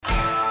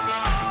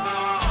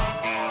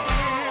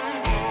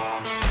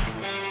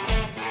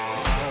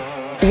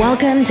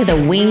Welcome to the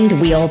Winged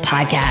Wheel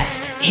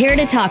Podcast. Here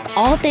to talk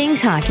all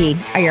things hockey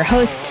are your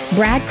hosts,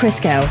 Brad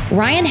Crisco,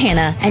 Ryan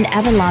Hanna, and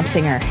Evan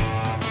Lobsinger.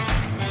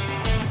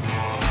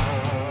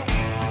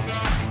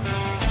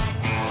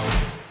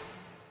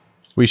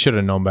 We should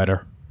have known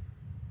better.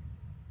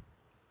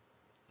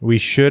 We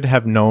should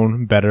have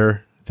known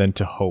better than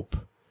to hope.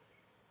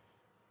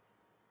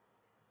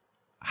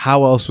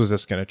 How else was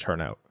this going to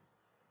turn out?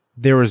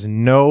 There was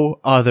no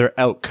other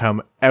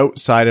outcome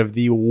outside of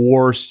the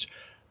worst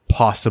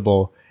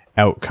possible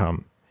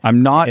outcome.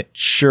 I'm not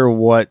sure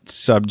what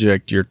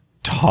subject you're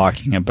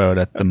talking about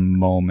at the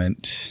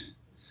moment.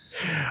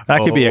 That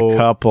could be a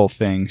couple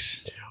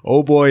things.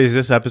 Oh boy, is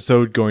this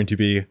episode going to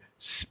be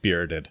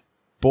spirited.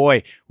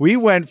 Boy, we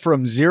went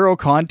from 0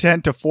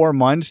 content to 4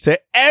 months to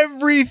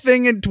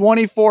everything in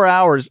 24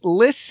 hours.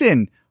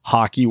 Listen,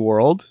 hockey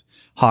world,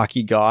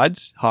 hockey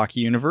gods,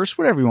 hockey universe,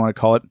 whatever you want to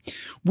call it.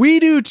 We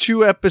do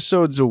 2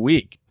 episodes a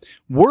week.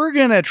 We're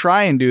going to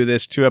try and do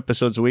this 2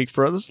 episodes a week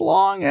for as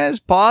long as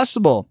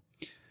possible.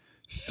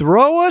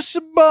 Throw us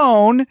a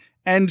bone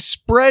and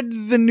spread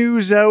the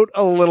news out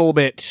a little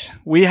bit.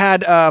 We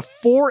had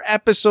 4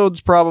 episodes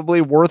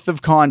probably worth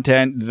of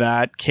content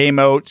that came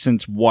out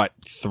since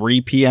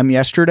 3 p.m.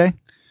 yesterday?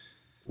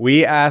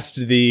 We asked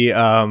the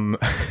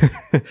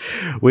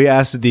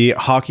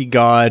hockey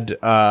god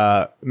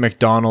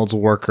McDonald's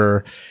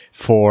worker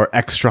for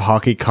extra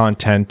hockey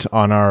content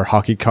on our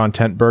hockey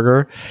content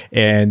burger,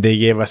 and they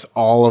gave us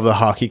all of the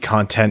hockey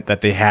content that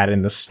they had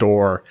in the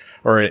store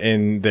or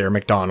in their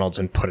McDonald's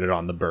and put it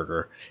on the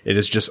burger. It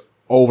is just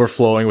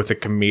overflowing with a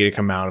comedic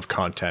amount of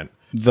content.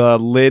 The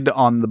lid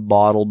on the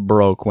bottle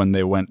broke when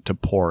they went to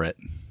pour it.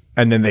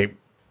 And then they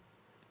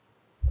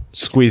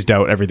squeezed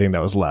out everything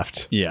that was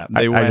left. Yeah.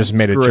 I just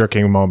made a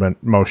jerking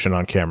motion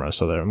on camera,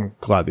 so that I'm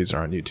glad these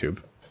are on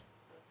YouTube.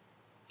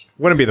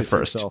 Wouldn't be the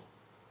first. Yourself.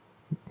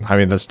 I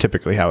mean, that's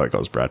typically how it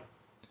goes, Brad.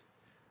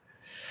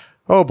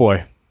 Oh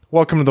boy.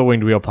 Welcome to the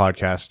Winged Wheel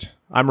Podcast.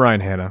 I'm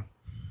Ryan Hanna.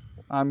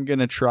 I'm going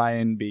to try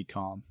and be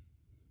calm.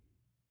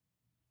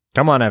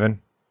 Come on,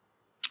 Evan.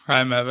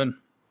 I'm Evan.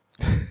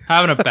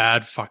 Having a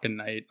bad fucking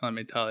night, let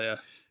me tell you.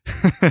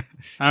 I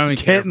don't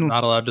even care if I'm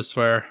not allowed to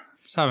swear.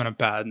 Just having a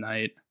bad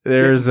night.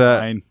 There's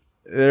a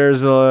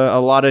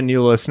lot of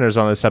new listeners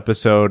on this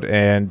episode,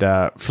 and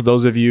for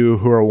those of you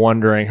who are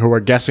wondering, who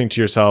are guessing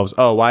to yourselves,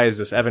 oh, why is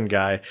this Evan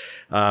guy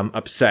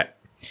upset?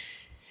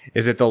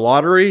 Is it the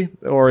lottery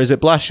or is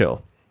it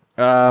Blashill?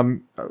 A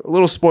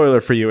little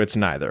spoiler for you, it's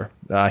neither.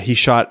 He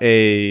shot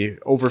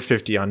over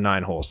 50 on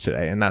 9 holes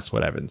today, and that's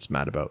what Evan's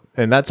mad about.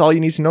 And that's all you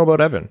need to know about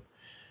Evan.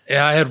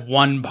 Yeah, I had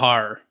 1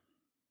 par.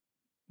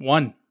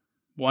 One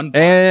par.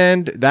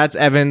 And that's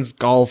Evan's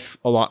golf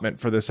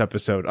allotment for this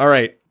episode. All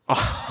right.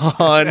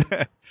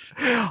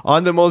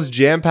 On the most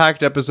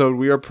jam-packed episode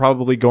we are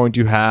probably going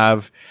to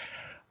have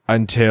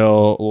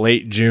until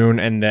late June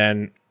and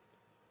then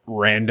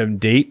random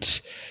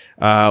date.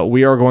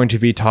 We are going to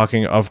be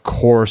talking, of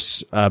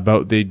course,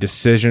 about the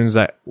decisions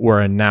that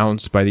were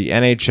announced by the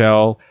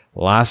NHL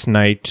last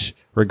night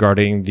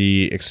regarding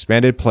the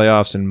expanded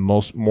playoffs and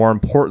more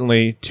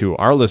importantly to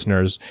our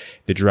listeners,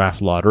 the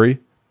draft lottery.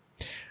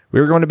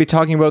 We're going to be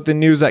talking about the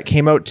news that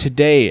came out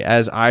today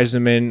as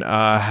Yzerman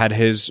had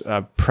his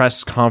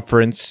press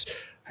conference,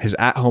 his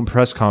at-home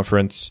press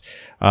conference,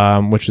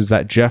 which is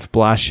that Jeff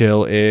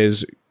Blashill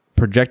is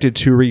projected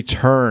to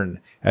return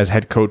as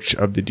head coach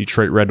of the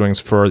Detroit Red Wings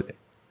for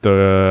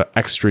the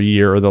extra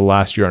year or the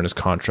last year on his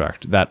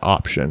contract, that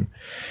option.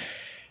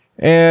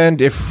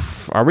 And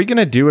are we going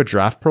to do a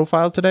draft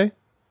profile today?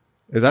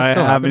 Is that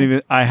still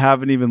happening? I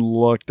haven't even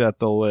looked at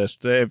the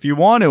list. If you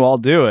want to, I'll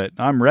do it.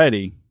 I'm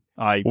ready.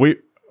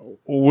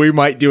 We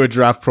might do a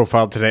draft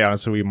profile today.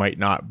 Honestly, we might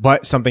not.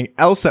 But something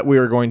else that we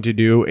are going to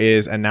do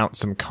is announce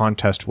some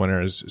contest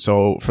winners.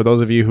 So for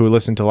those of you who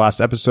listened to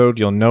last episode,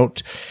 you'll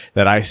note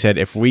that I said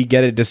if we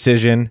get a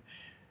decision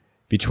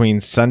between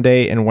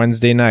Sunday and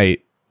Wednesday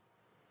night,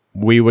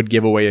 we would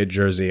give away a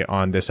jersey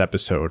on this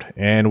episode.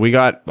 And we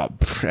got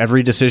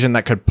every decision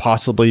that could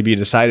possibly be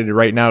decided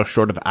right now,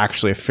 short of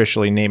actually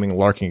officially naming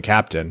Larkin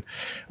captain.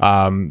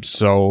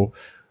 So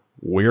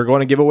we're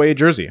going to give away a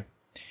jersey.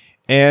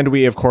 And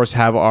we, of course,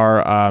 have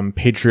our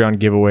Patreon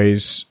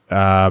giveaways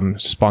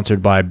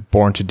sponsored by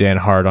Born to Dan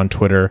Hard on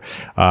Twitter.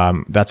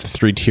 That's a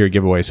 3-tier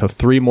giveaway. So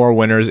 3 more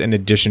winners in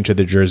addition to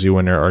the jersey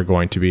winner are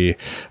going to be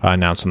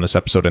announced on this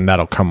episode, and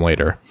that'll come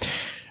later.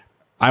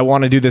 I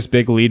want to do this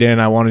big lead in.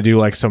 I want to do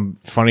like some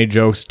funny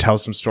jokes, tell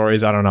some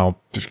stories. I don't know.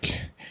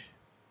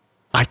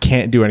 I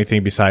can't do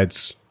anything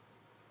besides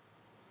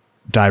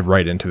dive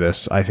right into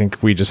this. I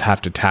think we just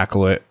have to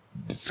tackle it.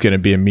 It's going to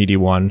be a meaty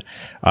one.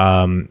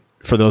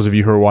 For those of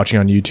you who are watching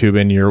on YouTube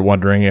and you're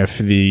wondering if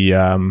the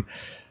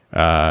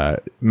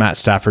Matt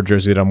Stafford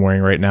jersey that I'm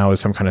wearing right now is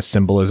some kind of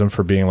symbolism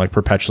for being like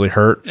perpetually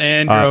hurt.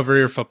 And you're over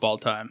your football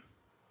time.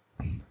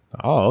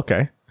 Oh,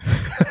 okay.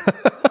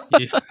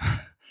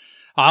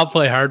 I'll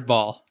play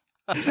hardball.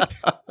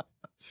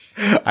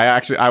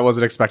 I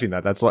wasn't expecting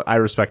that. I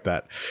respect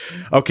that.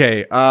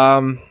 Okay.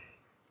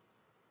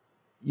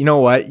 You know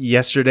what?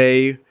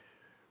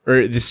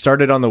 or this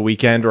started on the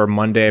weekend or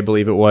Monday, I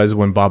believe it was,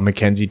 when Bob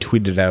McKenzie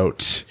tweeted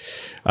out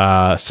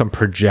some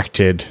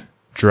projected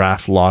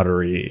draft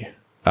lottery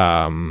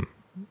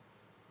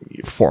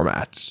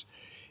formats.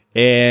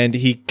 And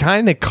he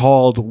kind of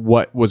called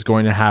what was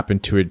going to happen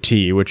to a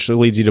T, which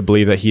leads you to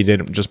believe that he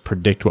didn't just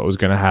predict what was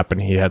going to happen.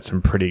 He had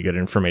some pretty good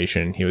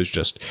information. He was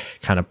just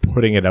kind of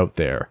putting it out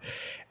there.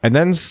 And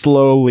then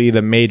slowly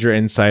the major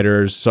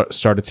insiders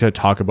started to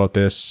talk about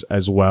this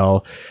as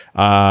well.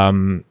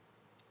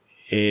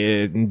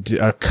 And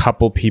a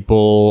couple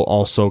people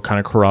also kind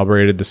of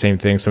corroborated the same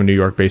thing. Some New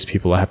York-based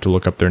people, I have to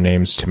look up their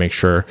names to make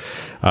sure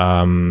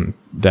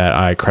that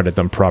I credit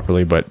them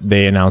properly, but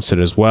they announced it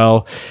as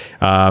well.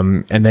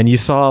 And then you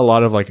saw a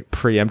lot of like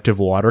preemptive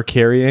water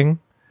carrying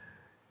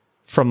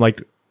from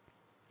like,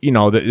 you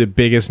know, the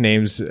biggest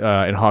names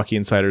in Hockey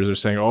Insiders are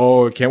saying,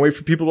 oh, can't wait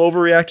for people to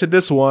overreact to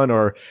this one,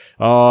 or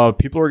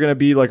people are going to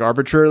be like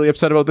arbitrarily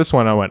upset about this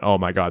one. I went, oh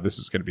my God, this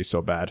is going to be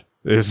so bad.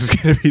 This is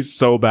going to be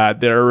so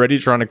bad. They're already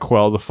trying to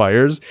quell the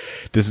fires.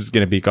 This is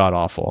going to be god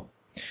awful.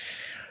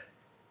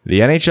 The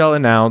NHL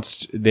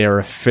announced their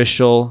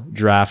official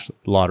draft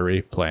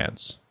lottery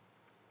plans.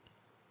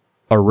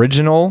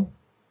 Original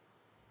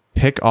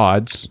pick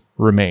odds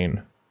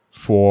remain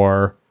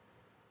for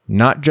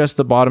not just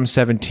the bottom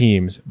 7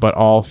 teams, but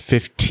all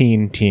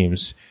 15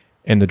 teams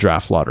in the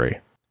draft lottery.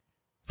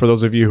 For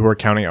those of you who are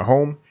counting at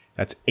home,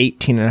 that's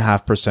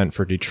 18.5%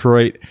 for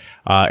Detroit,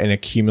 and a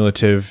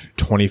cumulative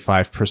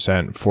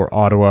 25% for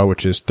Ottawa,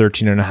 which is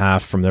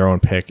 13.5% from their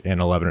own pick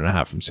and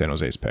 11.5% from San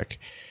Jose's pick.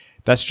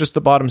 That's just the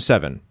bottom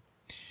 7.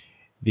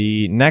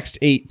 The next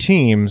 8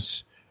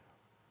 teams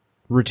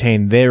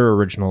retain their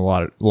original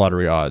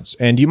lottery odds.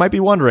 And you might be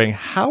wondering,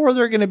 how are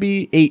there going to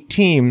be 8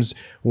 teams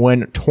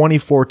when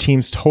 24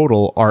 teams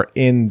total are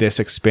in this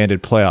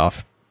expanded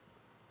playoff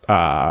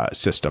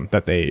system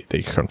that they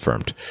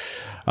confirmed?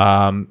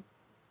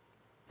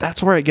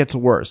 That's where it gets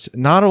worse.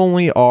 Not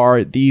only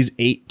are these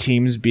 8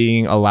 teams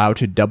being allowed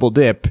to double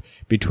dip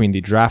between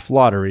the draft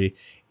lottery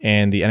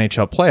and the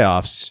NHL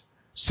playoffs,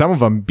 some of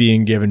them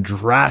being given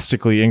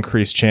drastically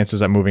increased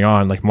chances at moving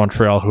on, like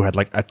Montreal, who had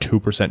like a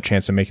 2%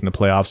 chance of making the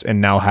playoffs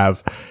and now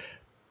have,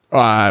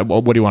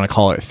 what do you want to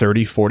call it,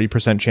 30,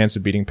 40% chance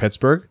of beating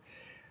Pittsburgh.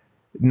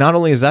 Not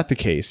only is that the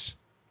case,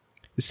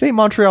 say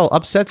Montreal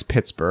upsets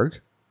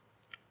Pittsburgh,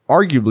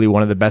 arguably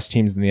one of the best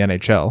teams in the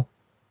NHL.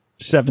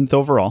 7th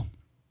overall.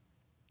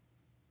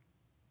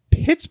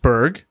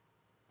 Pittsburgh,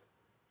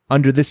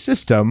 under the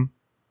system,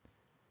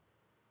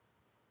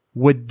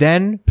 would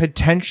then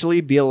potentially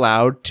be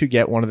allowed to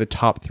get one of the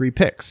top 3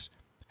 picks.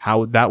 How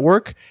would that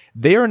work?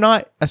 They are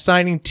not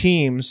assigning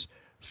teams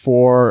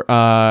for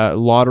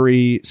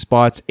lottery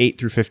spots 8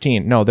 through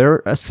 15. No,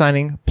 they're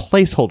assigning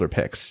placeholder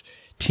picks.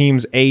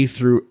 Teams A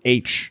through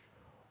H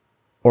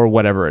or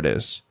whatever it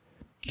is.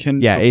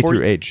 A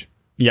through H.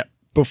 Yeah.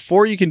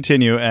 Before you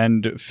continue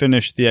and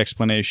finish the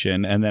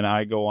explanation, and then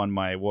I go on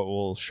my what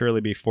will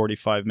surely be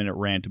 45-minute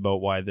rant about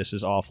why this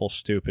is awful,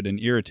 stupid, and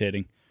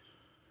irritating.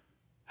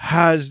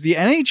 Has the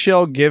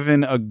NHL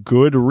given a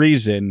good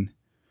reason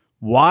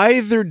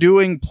why they're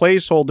doing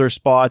placeholder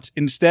spots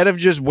instead of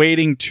just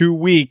waiting 2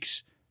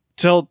 weeks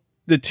till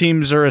the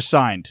teams are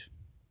assigned?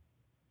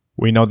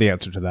 We know the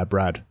answer to that,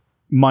 Brad.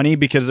 Money,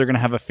 because they're going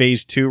to have a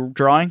phase 2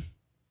 drawing?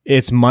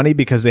 It's money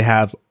because they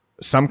have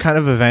some kind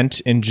of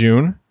event in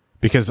June,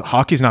 because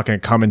hockey's not going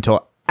to come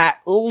until at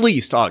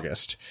least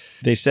August.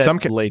 They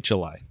said late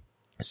July.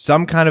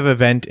 Some kind of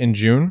event in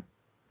June.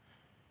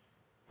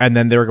 And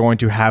then they're going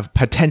to have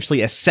potentially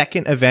a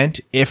second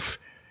event if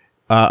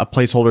a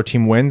placeholder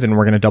team wins. And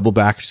we're going to double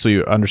back so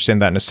you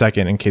understand that in a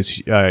second in case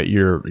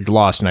you're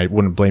lost. And I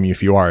wouldn't blame you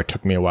if you are. It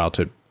took me a while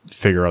to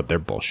figure out their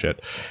bullshit.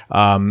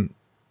 And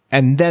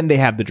then they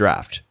have the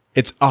draft.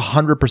 It's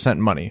 100%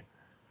 money.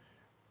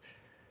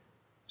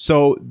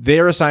 So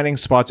they're assigning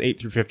spots 8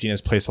 through 15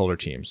 as placeholder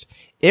teams.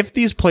 If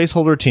these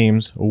placeholder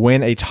teams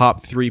win a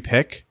top 3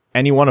 pick,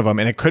 any one of them,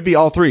 and it could be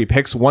all 3,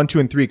 picks 1, 2,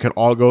 and 3 could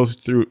all go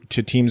through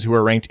to teams who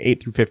are ranked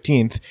 8 through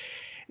 15th,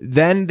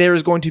 then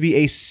there's going to be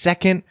a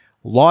second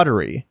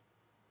lottery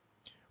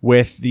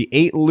with the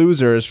 8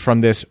 losers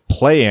from this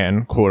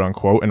play-in, quote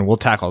unquote, and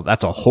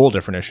that's a whole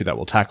different issue that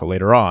we'll tackle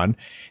later on.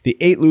 The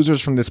 8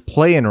 losers from this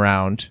play-in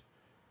round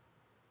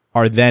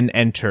are then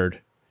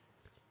entered,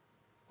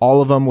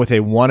 all of them with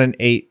a 1 in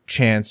 8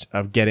 chance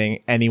of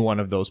getting any one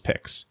of those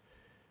picks.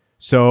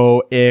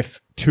 So if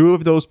 2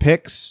 of those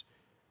picks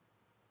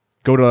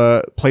go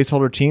to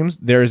placeholder teams,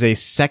 there is a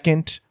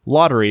second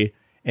lottery.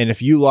 And if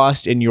you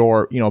lost in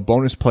your,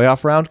 bonus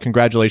playoff round,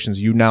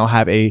 congratulations, you now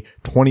have a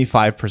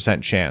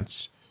 25%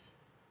 chance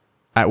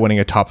at winning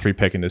a top 3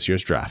 pick in this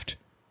year's draft.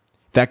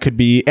 That could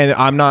be, and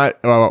I'm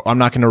not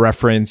going to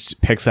reference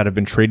picks that have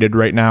been traded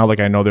right now. Like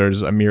I know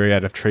there's a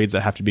myriad of trades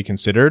that have to be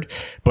considered,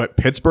 but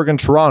Pittsburgh and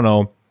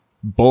Toronto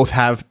both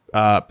have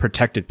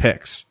protected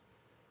picks.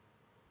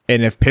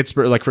 And if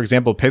Pittsburgh, like for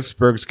example,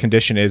 Pittsburgh's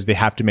condition is they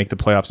have to make the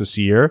playoffs this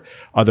year.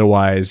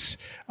 Otherwise,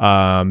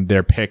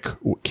 their pick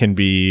can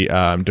be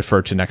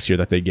deferred to next year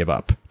that they give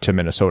up to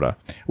Minnesota.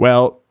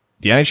 Well,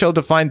 The NHL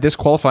defined this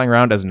qualifying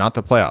round as not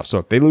the playoffs. So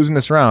if they lose in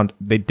this round,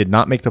 they did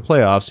not make the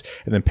playoffs,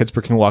 and then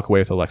Pittsburgh can walk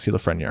away with Alexis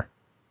Lafreniere.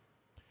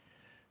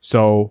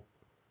 So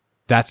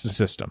that's the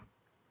system.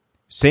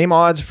 Same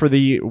odds for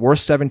the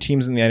worst 7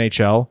 teams in the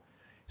NHL.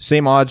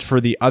 Same odds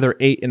for the other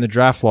 8 in the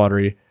draft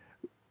lottery.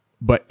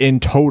 But in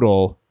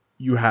total,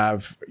 you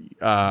have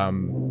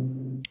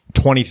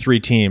 23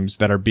 teams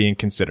that are being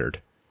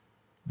considered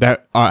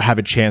that have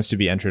a chance to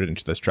be entered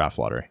into this draft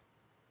lottery.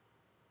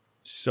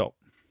 So,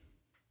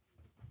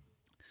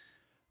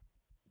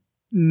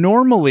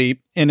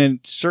 normally, in a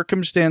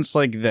circumstance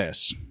like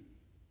this,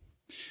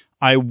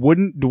 I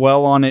wouldn't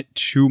dwell on it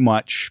too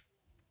much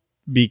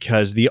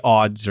because the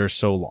odds are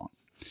so long.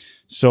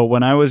 So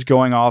when I was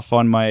going off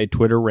on my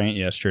Twitter rant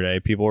yesterday,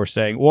 people were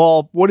saying,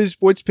 well,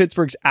 what's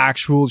Pittsburgh's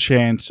actual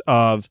chance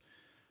of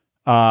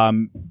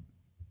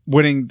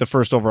winning the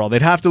first overall?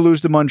 They'd have to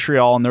lose to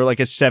Montreal, and they're like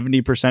a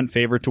 70%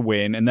 favorite to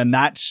win. And then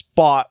that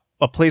spot,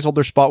 a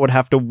placeholder spot, would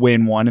have to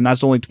win one, and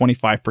that's only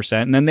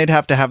 25%. And then they'd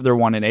have to have their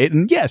 1 and 8.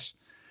 And yes,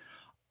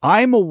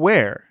 I'm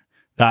aware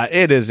that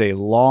it is a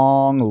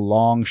long,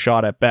 long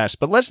shot at best.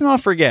 But let's not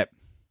forget,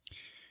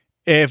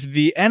 if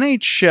the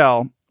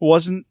NHL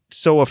wasn't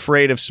so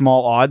afraid of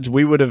small odds,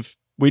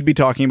 we'd be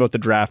talking about the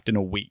draft in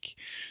a week.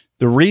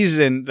 The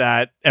reason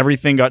that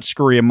everything got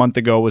screwy a month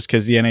ago was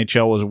because the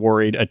NHL was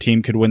worried a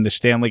team could win the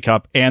Stanley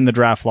Cup and the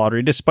draft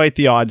lottery, despite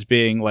the odds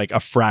being like a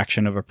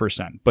fraction of a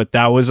percent. But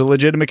that was a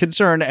legitimate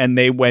concern, and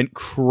they went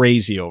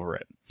crazy over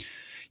it.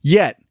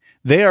 Yet,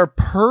 they are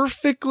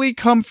perfectly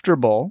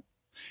comfortable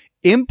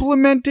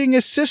implementing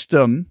a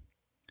system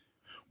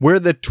where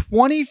the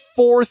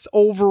 24th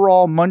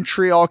overall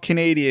Montreal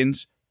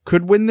Canadiens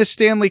could win the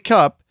Stanley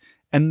Cup,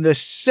 and the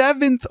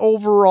 7th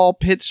overall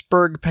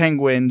Pittsburgh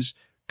Penguins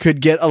could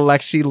get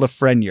Alexis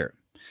Lafreniere.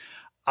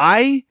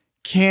 I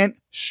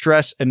can't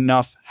stress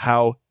enough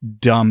how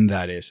dumb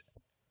that is.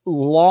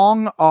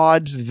 Long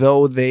odds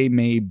though they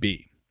may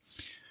be.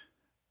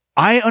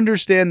 I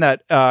understand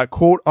that,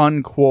 quote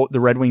unquote, the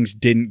Red Wings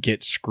didn't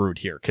get screwed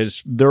here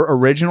because their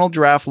original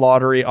draft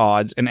lottery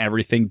odds and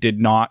everything did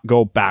not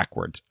go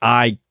backwards.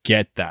 I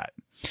get that.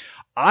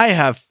 I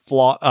have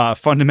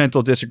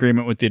fundamental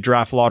disagreement with the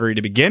draft lottery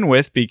to begin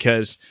with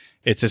because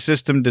it's a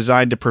system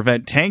designed to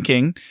prevent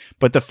tanking.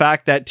 But the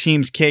fact that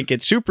teams can't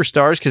get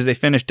superstars because they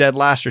finish dead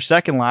last or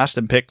second last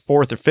and pick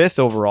 4th or 5th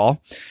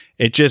overall,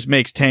 it just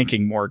makes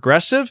tanking more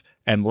aggressive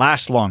and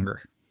last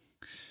longer.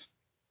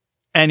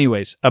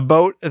 Anyways,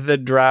 about the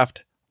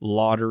draft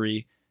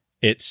lottery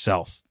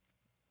itself.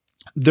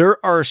 There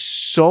are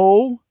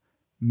so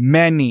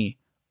many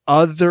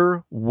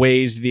other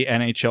ways the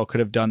NHL could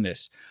have done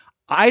this.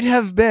 I'd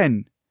have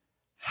been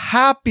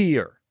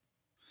happier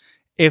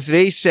if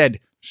they said,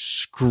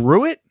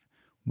 screw it.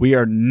 We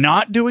are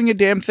not doing a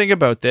damn thing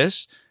about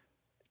this.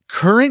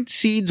 Current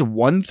seeds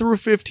 1 through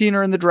 15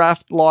 are in the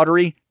draft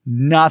lottery.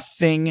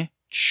 Nothing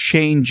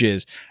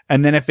changes.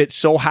 And then if it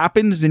so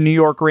happens the New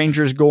York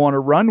Rangers go on a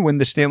run, win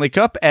the Stanley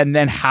Cup, and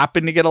then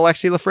happen to get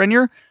Alexis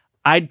Lafreniere,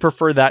 I'd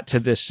prefer that to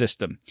this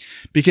system.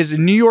 Because the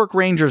New York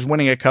Rangers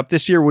winning a cup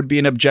this year would be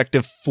an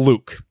objective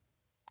fluke.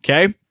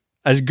 Okay?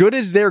 As good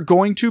as they're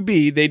going to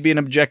be, they'd be an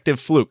objective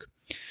fluke.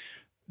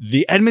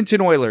 The Edmonton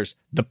Oilers,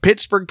 the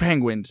Pittsburgh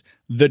Penguins,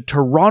 the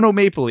Toronto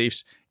Maple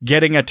Leafs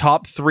getting a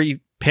top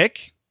 3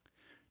 pick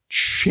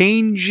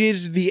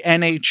changes the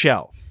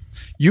NHL.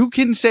 You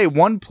can say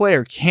one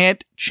player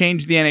can't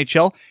change the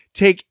NHL.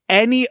 Take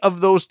any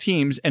of those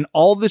teams and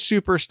all the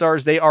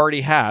superstars they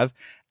already have,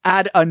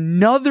 add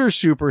another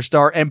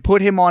superstar and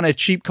put him on a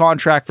cheap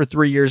contract for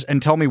 3 years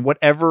and tell me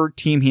whatever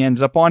team he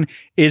ends up on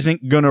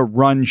isn't going to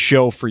run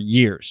show for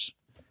years.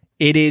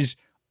 It is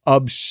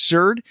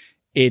absurd.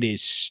 It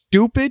is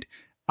stupid.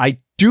 I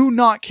do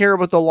not care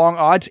about the long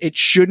odds. It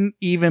shouldn't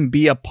even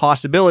be a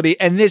possibility.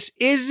 And this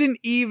isn't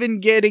even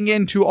getting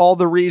into all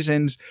the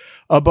reasons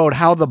about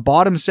how the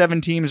bottom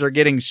 7 teams are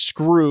getting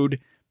screwed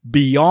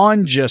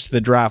beyond just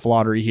the draft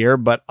lottery here,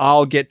 but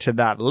I'll get to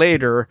that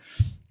later.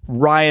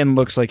 Ryan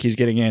looks like he's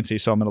getting antsy,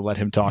 so I'm going to let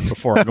him talk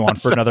before I go on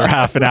for another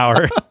half an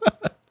hour.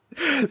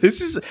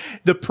 This is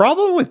the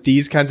problem with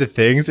these kinds of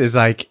things is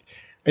like,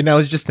 and I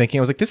was just thinking,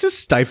 I was like, this is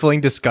stifling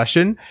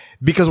discussion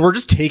because we're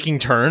just taking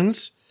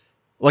turns,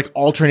 like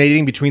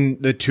alternating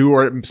between the 2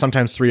 or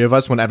sometimes 3 of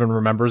us when Evan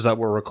remembers that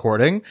we're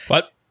recording.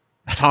 What?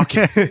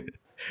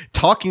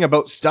 Talking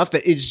about stuff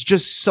that is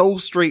just so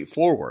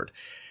straightforward.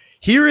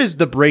 Here is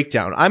the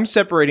breakdown. I'm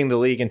separating the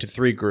league into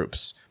 3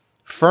 groups.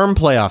 Firm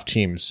playoff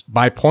teams.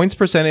 By points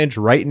percentage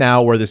right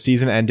now where the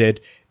season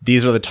ended,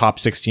 these are the top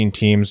 16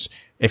 teams.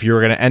 If you were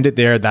going to end it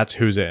there, that's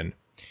who's in.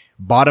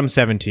 Bottom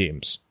 7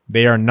 teams.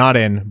 They are not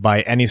in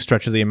by any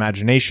stretch of the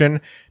imagination.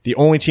 The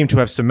only team to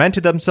have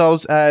cemented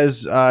themselves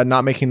as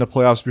not making the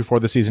playoffs before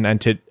the season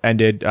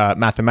ended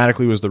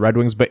mathematically was the Red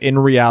Wings, but in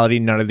reality,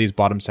 none of these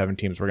bottom 7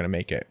 teams were going to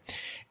make it.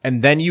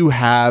 And then you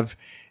have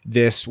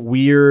this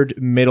weird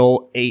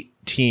middle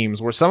 8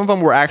 teams where some of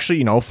them were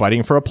actually,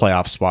 fighting for a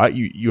playoff spot.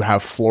 You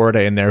have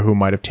Florida in there who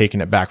might have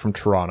taken it back from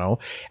Toronto.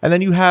 And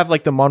then you have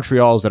like the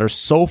Montreals that are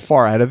so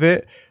far out of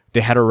it,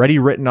 They had already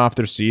written off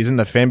their season.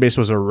 The fan base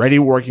was already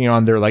working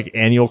on their like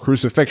annual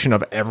crucifixion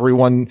of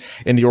everyone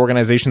in the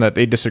organization that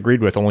they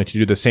disagreed with, only to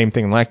do the same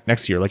thing like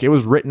next year. Like, it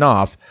was written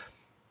off,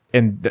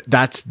 and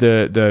that's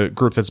the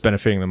group that's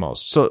benefiting the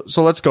most. So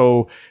let's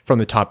go from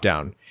the top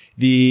down.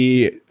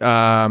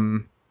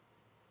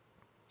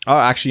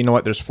 Actually, you know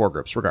what? There's 4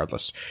 groups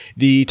regardless.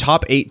 The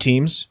top 8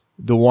 teams,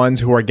 the ones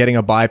who are getting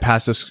a bye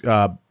past this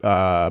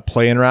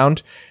play-in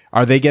round,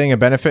 are they getting a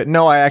benefit?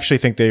 No, I actually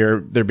think they're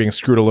being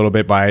screwed a little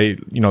bit by,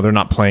 they're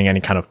not playing any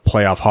kind of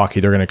playoff hockey.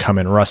 They're going to come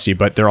in rusty,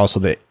 but they're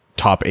also the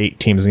top 8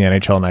 teams in the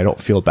NHL, and I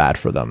don't feel bad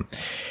for them.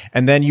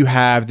 And then you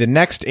have the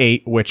next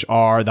 8, which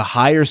are the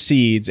higher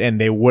seeds, and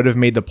they would have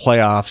made the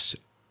playoffs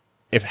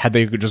had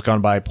they just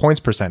gone by points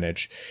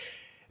percentage.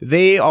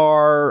 They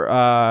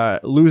are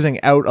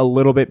losing out a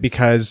little bit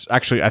because,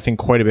 actually, I think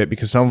quite a bit,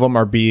 because some of them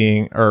are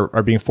being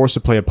forced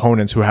to play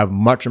opponents who have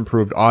much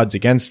improved odds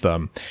against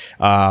them,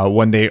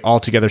 when they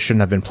altogether shouldn't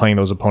have been playing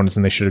those opponents,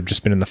 and they should have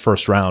just been in the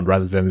first round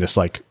rather than this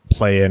like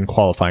play-in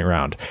qualifying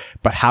round.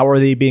 But how are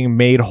they being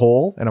made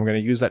whole? And I'm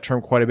going to use that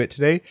term quite a bit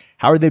today.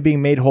 How are they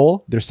being made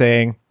whole? They're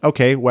saying,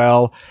 okay,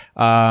 well,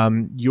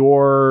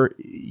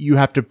 you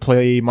have to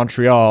play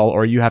Montreal,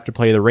 or you have to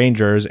play the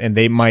Rangers, and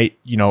they might,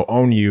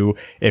 own you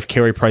if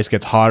Carey Price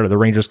gets hot or the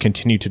Rangers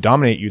continue to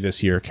dominate you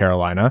this year,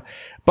 Carolina.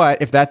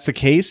 But if that's the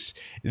case,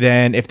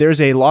 then if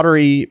there's a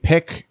lottery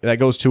pick that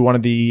goes to one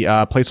of the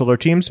placeholder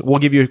teams, we'll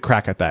give you a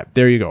crack at that.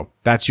 There you go.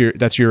 That's your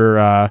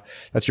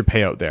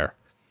payout there.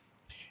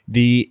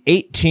 The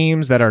 8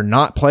 teams that are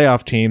not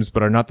playoff teams,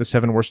 but are not the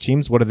 7 worst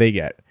teams, what do they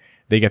get?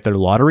 They get their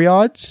lottery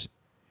odds,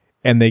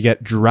 and they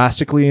get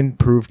drastically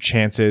improved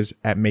chances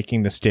at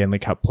making the Stanley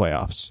Cup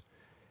playoffs.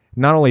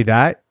 Not only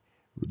that,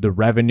 the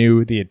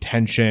revenue, the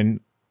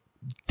attention,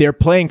 they're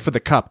playing for the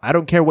cup. I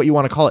don't care what you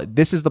want to call it.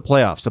 This is the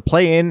playoffs. The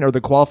play-in or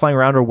the qualifying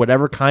round or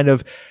whatever kind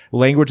of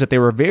language that they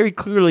were very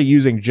clearly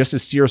using just to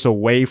steer us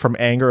away from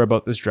anger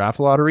about this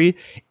draft lottery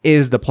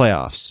is the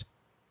playoffs,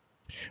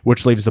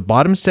 which leaves the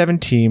bottom 7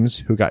 teams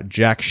who got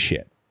jack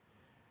shit.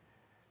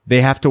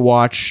 They have to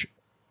watch,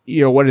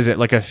 what is it,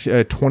 like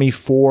a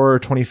 24,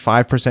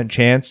 25%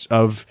 chance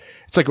of,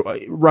 it's like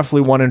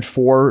roughly 1 in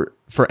 4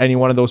 for any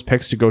one of those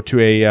picks to go to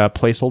a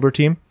placeholder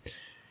team.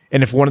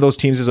 And if one of those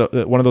teams is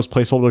one of those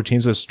placeholder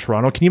teams is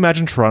Toronto, can you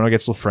imagine Toronto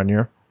gets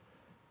Lafreniere?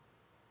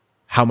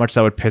 How much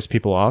that would piss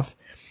people off.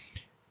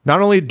 Not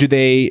only do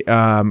they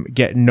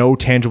get no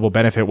tangible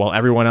benefit while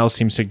everyone else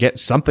seems to get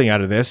something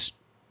out of this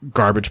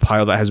garbage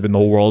pile that has been the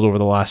world over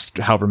the last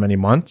however many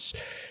months,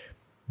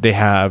 they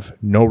have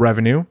no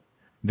revenue.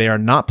 They are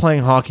not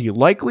playing hockey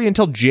likely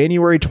until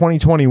January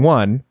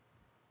 2021.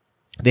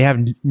 They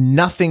have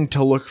nothing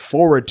to look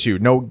forward to.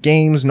 No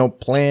games, no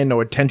plan,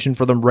 no attention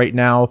for them right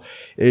now.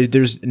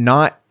 There's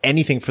not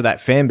anything for that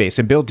fan base.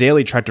 And Bill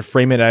Daly tried to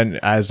frame it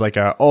as like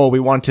we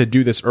want to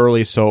do this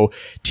early so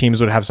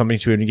teams would have something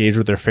to engage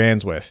with their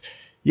fans with.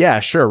 Yeah,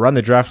 sure, run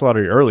the draft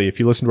lottery early.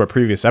 If you listen to our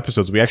previous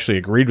episodes, we actually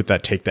agreed with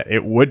that take that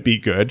it would be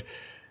good.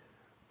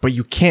 But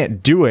you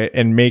can't do it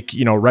and make,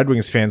 Red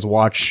Wings fans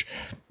watch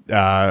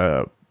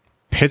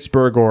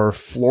Pittsburgh or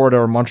Florida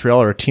or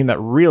Montreal or a team that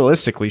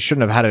realistically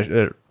shouldn't have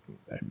had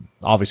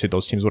obviously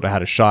those teams would have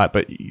had a shot,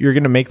 but you're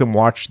going to make them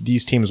watch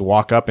these teams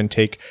walk up and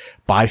take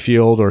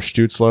Byfield or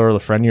Stützle or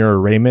Lafreniere or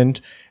Raymond,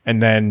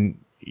 and then,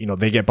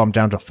 they get bumped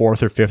down to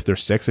 4th or 5th or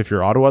 6th if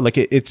you're Ottawa. Like,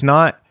 it's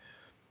not,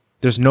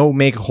 there's no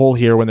make whole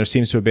here when there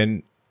seems to have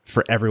been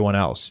for everyone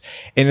else.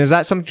 And is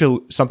that something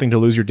to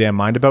lose your damn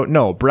mind about?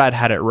 No, Brad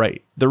had it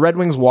right. The Red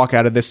Wings walk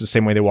out of this the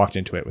same way they walked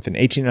into it, with an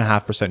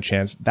 18.5%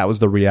 chance. That was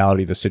the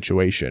reality of the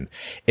situation.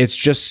 It's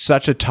just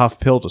such a tough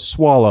pill to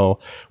swallow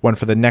when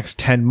for the next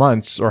 10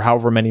 months or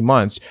however many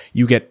months,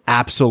 you get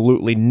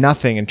absolutely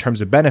nothing in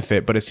terms of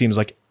benefit, but it seems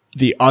like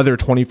the other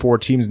 24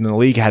 teams in the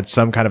league had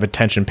some kind of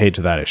attention paid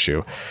to that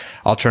issue.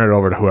 I'll turn it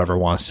over to whoever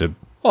wants to.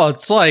 Well,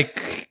 it's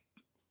like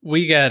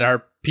we get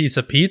our piece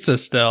of pizza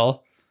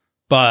still,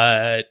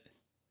 but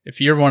if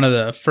you're one of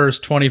the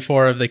first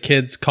 24 of the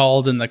kids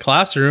called in the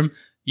classroom,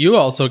 you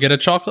also get a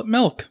chocolate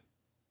milk.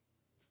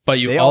 But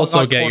you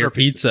also get your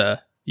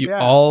pizza. You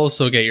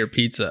also get your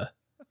pizza.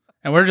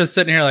 And we're just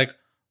sitting here like,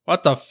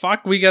 what the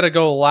fuck? We got to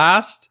go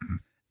last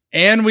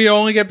and we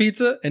only get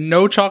pizza and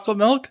no chocolate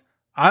milk?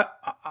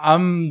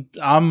 I'm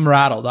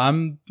rattled.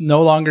 I'm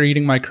no longer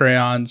eating my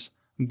crayons.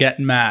 I'm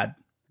getting mad.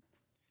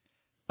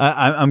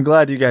 I'm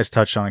glad you guys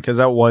touched on it, because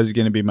that was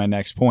going to be my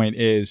next point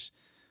is,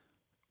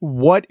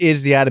 what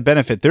is the added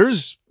benefit?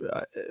 There's,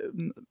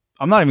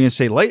 I'm not even going to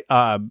say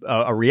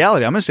a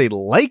reality. I'm going to say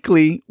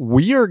likely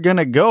we are going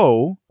to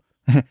go,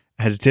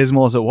 as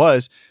dismal as it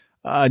was,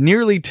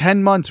 nearly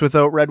 10 months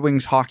without Red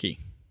Wings hockey.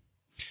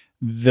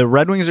 The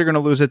Red Wings are going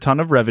to lose a ton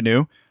of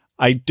revenue.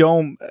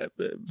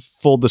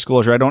 Full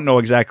disclosure, I don't know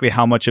exactly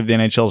how much of the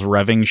NHL's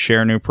revenue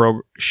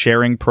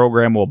sharing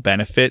program will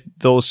benefit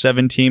those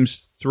 7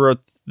 teams throughout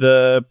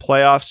the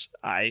playoffs.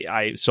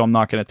 So I'm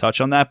not going to touch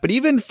on that. But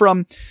even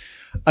from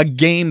a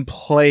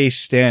gameplay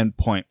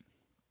standpoint,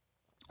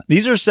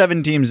 these are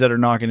 7 teams that are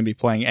not going to be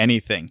playing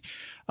anything.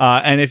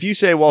 And if you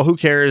say, well, who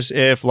cares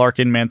if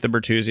Larkin, Mantha,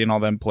 Bertuzzi, and all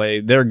them play?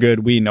 They're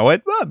good. We know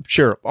it. Well,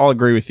 sure, I'll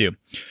agree with you.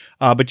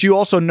 But you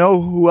also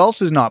know who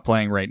else is not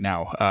playing right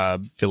now.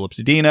 Philip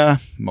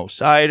Zadina, Mo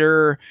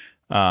Seider,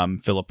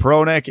 Philip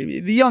Hronek,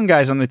 the young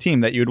guys on the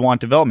team that you would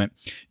want development.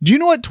 Do you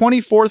know what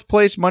 24th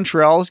place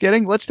Montreal is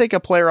getting? Let's take a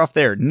player off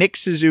there. Nick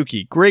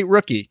Suzuki, great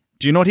rookie.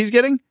 Do you know what he's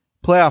getting?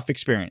 Playoff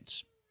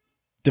experience.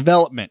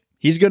 Development.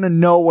 He's going to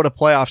know what a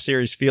playoff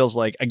series feels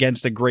like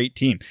against a great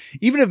team.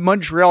 Even if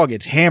Montreal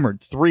gets hammered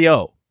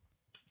 3-0,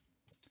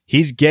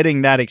 he's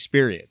getting that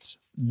experience.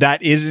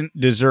 That isn't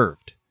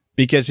deserved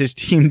because his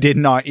team did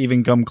not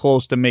even come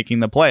close to making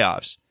the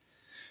playoffs.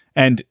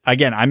 And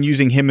again, I'm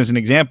using him as an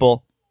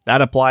example.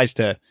 That applies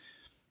to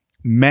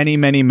many,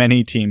 many,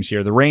 many teams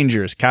here. The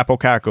Rangers, Capo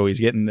Caco,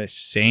 he's getting the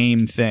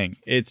same thing.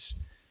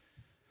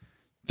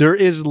 There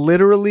is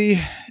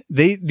literally,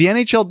 the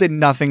NHL did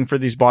nothing for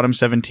these bottom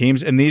 7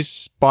 teams, and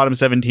these bottom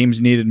 7 teams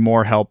needed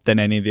more help than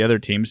any of the other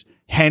teams.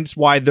 Hence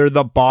why they're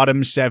the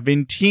bottom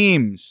 7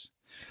 teams.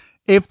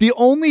 If the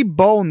only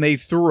bone they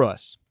threw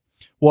us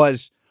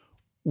was,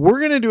 we're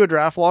going to do a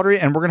draft lottery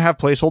and we're going to have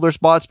placeholder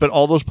spots, but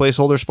all those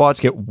placeholder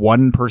spots get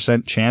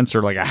 1% chance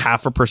or like a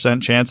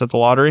 0.5% chance at the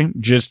lottery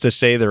just to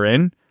say they're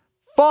in,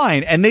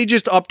 fine. And they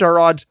just upped our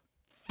odds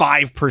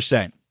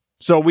 5%.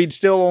 So we'd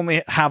still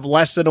only have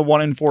less than a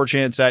 1 in 4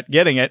 chance at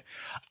getting it.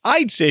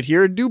 I'd sit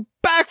here and do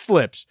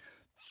backflips.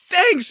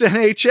 Thanks,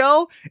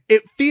 NHL.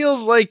 It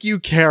feels like you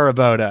care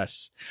about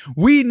us.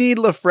 We need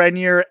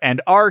Lafreniere,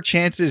 and our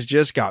chances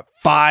just got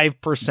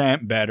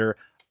 5% better.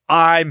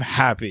 I'm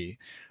happy.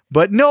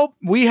 But nope,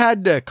 we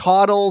had to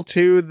coddle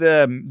to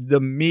the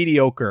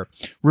mediocre.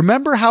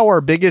 Remember how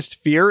our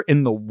biggest fear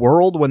in the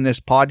world when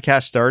this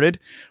podcast started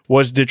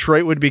was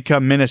Detroit would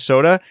become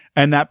Minnesota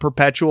and that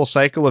perpetual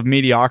cycle of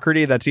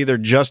mediocrity that's either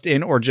just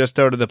in or just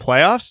out of the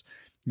playoffs?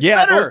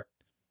 Yeah,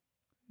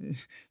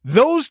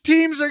 those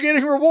teams are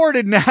getting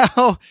rewarded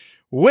now.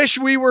 Wish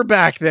we were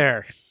back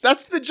there.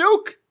 That's the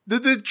joke.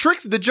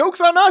 The joke's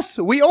on us.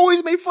 We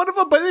always made fun of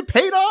them, but it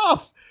paid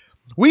off.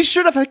 We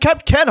should have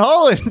kept Ken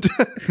Holland.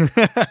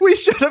 We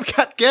should have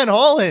kept Ken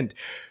Holland.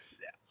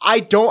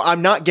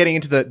 I'm not getting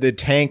into the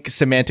tank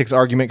semantics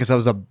argument because that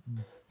was the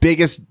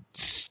biggest,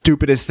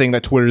 stupidest thing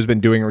that Twitter's been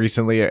doing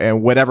recently,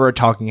 and whatever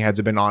talking heads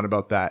have been on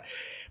about that.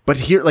 But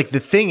here, like, the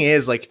thing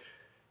is, like,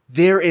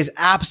 there is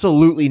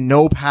absolutely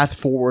no path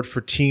forward for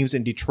teams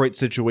in Detroit's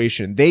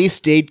situation. They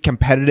stayed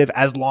competitive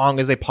as long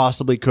as they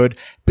possibly could,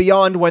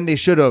 beyond when they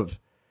should have,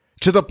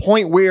 to the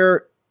point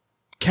where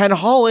Ken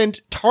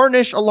Holland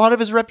tarnished a lot of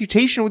his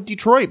reputation with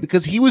Detroit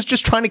because he was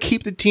just trying to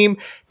keep the team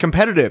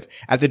competitive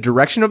at the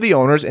direction of the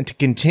owners and to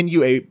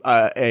continue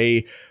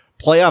a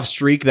playoff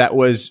streak that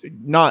was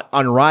not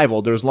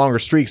unrivaled. There was longer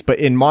streaks, but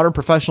in modern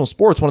professional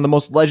sports, one of the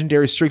most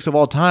legendary streaks of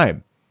all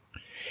time.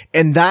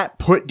 And that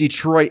put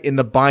Detroit in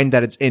the bind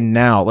that it's in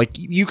now. Like,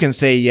 you can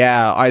say,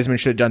 yeah, Yzerman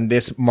should have done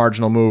this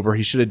marginal move, or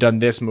he should have done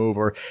this move,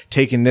 or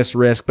taken this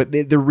risk. But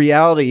the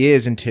reality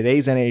is, in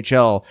today's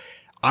NHL,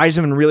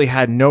 Yzerman really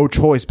had no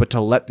choice but to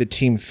let the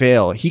team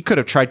fail. He could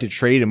have tried to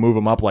trade and move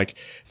them up like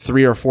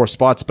 3 or 4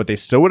 spots, but they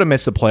still would have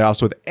missed the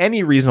playoffs with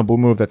any reasonable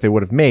move that they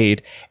would have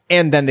made,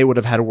 and then they would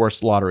have had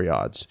worse lottery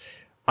odds.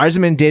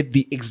 Yzerman did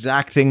the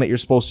exact thing that you're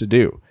supposed to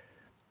do.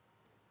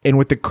 And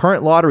with the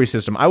current lottery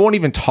system, I won't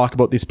even talk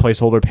about these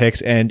placeholder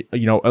picks and,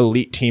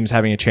 elite teams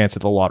having a chance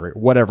at the lottery.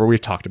 Whatever, we've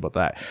talked about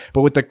that.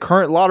 But with the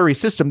current lottery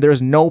system,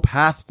 there's no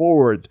path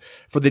forward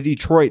for the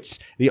Detroits,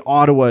 the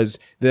Ottawas,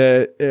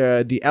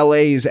 the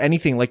LAs,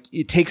 anything. Like,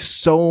 it takes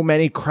so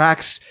many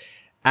cracks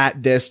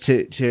at this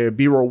to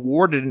be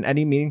rewarded in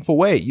any meaningful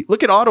way.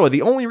 Look at Ottawa.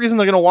 The only reason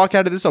they're going to walk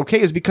out of this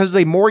okay is because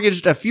they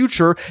mortgaged a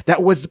future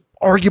that was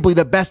arguably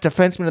the best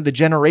defenseman of the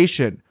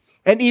generation.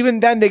 And even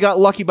then, they got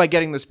lucky by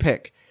getting this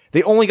pick.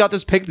 They only got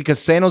this pick because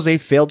San Jose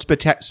failed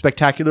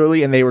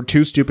spectacularly and they were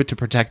too stupid to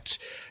protect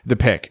the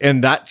pick.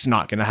 And that's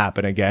not going to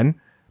happen again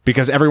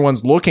because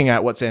everyone's looking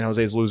at what San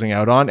Jose is losing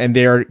out on, and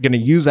they're going to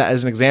use that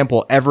as an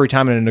example every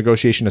time in a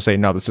negotiation to say,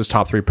 no, this is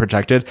top 3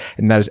 protected,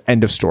 and that is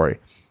end of story.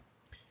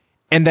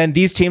 And then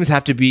these teams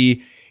have to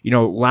be,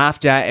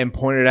 laughed at and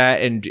pointed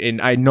at.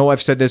 And I know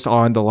I've said this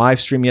on the live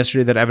stream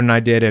yesterday that Evan and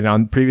I did and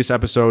on previous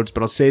episodes,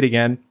 but I'll say it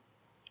again.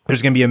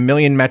 There's going to be a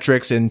million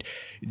metrics and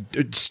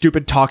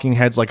stupid talking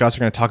heads like us are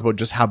going to talk about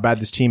just how bad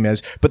this team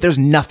is, but there's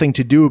nothing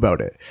to do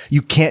about it.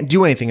 You can't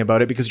do anything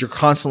about it because you're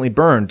constantly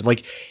burned.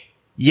 Like,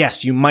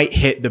 yes, you might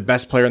hit the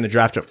best player in the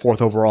draft at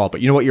 4th overall,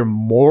 but you know what you're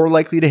more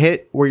likely to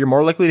hit? Where you're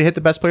more likely to hit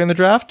the best player in the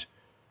draft?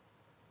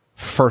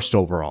 1st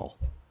overall.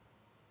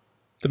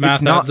 The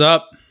math adds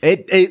up.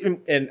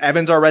 And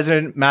Evan's our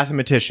resident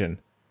mathematician.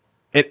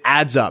 It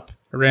adds up.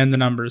 I ran the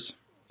numbers.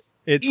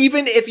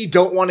 Even if you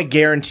don't want to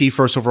guarantee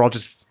 1st overall,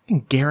 just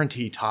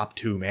guarantee top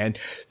 2, man.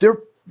 Their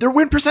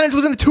win percentage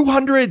was in the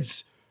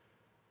 200s.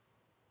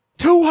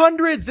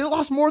 200s. They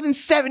lost more than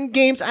 7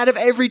 games out of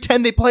every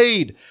 10 they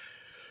played.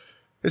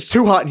 It's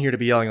too hot in here to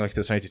be yelling like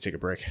this. I need to take a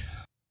break.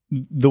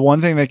 The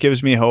one thing that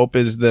gives me hope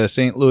is the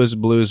St. Louis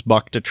Blues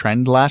bucked a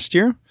trend last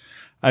year.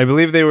 I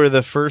believe they were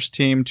the first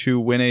team to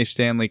win a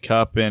Stanley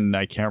Cup in,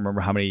 I can't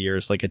remember how many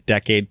years, like a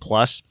decade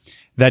plus,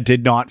 that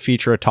did not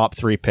feature a top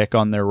 3 pick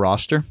on their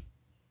roster.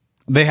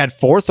 They had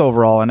 4th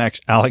overall in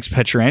Alex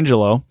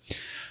Pietrangelo,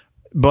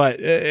 but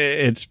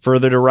it's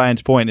further to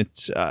Ryan's point.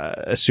 It's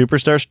a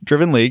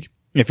superstar-driven league.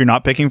 If you're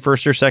not picking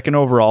 1st or 2nd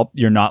overall,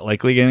 you're not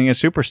likely getting a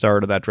superstar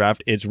out of that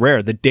draft. It's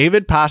rare. The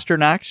David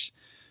Pasternaks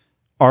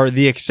are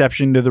the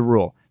exception to the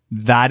rule.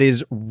 That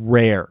is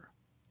rare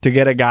to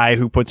get a guy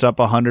who puts up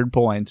 100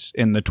 points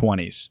in the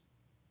 20s.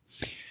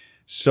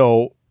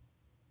 So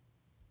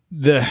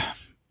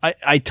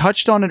I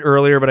touched on it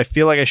earlier, but I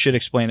feel like I should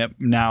explain it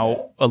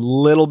now a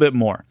little bit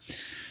more.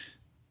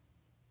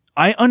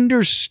 I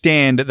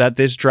understand that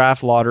this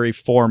draft lottery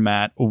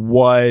format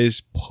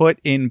was put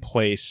in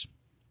place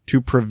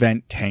to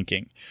prevent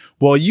tanking.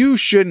 Well, you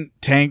shouldn't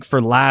tank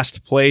for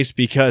last place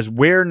because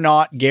we're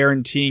not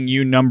guaranteeing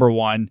you number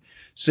 1.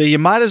 So you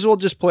might as well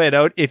just play it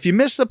out. If you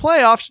miss the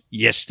playoffs,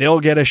 you still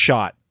get a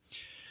shot.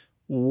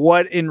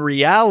 What in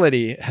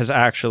reality has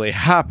actually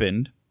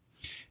happened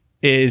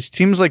is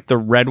teams like the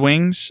Red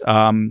Wings,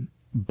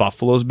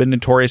 Buffalo's been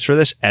notorious for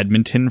this,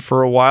 Edmonton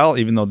for a while,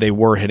 even though they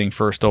were hitting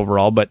 1st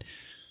overall, but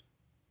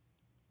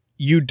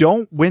you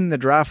don't win the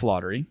draft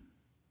lottery.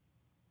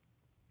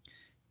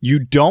 You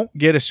don't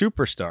get a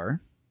superstar.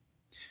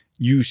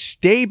 You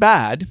stay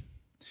bad.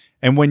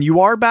 And when you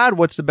are bad,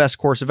 what's the best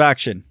course of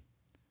action?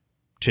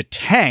 To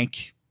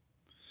tank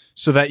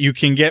so that you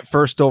can get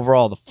 1st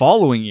overall the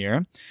following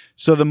year.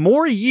 So the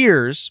more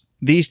years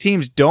these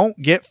teams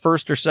don't get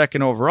 1st or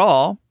 2nd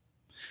overall,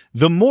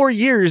 the more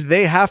years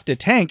they have to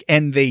tank,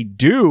 and they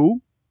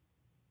do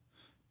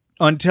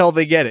until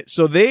they get it.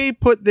 So they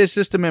put this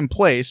system in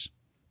place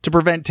to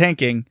prevent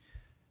tanking,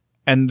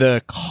 and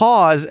the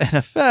cause and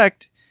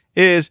effect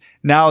is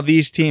now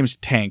these teams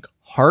tank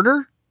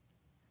harder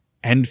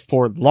and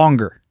for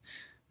longer.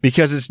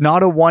 Because it's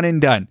not a one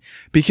and done.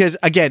 Because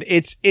again,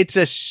 it's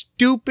a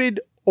stupid,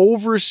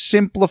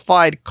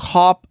 oversimplified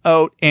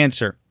cop-out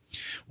answer.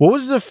 What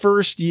was the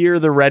first year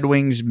the Red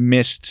Wings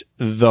missed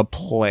the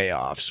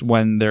playoffs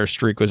when their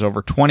streak was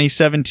over?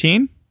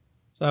 2017?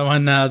 Is that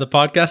when the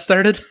podcast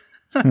started?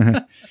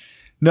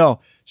 No.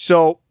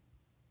 So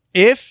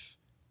if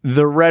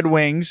the Red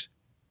Wings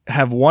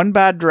have one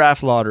bad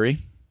draft lottery,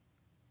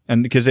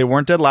 and because they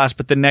weren't dead last,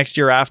 but the next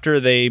year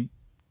after they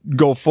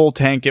go full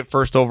tank at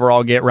 1st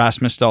overall, get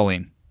Rasmus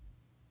Dahlin.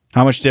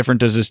 How much different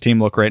does this team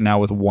look right now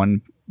with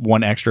one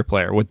extra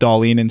player, with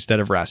Dahlin instead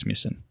of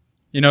Rasmussen?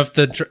 You know, if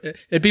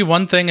it'd be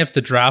one thing if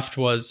the draft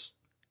was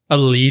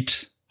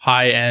elite,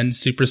 high-end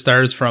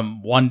superstars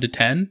from 1 to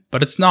 10,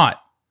 but it's not.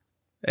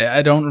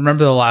 I don't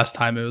remember the last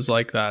time it was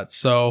like that.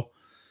 So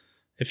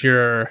if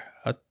you're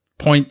a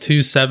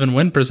 .27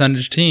 win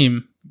percentage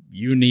team,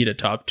 you need a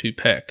top 2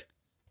 pick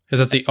because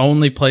that's the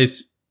only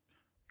place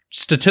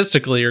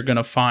statistically you're going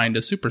to find a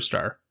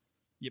superstar.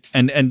 Yep.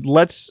 And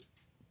let's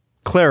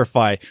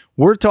clarify.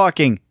 We're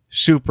talking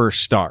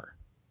superstar.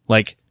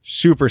 Like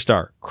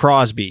superstar.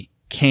 Crosby,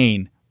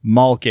 Kane,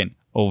 Malkin,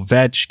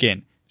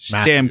 Ovechkin,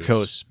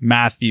 Stamkos,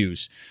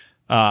 Matthews,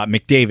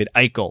 McDavid,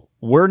 Eichel.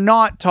 We're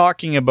not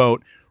talking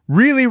about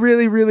really,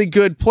 really, really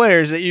good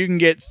players that you can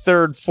get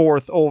 3rd,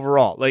 4th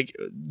overall. Like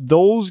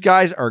those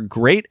guys are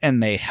great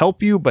and they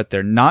help you, but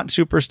they're not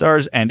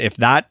superstars. And if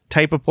that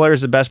type of player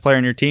is the best player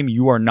on your team,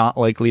 you are not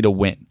likely to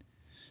win.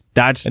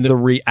 That's the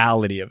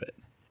reality of it.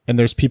 And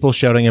there's people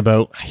shouting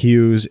about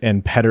Hughes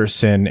and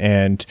Pettersson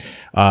and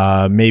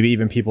maybe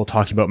even people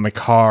talking about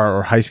Makar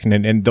or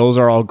Heiskanen. And those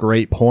are all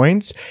great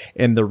points.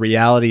 And the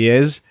reality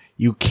is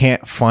you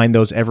can't find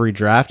those every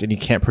draft and you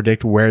can't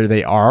predict where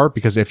they are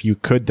because if you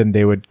could, then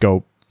they would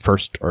go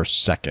 1st or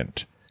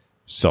 2nd.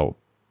 So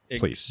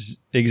please.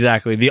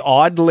 Exactly. The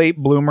odd late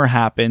bloomer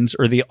happens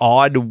or the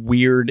odd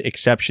weird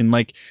exception.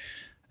 Like,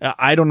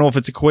 I don't know if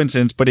it's a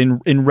coincidence, but in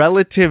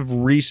relative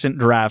recent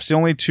drafts, the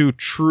only 2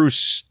 true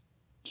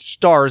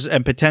stars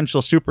and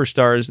potential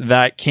superstars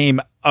that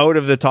came out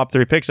of the top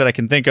 3 picks that I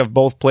can think of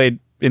both played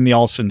in the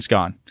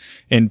Allsvenskan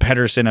in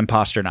Pettersson and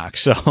Pasternak.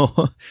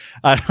 So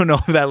I don't know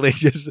if that league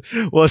just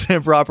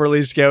wasn't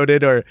properly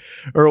scouted or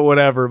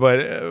whatever,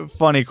 but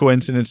funny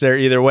coincidence there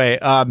either way.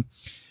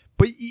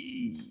 But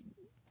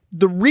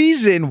the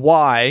reason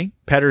why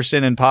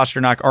Pettersson and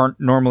Pasternak aren't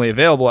normally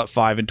available at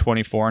 5 and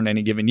 24 in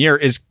any given year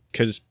is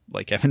because,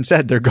 like Evan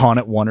said, they're gone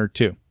at 1 or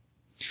 2.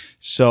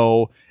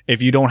 So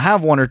if you don't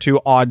have 1 or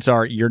 2, odds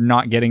are you're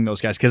not getting those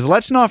guys. Because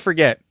let's not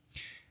forget,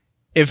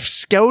 if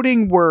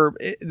scouting were,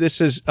 this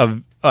is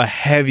a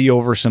heavy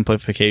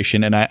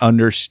oversimplification, and I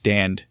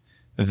understand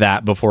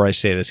that before I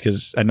say this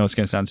because I know it's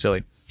going to sound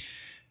silly.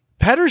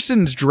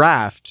 Pettersson's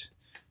draft,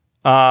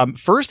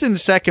 1st and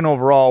 2nd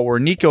overall were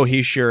Nico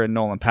Hischier and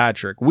Nolan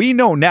Patrick. We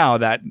know now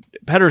that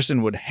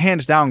Pettersson would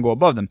hands down go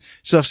above them.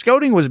 So if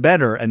scouting was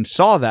better and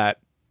saw that,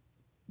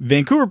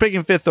 Vancouver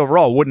picking 5th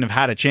overall wouldn't have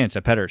had a chance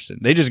at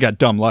Pettersson. They just got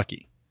dumb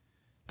lucky.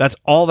 That's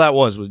all that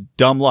was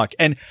dumb luck.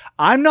 And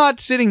I'm not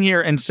sitting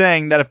here and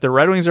saying that if the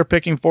Red Wings are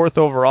picking 4th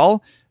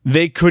overall,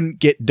 they couldn't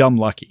get dumb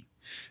lucky.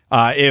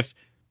 If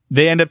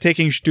they end up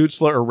taking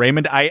Stützle or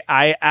Raymond,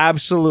 I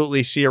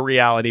absolutely see a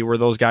reality where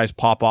those guys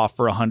pop off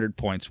for 100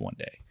 points one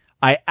day.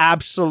 I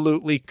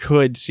absolutely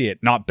could see it.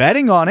 Not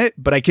betting on it,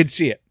 but I could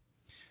see it.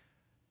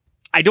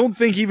 I don't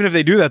think even if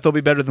they do that, they'll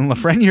be better than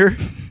Lafreniere.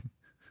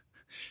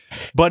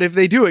 But if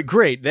they do it,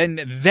 great.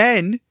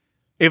 Then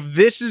if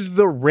this is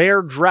the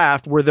rare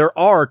draft where there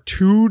are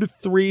 2 to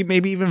 3,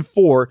 maybe even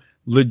 4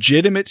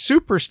 legitimate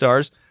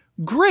superstars,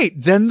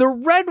 great. Then the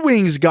Red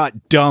Wings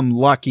got dumb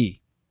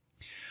lucky.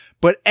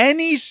 But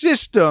any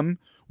system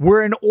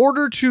where in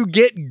order to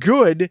get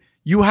good,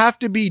 you have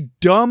to be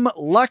dumb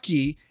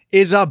lucky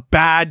is a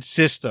bad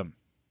system.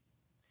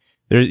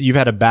 You've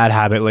had a bad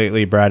habit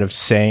lately, Brad, of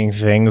saying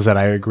things that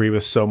I agree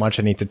with so much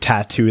I need to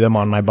tattoo them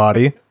on my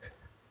body.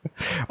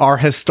 Our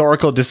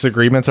historical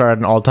disagreements are at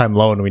an all-time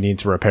low, and we need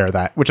to repair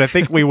that, which I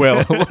think we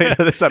will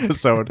later this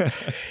episode.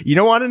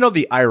 You want to know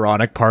the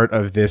ironic part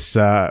of this?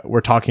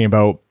 We're talking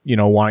about,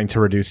 wanting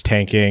to reduce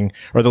tanking,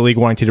 or the league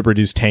wanting to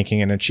reduce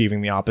tanking and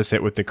achieving the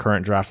opposite with the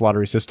current draft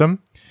lottery system.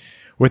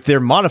 With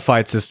their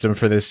modified system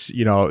for this,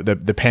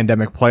 the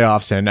pandemic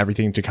playoffs and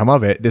everything to come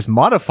of it, this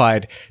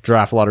modified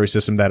draft lottery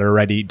system that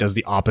already does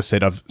the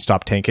opposite of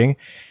stop tanking,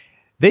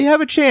 they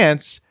have a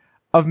chance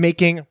of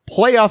making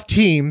playoff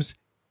teams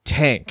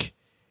tank.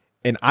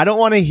 And I don't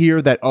want to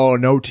hear that,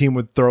 no team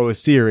would throw a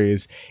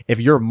series. If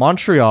you're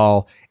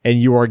Montreal and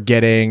you are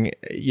getting,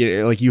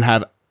 you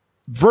have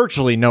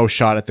virtually no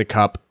shot at the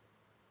cup,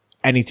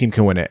 any team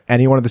can win it.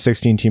 Any one of the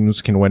 16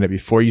 teams can win it.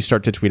 Before you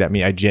start to tweet at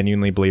me, I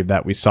genuinely believe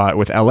that. We saw it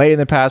with LA in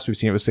the past. We've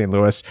seen it with St.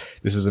 Louis.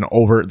 This is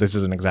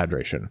an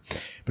exaggeration.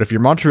 But if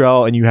you're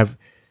Montreal and you have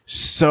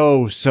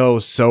so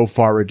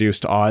far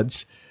reduced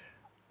odds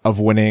of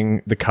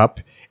winning the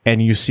cup,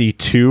 and you see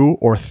 2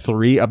 or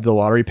 3 of the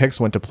lottery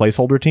picks went to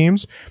placeholder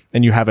teams,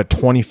 and you have a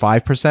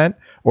 25%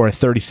 or a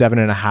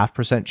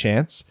 37.5%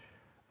 chance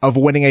of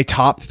winning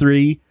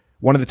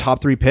one of the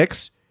top 3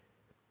 picks,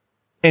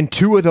 and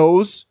 2 of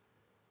those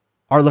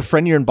are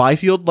Lafreniere and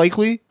Byfield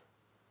likely?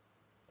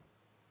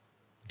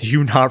 Do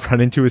you not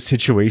run into a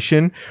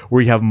situation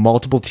where you have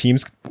multiple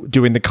teams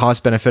doing the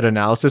cost-benefit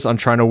analysis on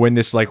trying to win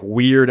this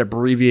weird,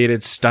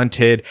 abbreviated,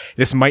 stunted,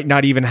 this might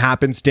not even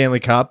happen Stanley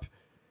Cup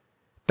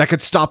that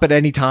could stop at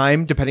any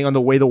time depending on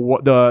the way the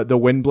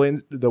wind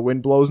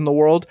blows in the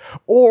world?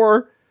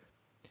 Or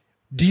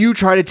do you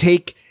try to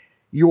take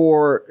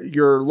your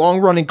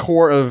long-running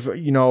core of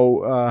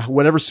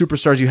whatever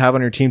superstars you have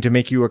on your team to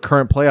make you a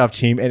current playoff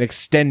team and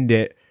extend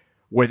it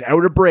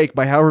without a break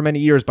by however many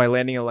years by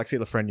landing Alexis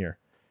Lafreniere?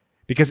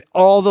 Because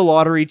all the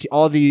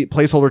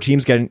placeholder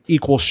teams get an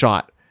equal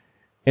shot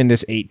in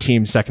this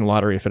 8-team second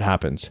lottery if it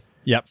happens.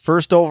 Yep.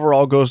 First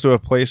overall goes to a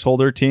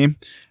placeholder team,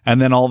 and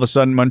then all of a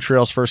sudden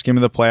Montreal's first game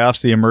of the playoffs,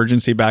 the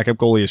emergency backup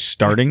goalie is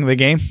starting the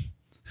game.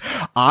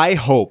 I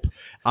hope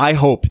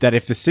that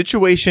if the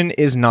situation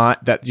is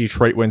not that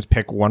Detroit wins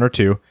pick 1 or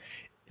 2,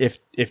 if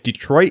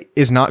Detroit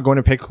is not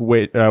going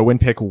to win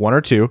pick 1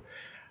 or 2,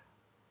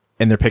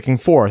 and they're picking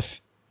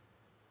 4th,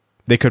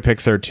 they could pick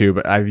 3rd too,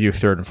 but I view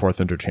 3rd and 4th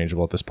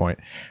interchangeable at this point.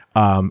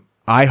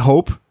 I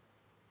hope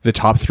the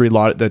top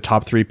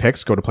 3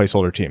 picks go to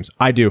placeholder teams.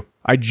 I do.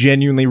 I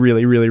genuinely,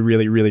 really,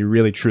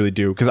 truly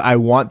do, because I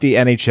want the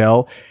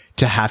NHL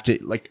to have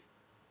to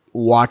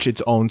watch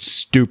its own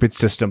stupid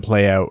system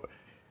play out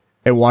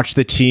and watch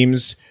the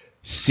teams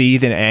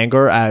seethe in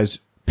anger as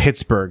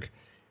Pittsburgh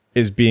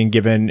is being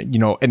given,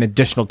 an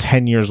additional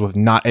 10 years with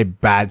not a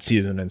bad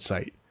season in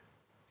sight.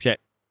 Okay.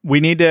 We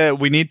need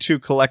to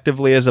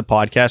collectively as a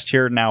podcast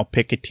here now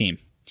pick a team.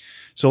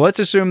 So let's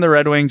assume the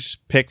Red Wings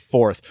pick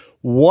 4th.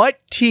 What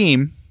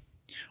team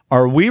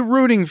are we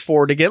rooting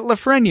for to get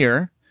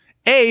Lafreniere?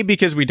 A,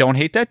 because we don't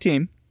hate that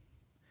team.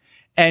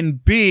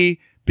 And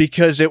B,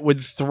 because it would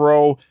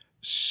throw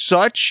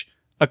such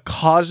a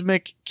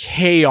cosmic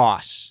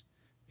chaos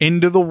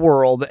into the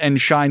world and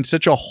shine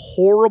such a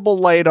horrible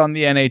light on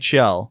the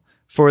NHL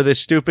for this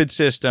stupid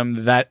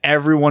system that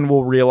everyone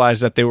will realize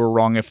that they were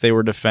wrong if they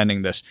were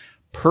defending this.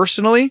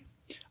 Personally,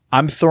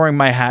 I'm throwing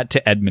my hat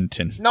to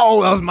Edmonton.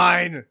 No, that was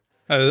mine.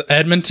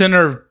 Edmonton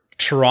or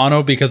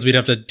Toronto, because we'd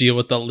have to deal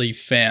with the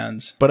Leaf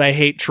fans. But I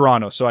hate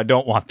Toronto, so I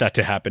don't want that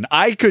to happen.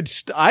 I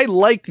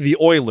like the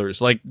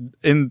Oilers.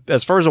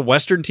 As far as a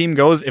Western team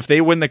goes, if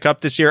they win the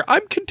cup this year,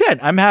 I'm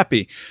content. I'm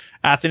happy.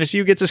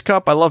 Athanasiou gets his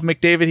cup. I love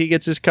McDavid. He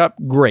gets his cup.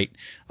 Great.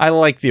 I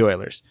like the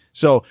Oilers.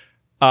 So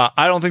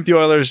I don't think the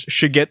Oilers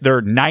should get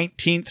their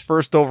 19th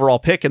first overall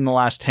pick in the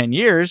last 10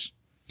 years.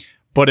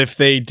 But if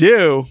they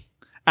do,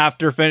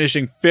 after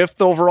finishing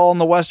 5th overall in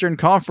the Western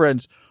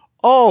Conference,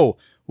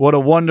 what a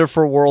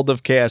wonderful world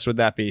of chaos would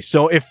that be?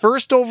 So if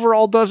first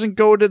overall doesn't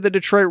go to the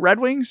Detroit Red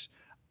Wings,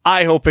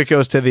 I hope it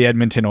goes to the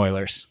Edmonton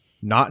Oilers.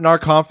 Not in our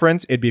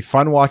conference. It'd be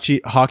fun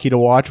hockey to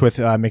watch with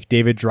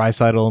McDavid,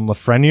 Draisaitl, and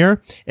Lafreniere,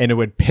 and it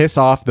would piss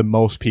off the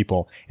most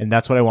people. And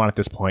that's what I want at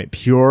this point.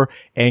 Pure,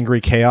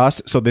 angry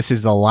chaos. So this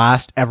is the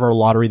last ever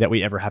lottery that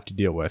we ever have to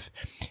deal with.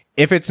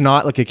 If it's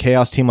not a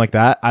chaos team like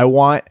that, I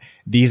want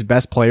these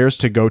best players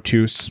to go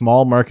to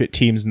small market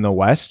teams in the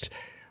West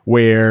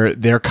where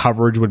their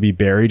coverage would be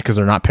buried because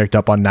they're not picked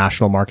up on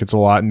national markets a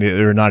lot and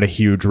they're not a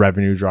huge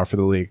revenue draw for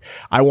the league.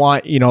 I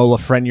want,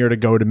 Lafreniere to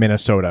go to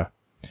Minnesota.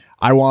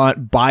 I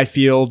want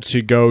Byfield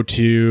to go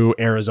to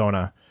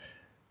Arizona.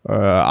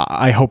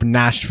 I hope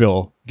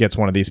Nashville gets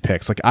one of these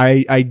picks. Like,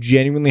 I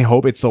genuinely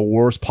hope it's the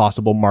worst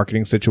possible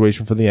marketing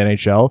situation for the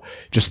NHL,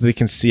 just so they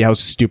can see how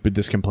stupid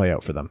this can play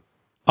out for them.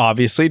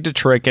 Obviously,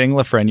 Detroit getting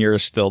Lafreniere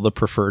is still the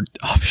preferred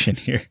option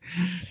here.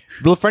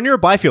 Lafreniere or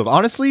Byfield,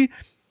 honestly,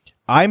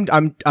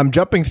 I'm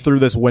jumping through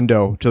this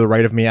window to the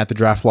right of me at the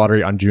draft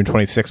lottery on June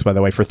 26th, by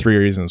the way, for 3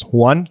 reasons.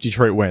 1,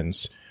 Detroit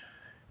wins.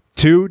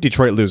 2,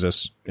 Detroit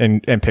loses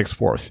and picks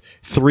 4th.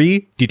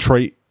 3,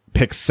 Detroit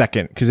picks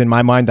 2nd, because in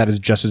my mind, that is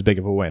just as big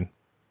of a win.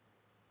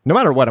 No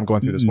matter what, I'm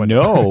going through this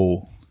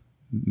window.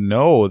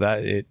 No,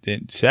 that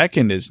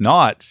second is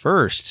not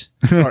first.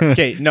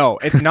 Okay, no,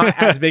 it's not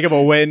as big of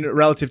a win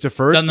relative to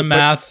first. Done the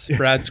math,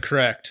 Brad's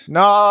correct.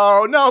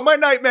 No, my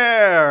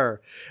nightmare.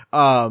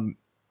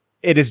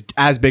 It is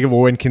as big of a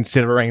win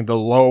considering the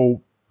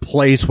low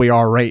place we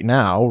are right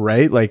now,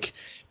 right? Like,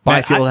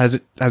 Byfield has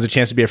a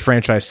chance to be a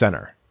franchise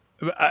center.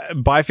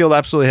 Byfield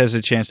absolutely has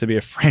a chance to be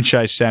a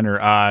franchise center.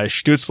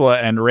 Stützle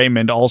and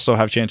Raymond also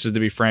have chances to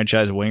be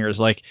franchise wingers.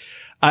 Like,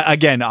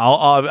 again,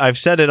 I've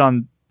said it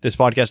on this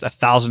podcast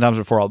 1,000 times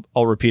before.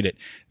 I'll repeat it.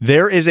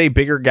 There is a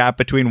bigger gap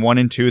between 1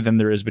 and 2 than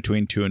there is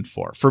between 2 and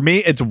 4. For me,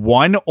 it's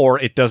 1 or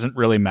it doesn't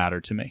really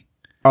matter to me.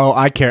 Oh,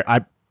 I care.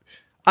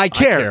 I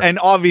care. And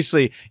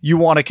obviously you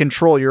want to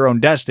control your own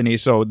destiny.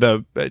 So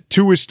the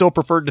 2 is still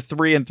preferred to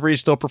 3 and 3 is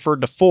still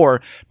preferred to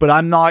 4, but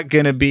I'm not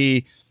going to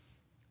be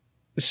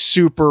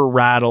super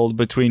rattled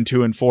between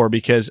 2 and 4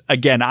 because,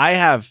 again, I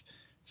have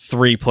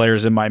 3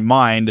 players in my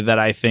mind that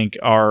I think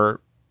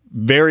are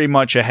very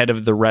much ahead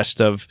of the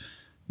rest of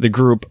the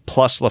group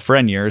plus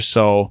Lafreniere.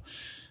 So,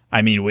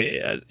 I mean,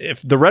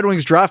 if the Red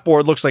Wings draft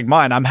board looks like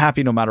mine, I'm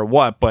happy no matter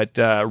what, but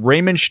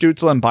Raymond,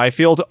 Stützle, and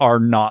Byfield are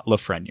not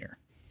Lafreniere.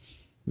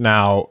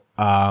 Now,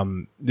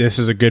 this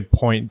is a good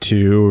point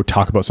to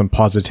talk about some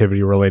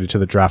positivity related to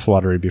the draft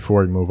lottery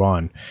before we move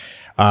on.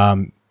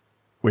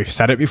 We've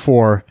said it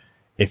before.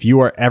 If you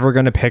are ever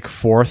going to pick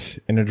 4th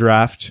in a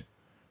draft,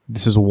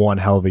 this is one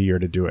hell of a year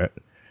to do it.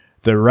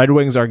 The Red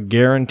Wings are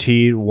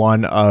guaranteed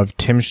one of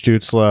Tim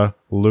Stützle,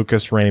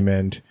 Lucas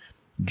Raymond,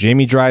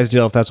 Jamie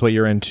Drysdale, if that's what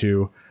you're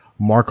into,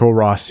 Marco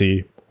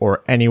Rossi,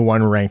 or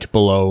anyone ranked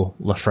below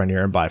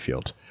Lafreniere and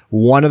Byfield.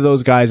 One of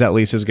those guys at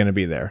least is going to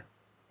be there.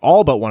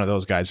 All but one of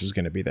those guys is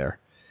going to be there.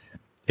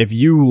 If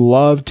you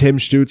love Tim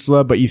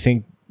Stützle, but you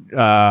think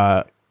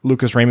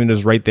Lucas Raymond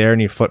is right there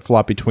and you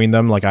flip-flop between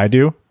them like I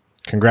do,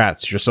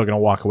 congrats. You're still going to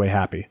walk away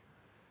happy.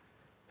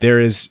 There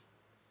is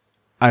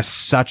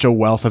such a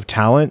wealth of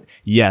talent.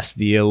 Yes,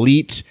 the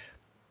elite,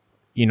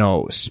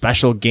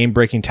 special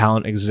game-breaking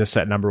talent exists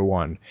at number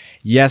 1.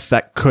 Yes,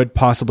 that could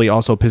possibly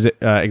also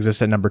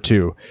exist at number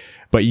 2.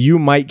 But you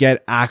might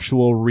get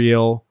actual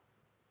real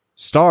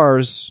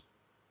stars,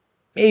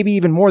 maybe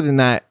even more than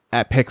that,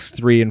 at picks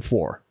 3 and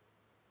 4.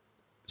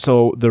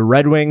 So the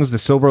Red Wings, the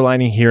silver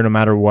lining here, no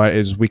matter what,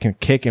 is we can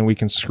kick and we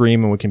can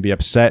scream and we can be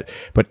upset.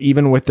 But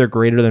even with their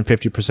greater than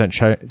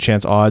 50%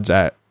 chance odds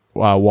at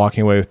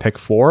walking away with pick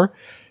 4,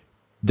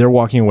 they're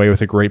walking away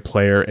with a great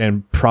player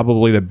and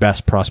probably the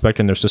best prospect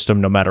in their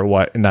system no matter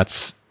what. And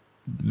that's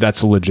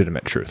a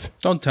legitimate truth.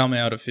 Don't tell me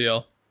how to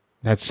feel.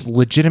 That's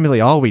legitimately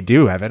all we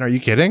do, Evan. Are you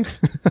kidding?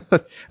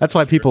 That's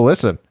why people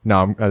listen.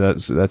 No,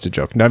 that's a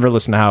joke. Never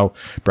listen to how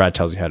Brad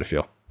tells you how to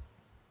feel.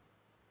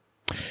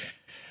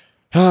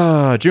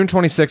 June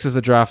 26th is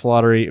the draft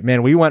lottery.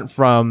 Man, we went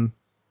from...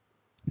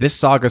 This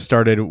saga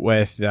started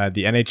with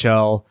the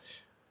NHL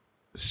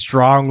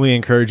strongly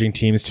encouraging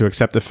teams to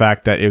accept the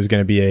fact that it was going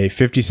to be a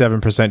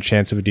 57%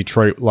 chance of a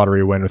Detroit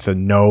lottery win with a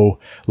no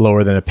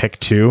lower than a pick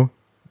 2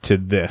 to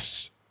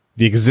this.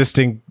 The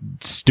existing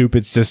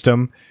stupid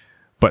system,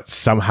 but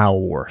somehow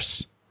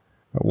worse.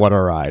 What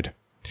a ride.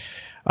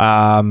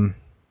 All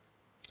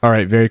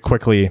right, very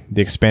quickly,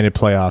 the expanded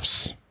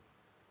playoffs.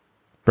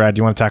 Brad, do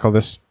you want to tackle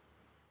this?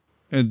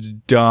 It's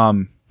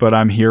dumb, but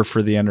I'm here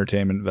for the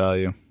entertainment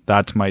value.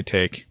 That's my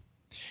take.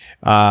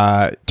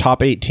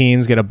 Top 8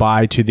 teams get a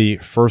bye to the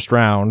first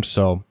round.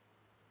 So,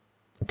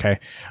 okay.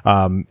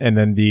 And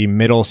then the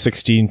middle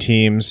 16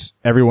 teams,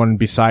 everyone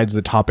besides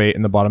the top 8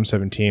 and the bottom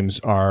 7 teams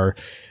are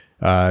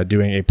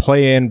doing a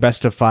play-in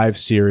best of 5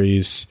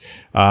 series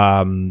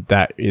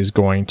that is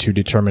going to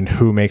determine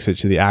who makes it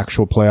to the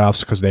actual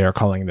playoffs, because they are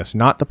calling this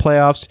not the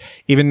playoffs,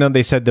 even though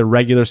they said the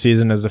regular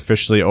season is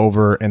officially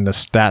over and the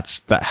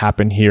stats that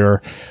happen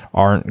here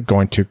aren't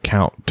going to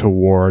count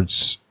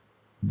towards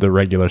the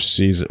regular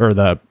season, or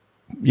the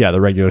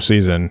regular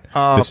season.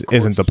 This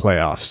isn't the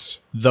playoffs.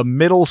 The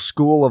middle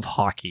school of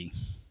hockey.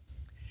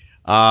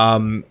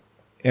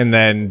 and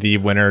then the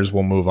winners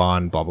will move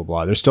on, blah, blah,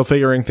 blah. They're still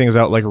figuring things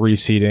out like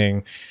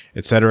reseeding,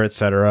 et cetera, et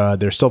cetera.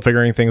 They're still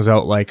figuring things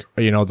out like,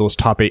 those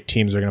top 8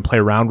 teams are going to play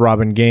round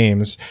robin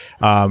games.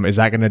 Is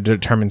that going to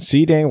determine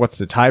seeding? What's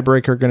the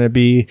tiebreaker going to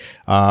be?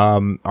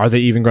 Are they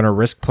even going to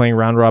risk playing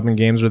round robin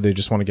games, or they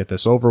just want to get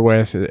this over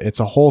with? It's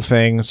a whole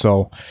thing.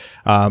 So,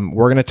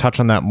 we're going to touch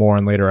on that more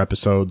in later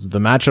episodes. The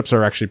matchups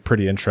are actually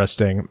pretty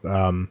interesting.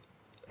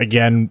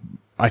 Again,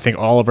 I think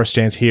all of our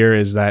stance here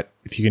is that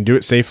if you can do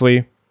it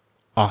safely,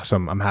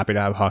 awesome. I'm happy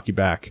to have hockey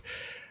back.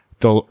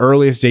 The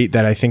earliest date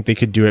that I think they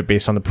could do it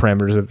based on the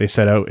parameters that they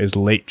set out is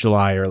late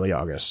July, early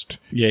August.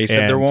 Yeah, he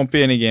said there won't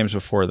be any games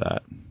before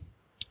that.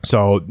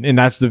 So, and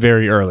that's the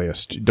very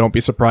earliest. Don't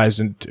be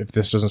surprised if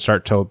this doesn't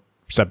start till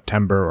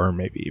September or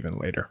maybe even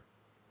later.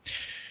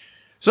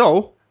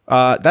 So,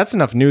 that's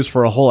enough news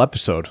for a whole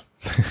episode.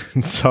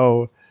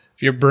 So,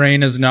 if your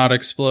brain is not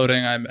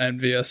exploding, I'm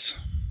envious.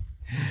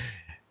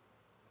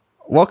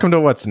 Welcome to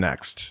What's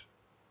Next.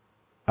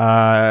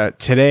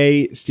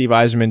 Today, Steve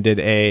Yzerman did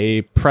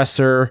a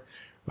presser.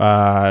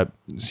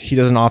 He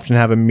doesn't often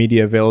have a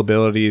media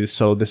availability,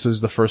 so this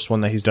is the first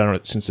one that he's done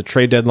since the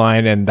trade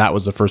deadline, and that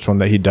was the first one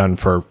that he'd done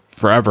for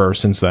forever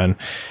since then.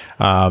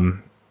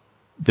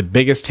 The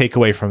biggest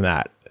takeaway from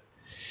that,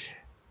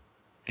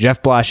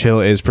 Jeff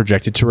Blashill is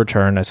projected to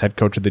return as head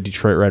coach of the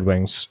Detroit Red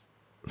Wings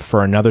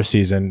for another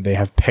season. They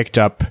have picked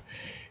up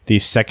the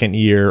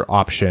second-year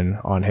option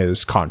on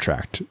his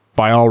contract.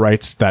 By all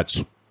rights,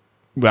 that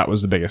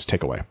was the biggest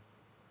takeaway.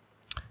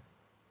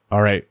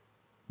 All right,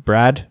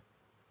 Brad,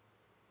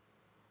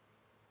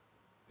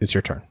 it's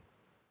your turn.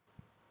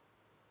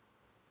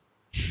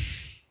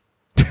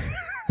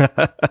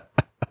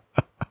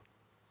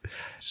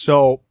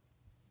 So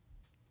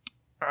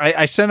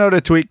I sent out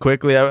a tweet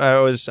quickly. I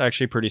was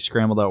actually pretty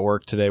scrambled at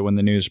work today when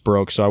the news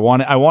broke. So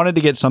I wanted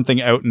to get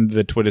something out into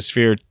the Twitter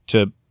sphere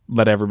to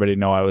let everybody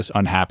know I was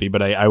unhappy,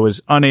 but I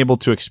was unable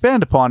to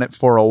expand upon it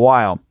for a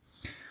while.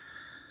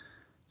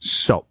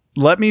 So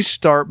let me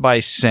start by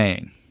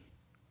saying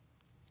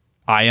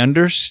I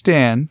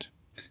understand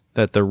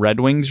that the Red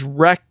Wings'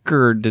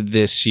 record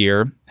this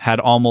year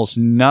had almost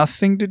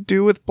nothing to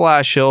do with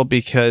Blashill,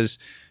 because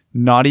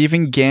not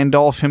even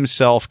Gandalf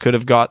himself could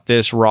have got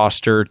this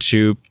roster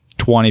to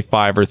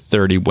 25 or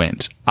 30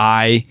 wins.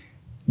 I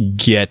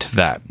get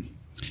that.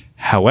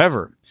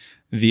 However,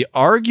 the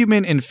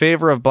argument in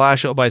favor of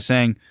Blashill by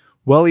saying,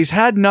 well, he's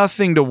had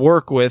nothing to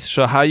work with,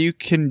 so how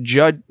can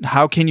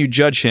you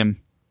judge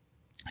him,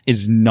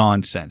 is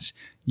nonsense.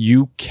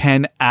 You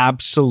can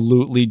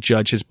absolutely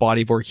judge his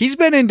body of work. He's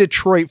been in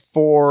Detroit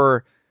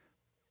for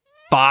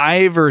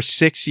 5 or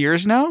 6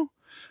 years now.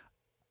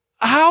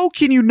 How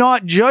can you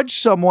not judge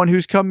someone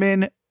who's come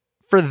in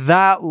for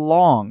that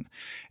long?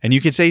 And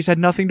you can say he's had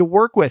nothing to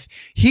work with.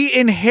 He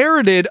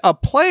inherited a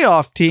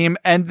playoff team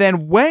and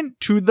then went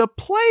to the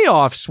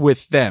playoffs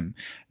with them.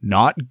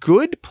 Not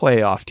good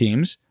playoff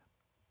teams,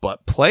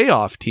 but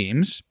playoff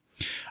teams.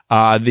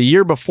 The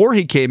year before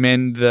he came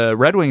in, the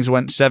Red Wings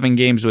went 7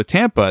 games with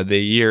Tampa.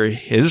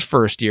 His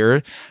first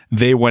year,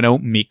 they went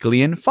out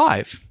meekly in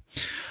 5.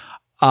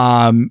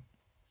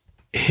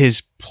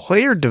 His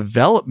player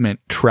development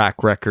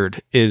track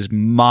record is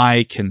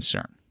my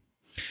concern.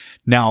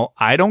 Now,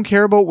 I don't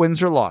care about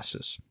wins or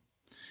losses.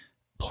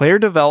 Player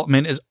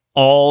development is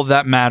all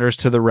that matters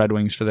to the Red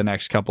Wings for the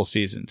next couple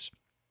seasons.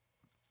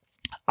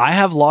 I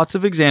have lots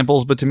of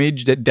examples, but to me,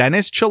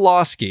 Dennis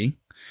Cholowski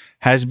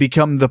has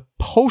become the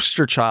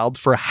poster child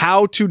for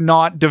how to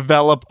not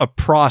develop a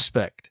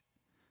prospect.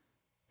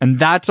 And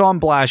that's on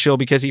Blashill,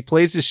 because he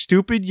plays this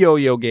stupid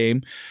yo-yo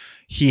game.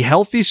 He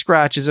healthy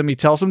scratches him. He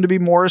tells him to be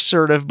more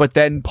assertive, but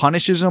then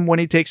punishes him when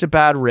he takes a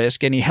bad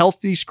risk. And he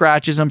healthy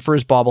scratches him for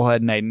his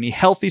bobblehead night. And he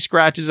healthy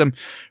scratches him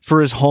for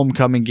his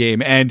homecoming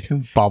game. And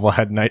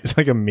bobblehead night is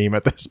like a meme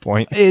at this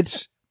point.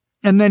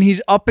 And then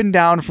he's up and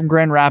down from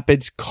Grand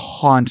Rapids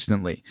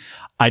constantly.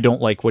 I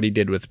don't like what he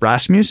did with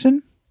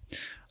Rasmussen.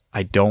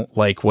 I don't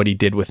like what he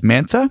did with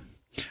Mantha.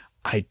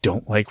 I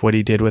don't like what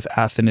he did with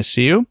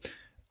Athanasiou.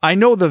 I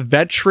know the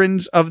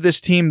veterans of this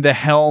team, the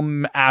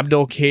Helm,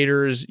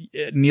 Abdelkaders,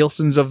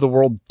 Nielsen's of the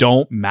world,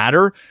 don't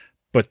matter,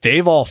 but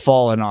they've all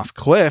fallen off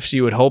cliffs.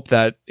 You would hope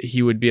that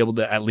he would be able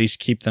to at least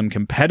keep them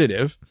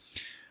competitive.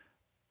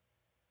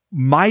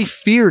 My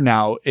fear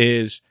now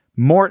is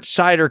Mort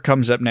Seider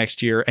comes up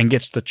next year and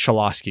gets the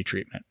Cholowski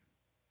treatment.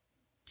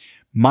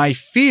 My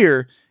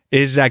fear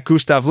is that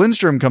Gustav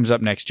Lindstrom comes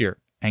up next year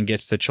and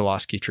gets the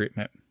Cholowski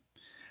treatment.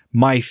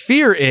 My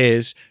fear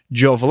is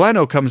Joe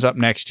Veleno comes up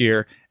next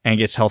year and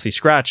gets healthy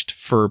scratched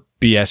for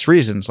BS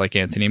reasons like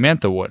Anthony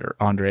Mantha would or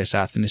Andreas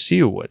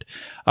Athanasiou would.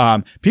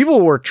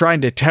 People were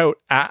trying to tout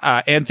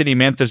Anthony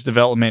Mantha's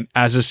development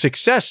as a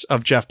success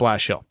of Jeff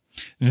Blashill.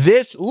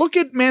 Look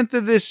at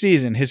Mantha this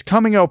season, his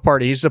coming out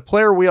party. He's the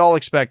player we all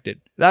expected.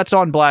 That's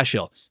on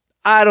Blashill.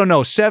 I don't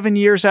know, 7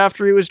 years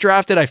after he was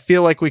drafted, I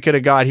feel like we could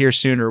have got here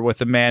sooner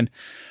with a man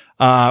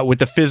with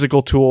the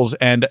physical tools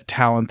and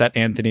talent that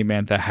Anthony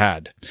Mantha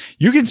had.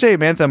 You can say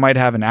Mantha might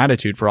have an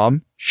attitude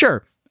problem.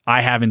 Sure.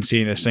 I haven't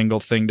seen a single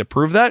thing to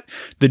prove that.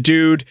 The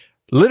dude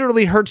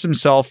literally hurts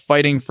himself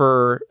fighting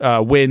for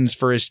wins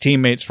for his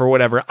teammates, for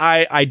whatever.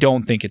 I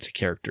don't think it's a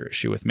character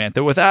issue with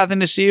Mantha. With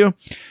Athanasiou,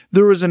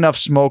 there was enough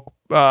smoke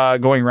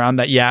going around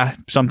that, yeah,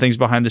 some things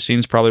behind the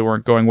scenes probably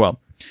weren't going well.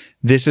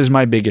 This is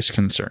my biggest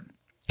concern.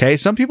 Okay,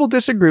 some people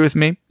disagree with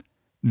me.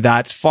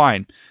 That's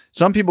fine.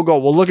 Some people go,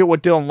 well, look at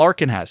what Dylan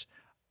Larkin has.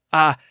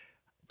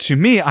 To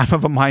me, I'm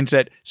of a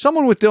mindset,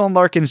 someone with Dylan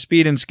Larkin's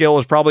speed and skill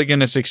is probably going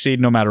to succeed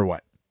no matter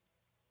what.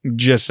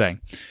 Just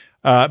saying.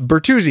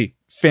 Bertuzzi,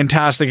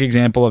 fantastic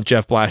example of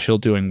Jeff Blashill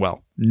doing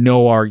well.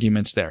 No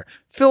arguments there.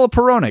 Filip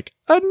Hronek,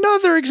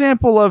 another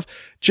example of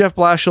Jeff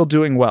Blashill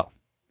doing well.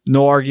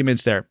 No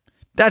arguments there.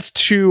 That's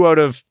 2 out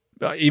of,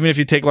 even if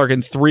you take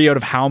Larkin, 3 out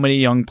of how many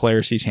young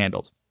players he's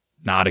handled.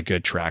 Not a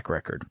good track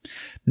record.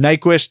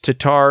 Nyquist,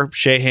 Tatar,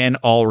 Sheahan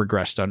all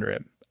regressed under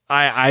him.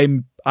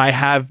 I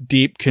have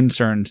deep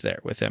concerns there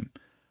with him.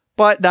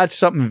 But that's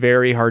something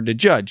very hard to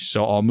judge,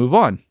 so I'll move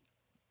on.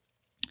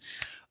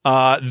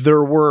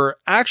 There were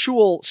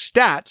actual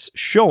stats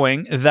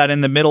showing that in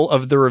the middle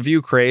of the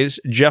review craze,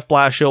 Jeff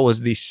Blashill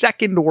was the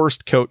 2nd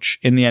worst coach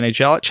in the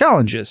NHL at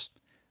challenges.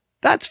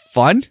 That's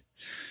fun.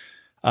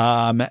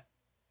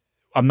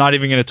 I'm not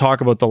even going to talk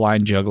about the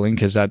line juggling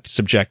because that's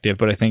subjective,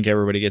 but I think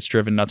everybody gets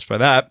driven nuts by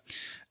that.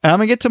 And I'm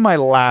going to get to my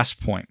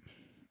last point.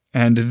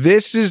 And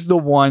this is the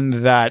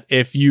one that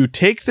if you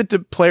take the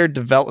player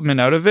development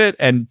out of it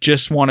and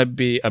just want to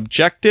be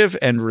objective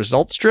and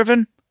results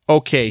driven,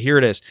 okay, here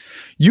it is.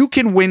 You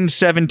can win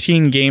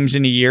 17 games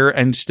in a year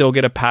and still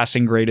get a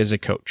passing grade as a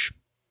coach.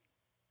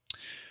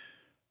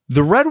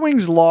 The Red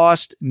Wings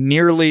lost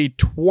nearly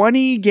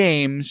 20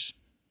 games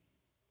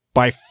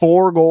by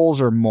 4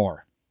 goals or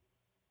more.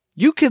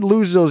 You could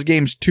lose those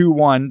games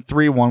 2-1,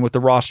 3-1 with the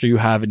roster you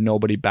have and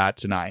nobody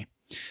bats an eye.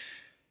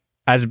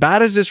 As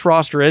bad as this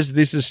roster is,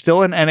 this is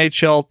still an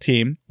NHL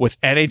team with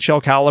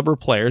NHL caliber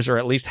players, or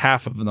at least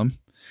half of them.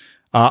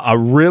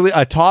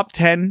 A top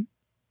 10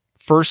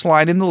 first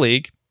line in the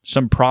league,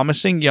 some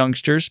promising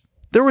youngsters.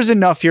 There was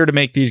enough here to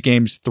make these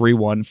games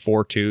 3-1,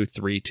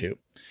 4-2,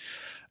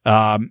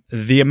 3-2.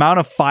 The amount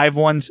of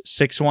 5-1s,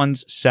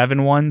 6-1s,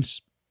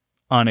 7-1s,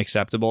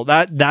 unacceptable.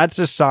 That's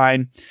a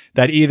sign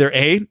that either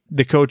A,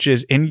 the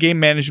coach's in-game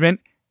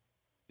management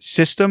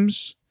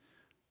systems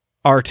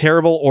are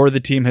terrible, or the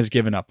team has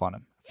given up on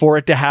him. For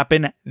it to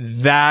happen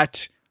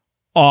that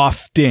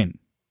often.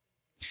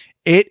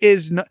 It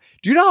is not,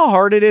 do you know how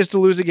hard it is to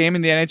lose a game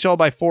in the NHL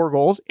by 4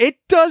 goals? It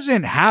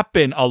doesn't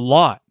happen a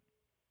lot.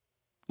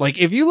 Like,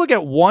 if you look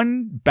at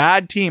one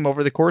bad team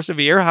over the course of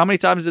a year, how many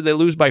times did they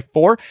lose by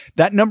 4?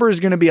 That number is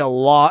going to be a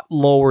lot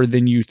lower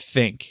than you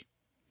think.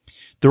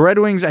 The Red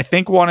Wings, I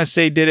think, want to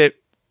say did it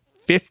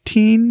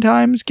 15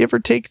 times, give or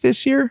take,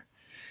 this year.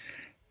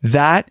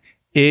 That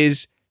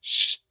is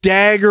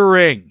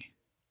staggering.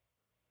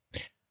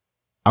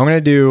 I'm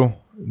going to do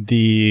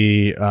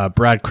the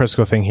Brad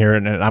Crisco thing here,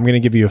 and I'm going to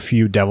give you a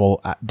few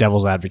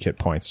devil's advocate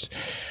points.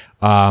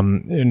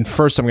 And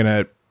first, I'm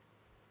going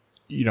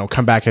to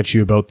come back at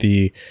you about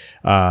the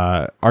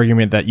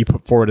argument that you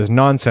put forward as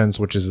nonsense,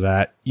 which is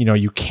that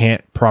you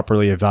can't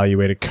properly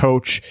evaluate a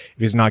coach if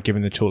he's not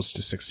given the tools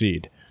to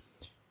succeed.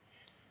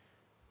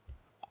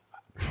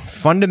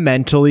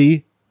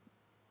 Fundamentally,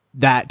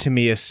 that to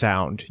me is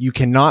sound. You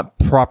cannot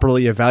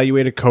properly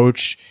evaluate a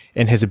coach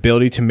and his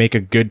ability to make a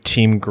good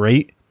team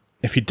great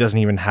if he doesn't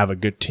even have a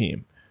good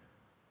team.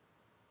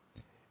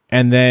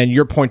 And then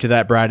your point to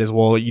that, Brad, is,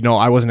 well,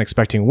 I wasn't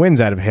expecting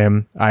wins out of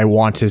him. I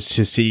wanted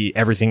to see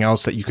everything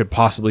else that you could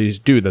possibly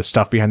do, the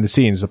stuff behind the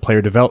scenes, the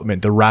player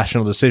development, the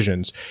rational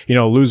decisions,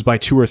 lose by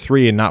 2 or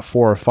 3 and not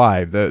 4 or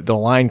 5, the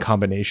line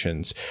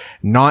combinations,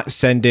 not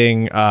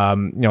sending,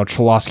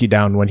 Cholowski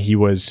down when he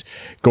was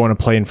going to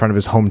play in front of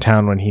his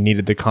hometown when he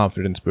needed the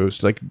confidence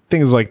boost, like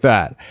things like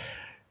that.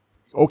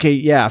 Okay.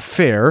 Yeah.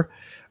 Fair.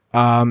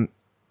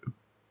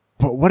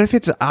 But what if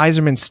it's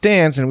Yzerman's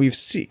stance, and we've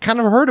kind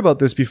of heard about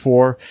this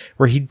before,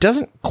 where he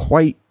doesn't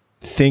quite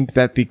think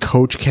that the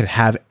coach can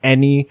have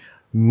any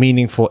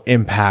meaningful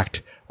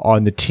impact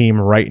on the team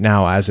right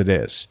now as it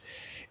is.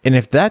 And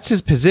if that's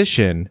his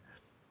position,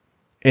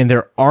 and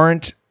there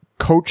aren't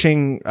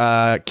coaching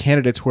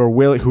candidates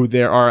who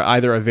there are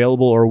either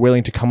available or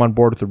willing to come on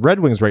board with the Red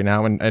Wings right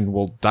now, and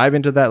we'll dive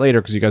into that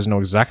later because you guys know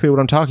exactly what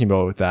I'm talking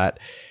about with that,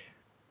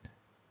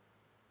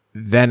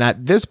 then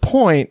at this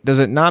point, does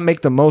it not make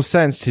the most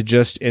sense to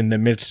just, in the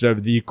midst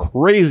of the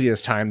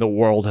craziest time the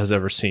world has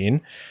ever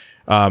seen,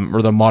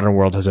 or the modern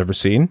world has ever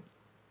seen,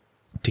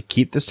 to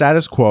keep the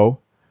status quo,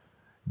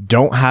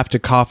 don't have to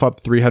cough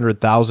up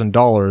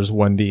 $300,000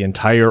 when the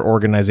entire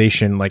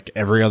organization, like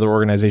every other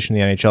organization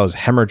in the NHL, is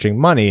hemorrhaging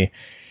money,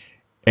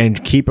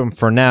 and keep them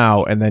for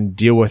now and then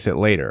deal with it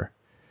later?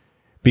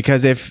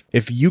 Because if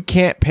you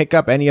can't pick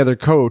up any other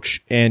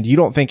coach and you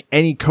don't think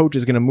any coach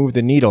is going to move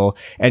the needle,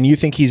 and you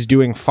think he's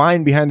doing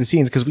fine behind the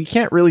scenes, because we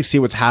can't really see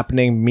what's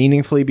happening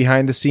meaningfully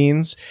behind the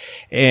scenes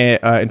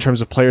in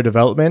terms of player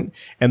development,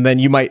 and then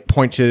you might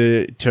point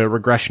to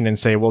regression and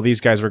say, well, these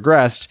guys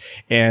regressed,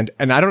 and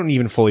I don't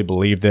even fully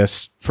believe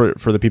this for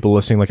the people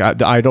listening. Like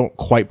I don't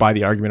quite buy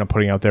the argument I'm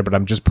putting out there, but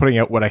I'm just putting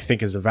out what I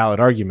think is a valid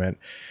argument.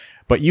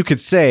 But you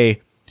could say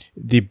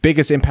the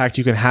biggest impact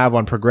you can have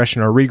on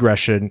progression or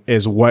regression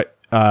is what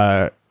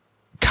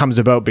comes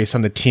about based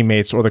on the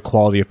teammates or the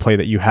quality of play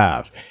that you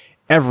have.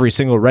 Every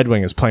single Red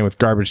Wing is playing with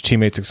garbage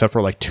teammates except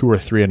for like 2 or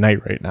 3 a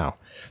night right now.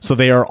 So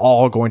they are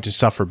all going to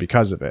suffer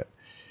because of it.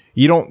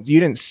 You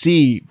didn't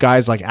see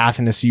guys like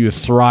Athanasiou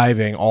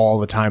thriving all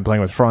the time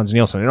playing with Franz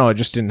Nielsen. No, it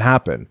just didn't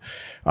happen.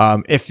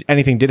 If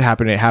anything did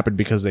happen, it happened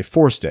because they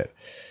forced it.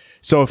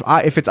 So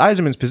if it's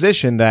Yzerman's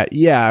position that,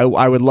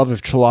 I would love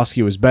if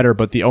Cholowski was better,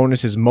 but the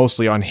onus is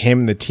mostly on him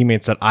and the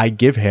teammates that I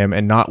give him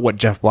and not what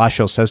Jeff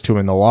Blashill says to him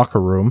in the locker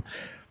room,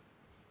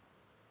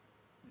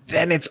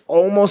 then it's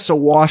almost a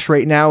wash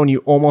right now, and you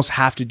almost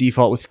have to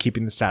default with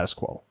keeping the status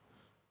quo.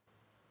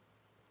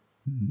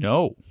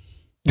 No.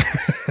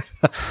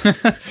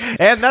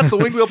 And that's the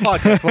Wing Wheel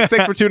Podcast. Well,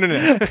 thanks for tuning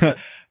in.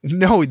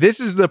 No, this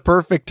is the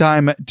perfect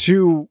time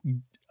to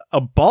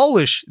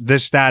abolish the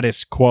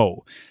status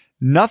quo.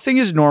 Nothing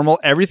is normal.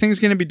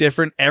 Everything's going to be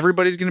different.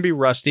 Everybody's going to be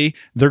rusty.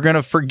 They're going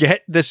to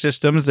forget the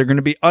systems. They're going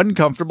to be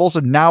uncomfortable. So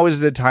now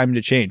is the time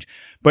to change.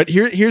 But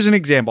here's an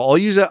example. I'll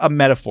use a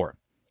metaphor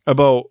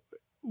about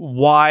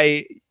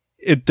why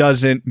it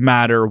doesn't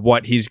matter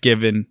what he's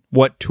given,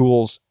 what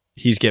tools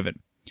he's given.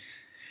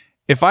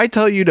 If I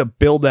tell you to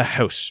build a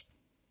house,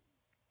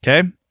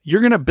 okay,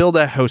 you're going to build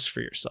a house for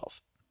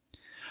yourself.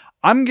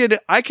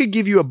 I could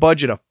give you a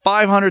budget of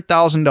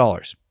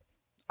 $500,000.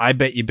 I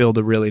bet you build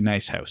a really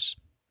nice house.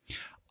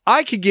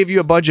 I could give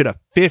you a budget of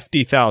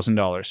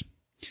 $50,000.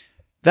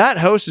 That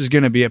house is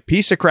going to be a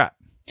piece of crap.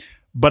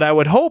 But I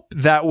would hope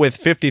that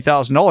with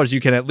 $50,000, you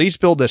can at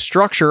least build a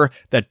structure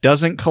that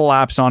doesn't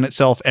collapse on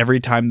itself every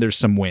time there's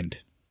some wind.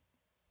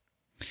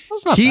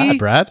 That's not bad,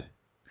 Brad.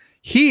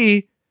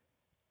 He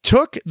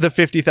took the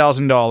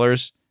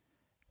 $50,000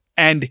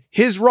 and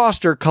his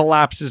roster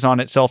collapses on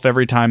itself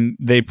every time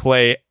they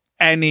play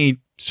any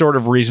sort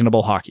of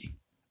reasonable hockey.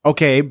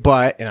 Okay,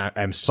 but, and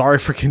I'm sorry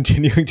for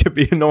continuing to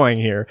be annoying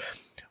here,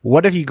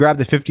 what if you grabbed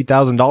the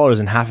 $50,000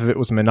 and half of it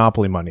was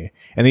Monopoly money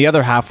and the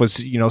other half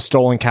was,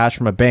 stolen cash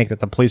from a bank that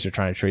the police are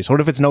trying to trace?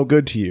 What if it's no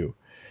good to you?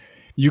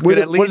 What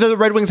do the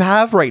Red Wings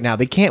have right now?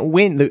 They can't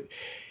win.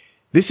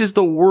 This is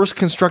the worst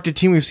constructed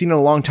team we've seen in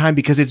a long time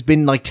because it's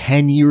been like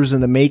 10 years in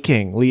the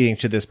making leading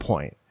to this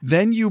point.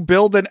 Then you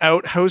build an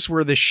outhouse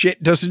where the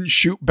shit doesn't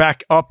shoot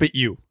back up at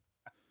you.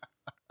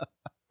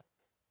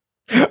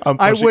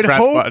 I would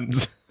hope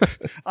buttons.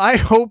 I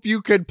hope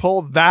you could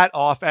pull that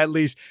off at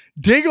least.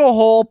 Dig a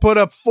hole, put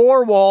up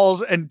 4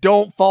 walls, and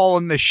don't fall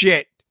in the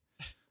shit.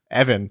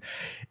 Evan,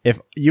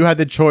 if you had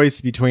the choice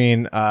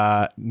between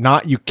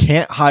you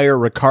can't hire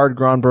Ricard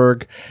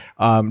Gronberg,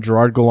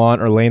 Gerard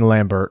Gallant, or Lane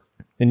Lambert,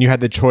 and you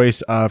had the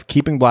choice of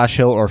keeping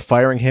Blashill or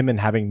firing him and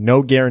having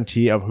no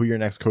guarantee of who your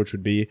next coach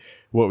would be,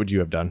 what would you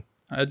have done?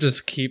 I'd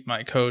just keep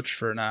my coach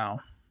for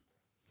now.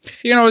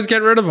 You can always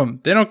get rid of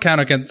them. They don't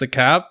count against the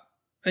cap.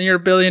 And you're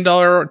 $1 billion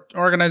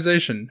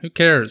organization. Who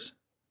cares?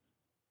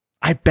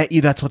 I bet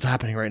you that's what's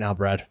happening right now,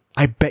 Brad.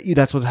 I bet you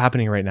that's what's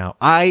happening right now.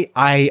 I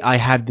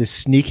have this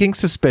sneaking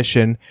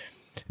suspicion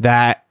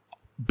that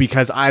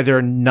because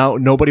either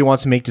nobody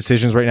wants to make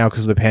decisions right now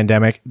because of the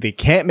pandemic, they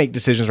can't make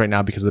decisions right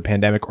now because of the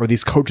pandemic, or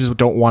these coaches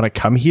don't want to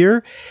come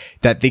here,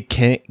 that they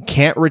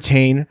can't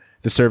retain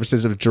the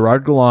services of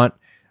Gerard Gallant,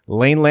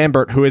 Lane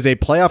Lambert, who is a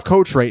playoff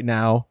coach right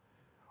now,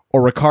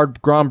 or Ricard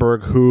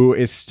Gronberg, who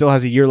still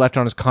has a year left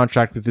on his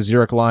contract with the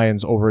Zurich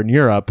Lions over in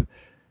Europe.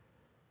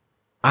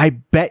 I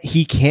bet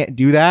he can't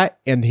do that,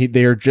 and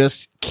they're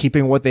just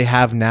keeping what they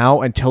have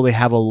now until they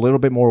have a little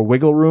bit more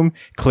wiggle room,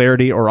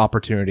 clarity, or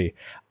opportunity.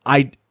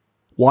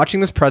 Watching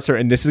this presser,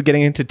 and this is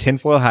getting into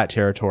tinfoil hat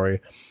territory,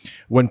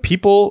 when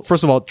people,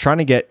 first of all, trying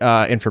to get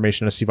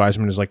information of Steve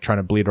Yzerman is like trying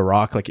to bleed a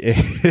rock. Like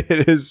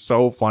it is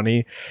so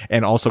funny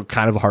and also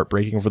kind of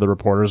heartbreaking for the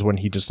reporters when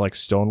he just like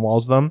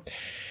stonewalls them.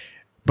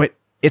 But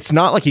it's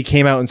not like he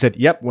came out and said,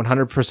 yep,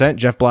 100%,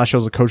 Jeff Blashill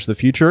is the coach of the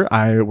future.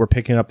 We're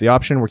picking up the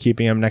option. We're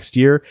keeping him next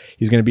year.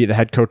 He's going to be the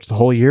head coach the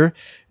whole year.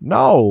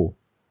 No.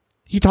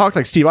 He talked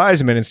like Steve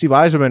Yzerman, and Steve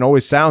Yzerman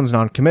always sounds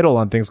non-committal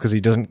on things because he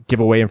doesn't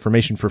give away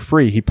information for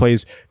free. He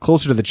plays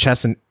closer to the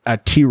chest than a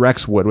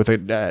T-Rex would with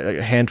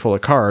a handful of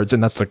cards,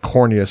 and that's the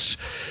corniest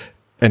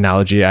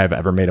analogy I've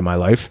ever made in my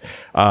life.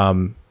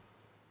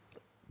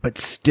 But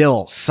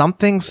still,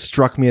 something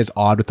struck me as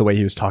odd with the way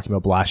he was talking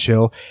about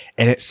Blashill,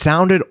 and it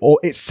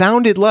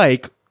sounded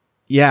like,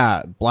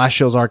 yeah,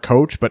 Blashill's our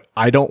coach, but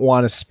I don't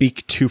want to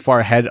speak too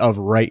far ahead of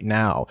right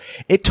now.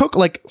 It took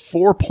like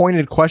 4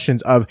 pointed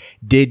questions of,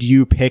 did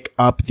you pick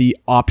up the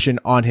option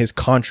on his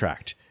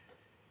contract?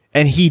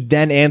 And he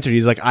then answered,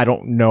 he's like, I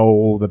don't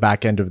know the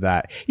back end of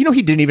that. He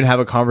didn't even have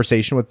a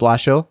conversation with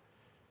Blashill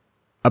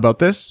about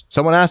this.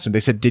 Someone asked him, they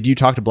said, did you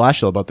talk to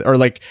Blashill about this? Or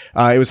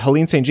it was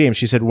Helene St. James.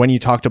 She said, when you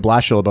talked to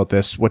Blashill about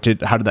this,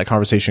 how did that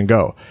conversation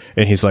go?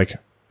 And he's like,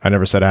 I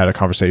never said I had a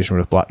conversation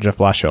with Jeff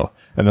Blashill.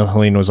 And then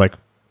Helene was like,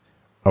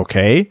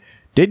 okay,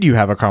 did you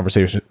have a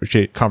conversation with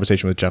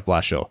Jeff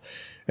Blashill?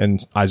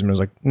 And Yzerman was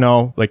like,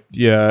 no,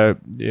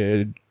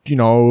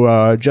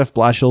 Jeff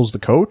Blashill's the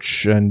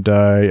coach, and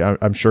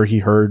I'm sure he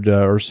heard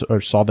or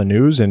saw the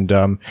news,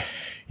 and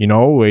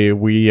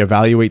we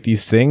evaluate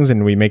these things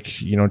and we make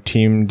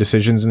team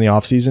decisions in the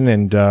offseason,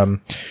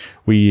 and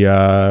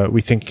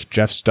we think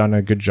Jeff's done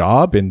a good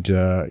job, and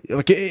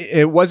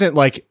it wasn't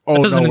like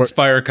that doesn't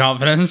inspire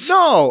confidence.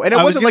 No, and it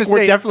wasn't like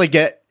we're definitely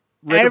get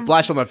rid of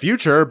Blashill in the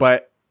future,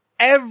 but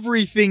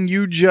everything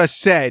you just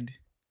said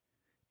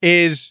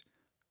is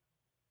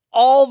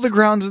all the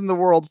grounds in the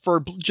world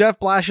for Jeff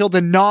Blashill to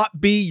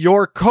not be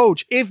your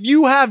coach. If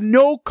you have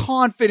no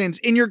confidence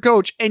in your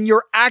coach and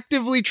you're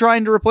actively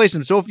trying to replace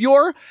him. So if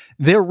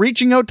they're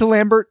reaching out to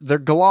Lambert, they're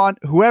Gallant,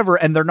 whoever,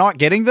 and they're not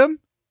getting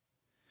them,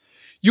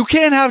 you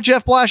can't have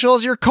Jeff Blashill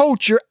as your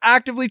coach. You're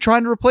actively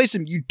trying to replace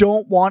him. You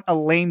don't want a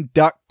lame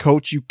duck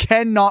coach. You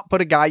cannot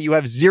put a guy you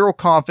have zero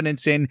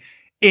confidence in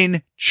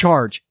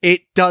charge.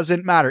 It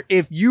doesn't matter.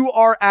 If you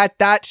are at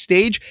that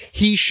stage,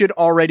 he should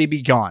already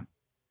be gone.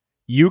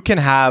 You can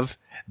have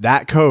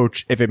that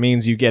coach if it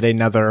means you get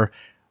another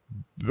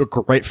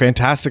great,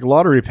 fantastic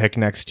lottery pick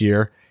next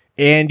year,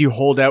 and you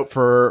hold out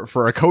for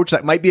a coach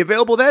that might be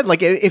available then.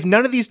 Like, if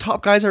none of these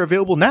top guys are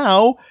available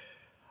now,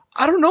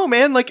 I don't know,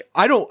 man. Like,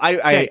 I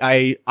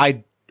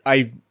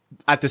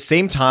at the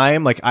same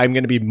time, like, I'm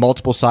going to be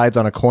multiple sides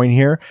on a coin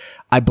here.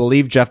 I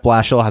believe Jeff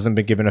Blashill hasn't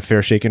been given a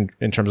fair shake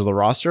in terms of the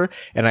roster.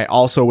 And I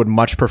also would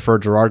much prefer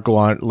Gerard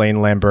Gallant,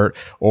 Lane Lambert,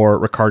 or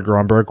Ricard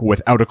Gronberg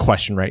without a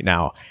question right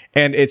now.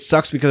 And it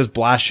sucks because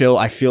Blashill,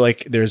 I feel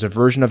like there's a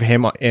version of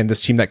him in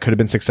this team that could have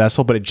been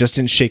successful, but it just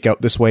didn't shake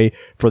out this way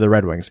for the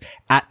Red Wings.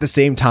 At the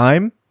same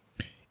time,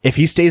 if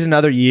he stays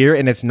another year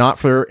and it's not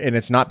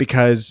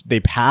because they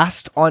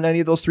passed on any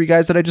of those three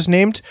guys that I just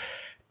named,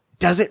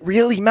 does it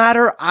really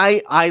matter?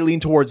 I lean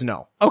towards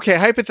no. Okay,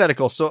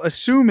 hypothetical. So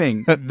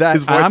assuming that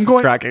his voice is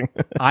cracking.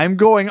 I'm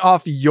going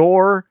off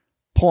your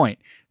point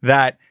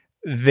that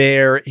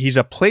he's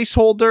a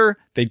placeholder.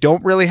 They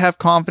don't really have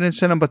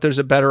confidence in him, but there's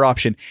a better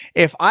option.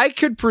 If I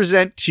could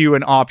present to you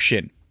an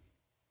option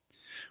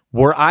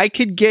where I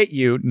could get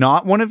you,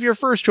 not one of your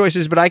first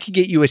choices, but I could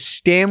get you a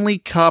Stanley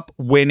Cup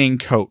winning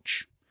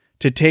coach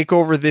to take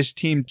over this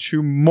team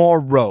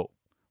tomorrow,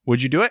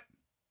 would you do it?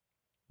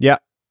 Yeah.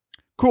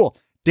 Cool.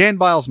 Dan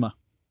Bylsma.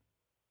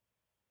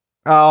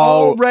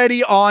 Oh,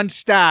 already on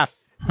staff.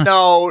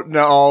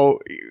 No,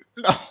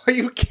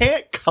 you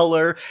can't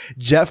color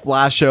Jeff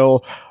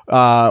Blashill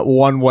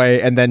one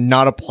way and then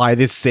not apply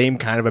this same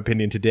kind of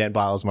opinion to Dan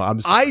Bylsma.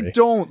 I'm sorry. I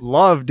don't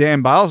love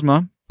Dan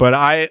Bylsma, but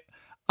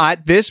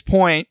at this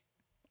point,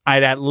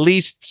 I'd at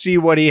least see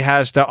what he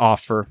has to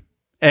offer.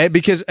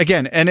 Because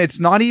again, and it's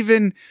not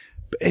even,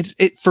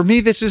 for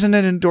me, this isn't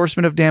an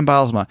endorsement of Dan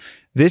Bylsma.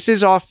 This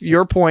is off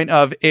your point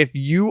of, if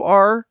you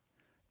are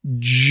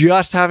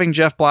just having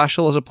Jeff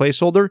Blashill as a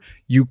placeholder,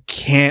 you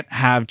can't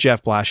have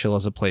Jeff Blashill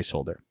as a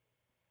placeholder.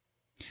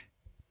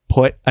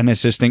 Put an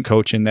assistant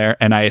coach in there,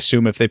 and I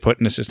assume if they put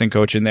an assistant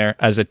coach in there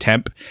as a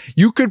temp,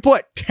 you could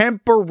put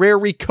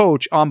temporary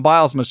coach on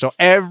Bylsma so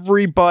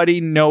everybody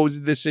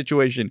knows the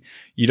situation.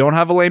 You don't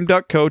have a lame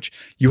duck coach.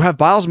 You have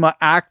Bylsma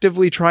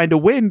actively trying to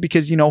win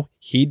because,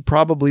 he'd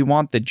probably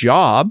want the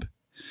job.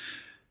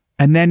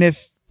 And then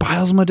if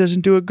Bylsma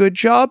doesn't do a good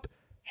job,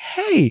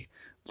 hey,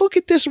 look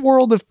at this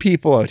world of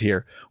people out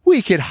here.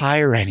 We could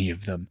hire any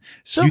of them.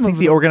 Do you think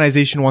the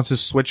organization wants to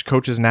switch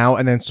coaches now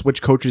and then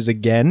switch coaches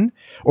again?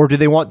 Or do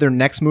they want their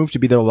next move to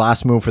be their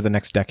last move for the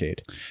next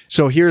decade?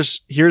 So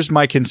here's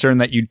my concern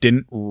that you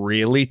didn't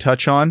really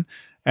touch on.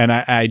 And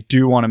I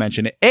do want to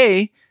mention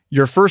it.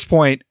 Your first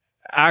point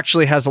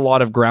actually has a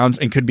lot of grounds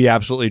and could be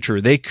absolutely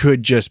true. They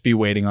could just be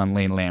waiting on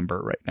Lane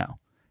Lambert right now.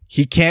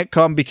 He can't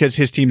come because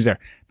his team's there.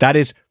 That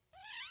is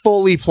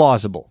fully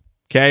plausible.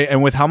 Okay.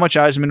 And with how much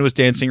Yzerman was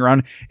dancing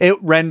around, it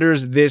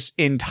renders this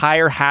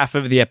entire half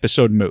of the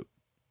episode moot.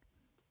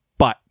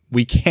 But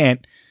we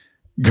can't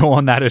go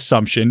on that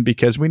assumption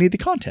because we need the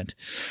content.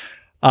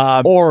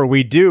 Or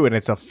we do, and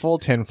it's a full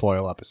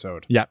tinfoil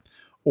episode. Yeah.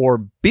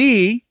 Or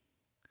B,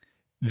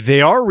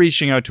 they are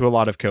reaching out to a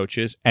lot of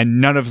coaches and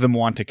none of them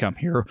want to come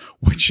here,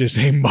 which is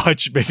a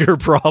much bigger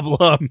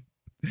problem.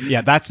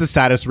 Yeah, that's the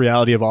saddest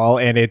reality of all.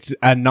 And it's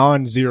a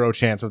non-zero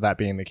chance of that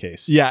being the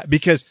case. Yeah,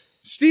 because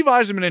Steve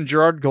Yzerman and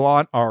Gerard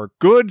Gallant are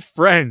good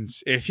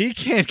friends. If he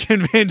can't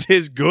convince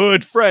his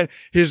good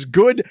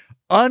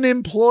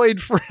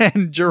unemployed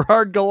friend,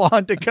 Gerard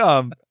Gallant, to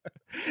come,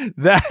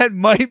 that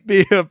might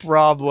be a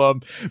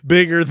problem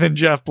bigger than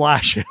Jeff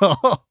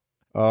Blashill.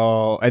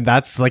 Oh, and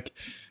that's like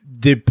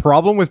the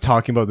problem with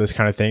talking about this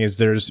kind of thing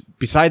is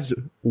besides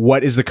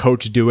what is the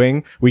coach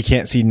doing, we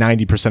can't see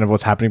 90% of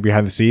what's happening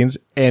behind the scenes.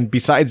 And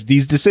besides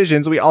these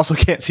decisions, we also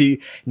can't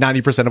see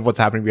 90% of what's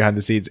happening behind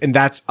the scenes. And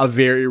that's a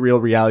very real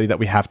reality that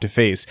we have to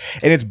face.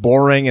 And it's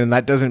boring and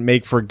that doesn't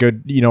make for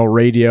good,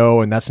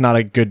 radio. And that's not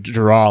a good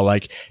draw.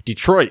 Like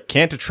Detroit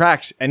can't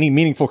attract any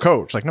meaningful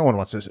coach. Like no one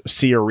wants to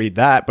see or read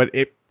that, but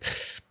it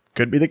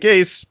could be the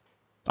case.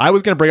 I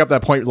was going to bring up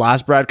that point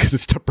last, Brad, because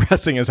it's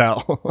depressing as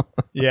hell.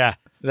 Yeah.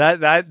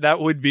 That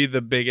would be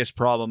the biggest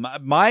problem.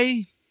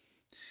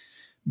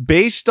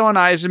 Based on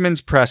Yzerman's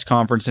press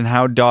conference and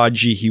how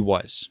dodgy he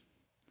was,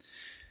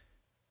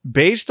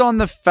 based on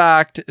the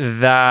fact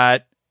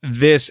that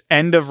this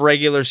end of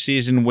regular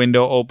season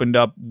window opened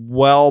up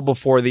well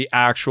before the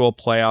actual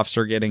playoffs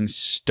are getting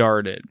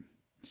started,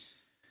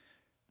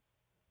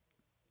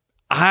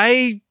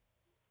 I'm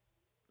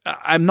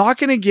not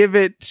going to give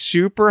it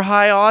super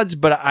high odds,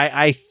 but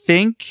I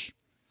think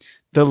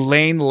the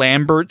Lane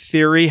Lambert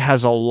theory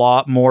has a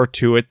lot more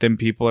to it than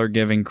people are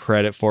giving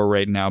credit for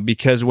right now.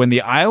 Because when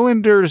the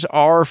Islanders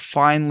are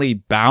finally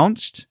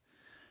bounced,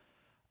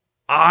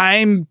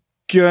 I'm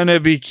going to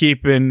be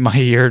keeping my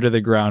ear to the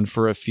ground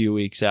for a few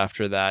weeks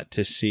after that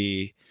to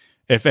see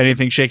if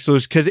anything shakes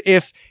loose. Because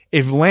if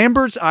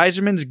Lambert's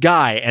Yzerman's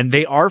guy and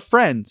they are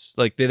friends,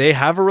 like they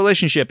have a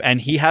relationship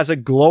and he has a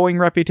glowing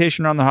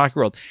reputation around the hockey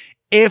world,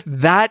 if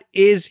that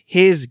is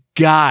his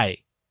guy,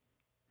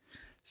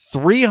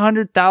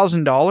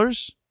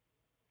 $300,000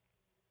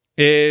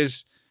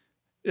 is,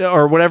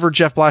 or whatever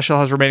Jeff Blashill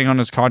has remaining on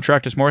his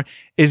contract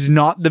is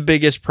not the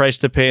biggest price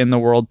to pay in the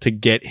world to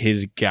get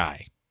his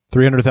guy.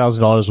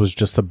 $300,000 was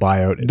just the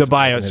buyout. The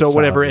buyout. So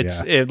whatever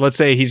let's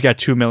say he's got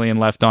 $2 million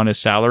left on his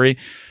salary.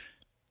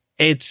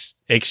 It's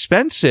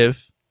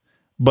expensive,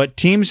 but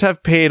teams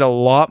have paid a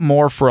lot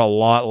more for a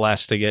lot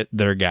less to get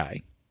their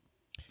guy.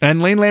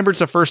 And Lane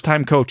Lambert's a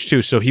first-time coach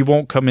too, so he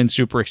won't come in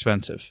super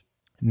expensive.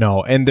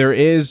 No, and there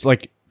is,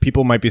 like,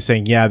 people might be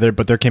saying,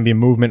 but there can be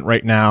movement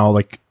right now.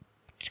 Like,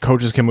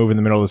 coaches can move in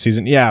the middle of the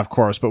season. Yeah, of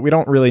course, but we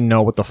don't really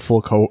know what the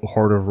full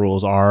cohort of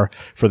rules are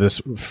for this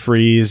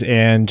freeze.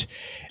 And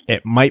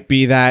it might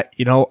be that,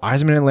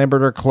 Yzerman and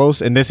Lambert are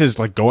close. And this is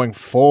like going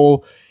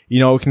full,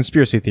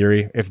 conspiracy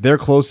theory. If they're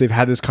close, they've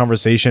had this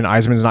conversation.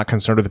 Yzerman's not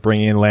concerned with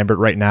bringing in Lambert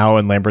right now.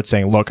 And Lambert's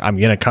saying, look, I'm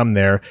going to come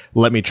there.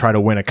 Let me try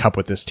to win a cup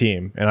with this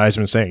team. And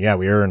Yzerman's saying, yeah,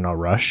 we are in a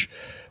rush.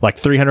 Like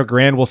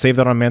 $300,000, we'll save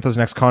that on Mantha's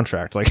next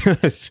contract. Like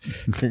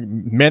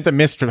Mantha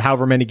missed for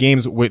however many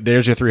games.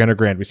 There's your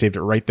 $300,000. We saved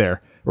it right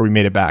there, or we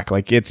made it back.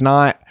 Like it's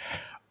not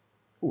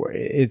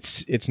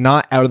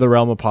out of the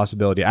realm of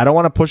possibility. I don't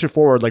want to push it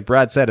forward, like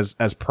Brad said,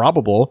 as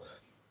probable.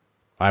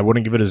 I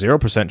wouldn't give it a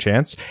 0%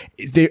 chance.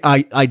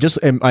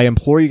 I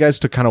implore you guys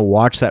to kind of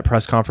watch that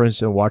press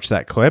conference and watch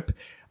that clip.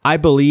 I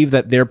believe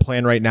that their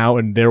plan right now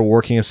and their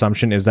working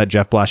assumption is that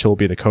Jeff Blashill will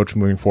be the coach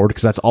moving forward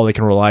because that's all they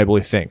can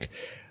reliably think.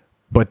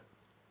 But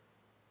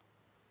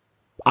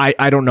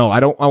I don't know.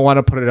 I want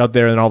to put it out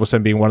there and all of a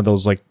sudden being one of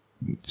those like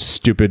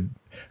stupid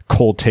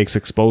cold takes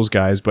exposed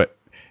guys, but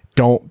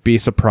don't be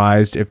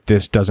surprised if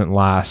this doesn't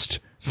last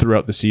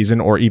throughout the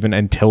season or even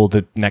until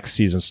the next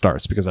season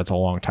starts, because that's a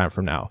long time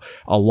from now.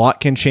 A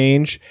lot can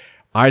change.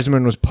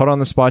 Yzerman was put on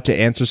the spot to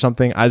answer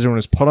something. Yzerman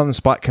was put on the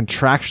spot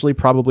contractually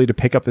probably to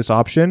pick up this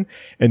option.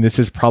 And this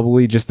is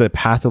probably just the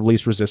path of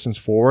least resistance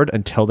forward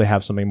until they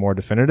have something more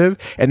definitive.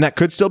 And that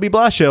could still be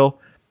Blashill,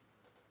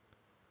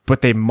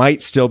 but they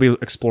might still be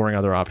exploring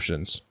other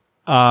options.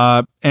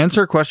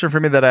 Answer a question for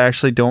me that I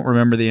actually don't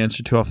remember the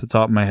answer to off the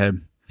top of my head.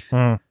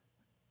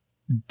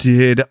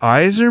 Did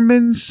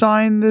Yzerman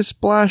sign this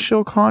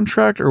Blashill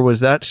contract, or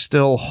was that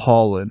still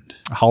Holland?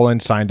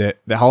 Holland signed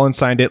it. Holland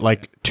signed it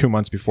like 2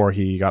 months before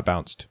he got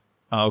bounced.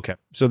 Oh, okay.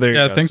 So there you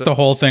go. I think the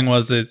whole thing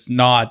was it's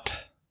not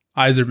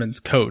Yzerman's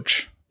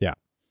coach. Yeah.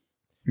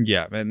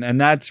 Yeah,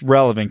 and that's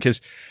relevant because,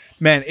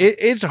 man,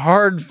 it's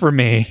hard for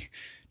me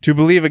to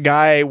believe a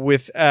guy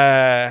with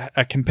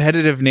a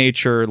competitive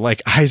nature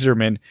like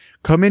Yzerman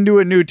come into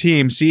a new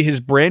team, see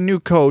his brand new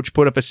coach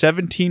put up a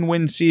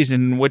 17-win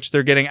season in which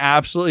they're getting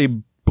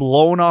absolutely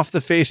blown off the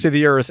face of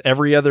the earth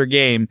every other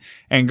game,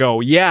 and go,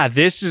 yeah,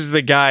 this is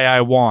the guy I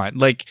want.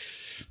 Like,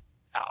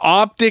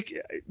 I'll bet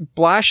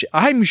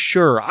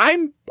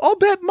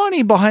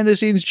money behind the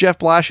scenes Jeff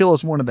Blashill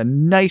is one of the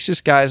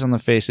nicest guys on the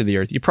face of the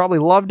earth. You probably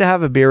love to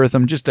have a beer with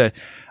him. Just a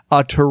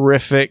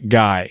terrific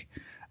guy.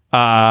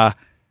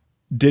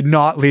 Did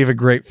not leave a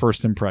great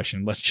first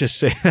impression. Let's just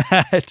say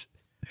that.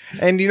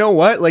 And you know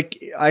what?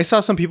 Like, I saw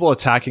some people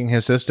attacking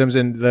his systems,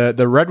 and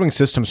the Red Wing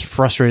systems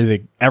frustrated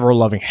the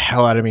ever-loving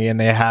hell out of me, and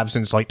they have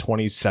since like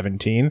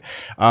 2017.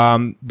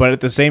 But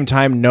at the same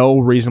time, no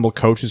reasonable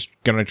coach is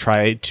going to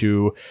try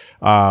to,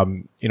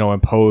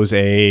 impose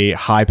a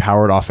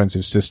high-powered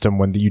offensive system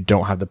when you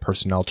don't have the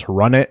personnel to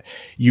run it.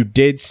 You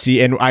did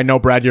see, and I know,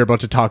 Brad, you're about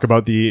to talk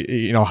about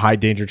the, high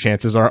danger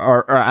chances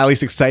or at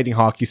least exciting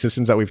hockey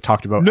systems that we've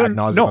talked about ad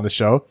nauseum on the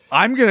show.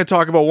 I'm going to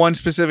talk about one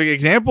specific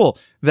example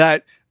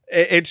that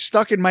it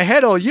stuck in my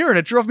head all year and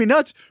it drove me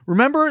nuts.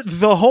 Remember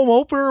the home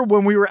opener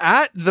when we were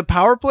at the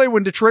power play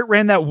when Detroit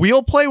ran that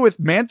wheel play with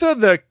Mantha,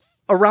 the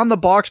around the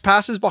box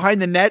passes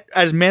behind the net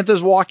as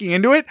Mantha's walking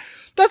into it?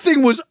 That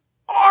thing was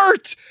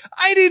art.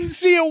 I didn't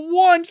see it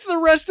once the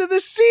rest of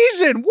the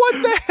season. What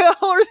the hell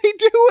are they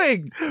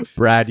doing?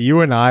 Brad,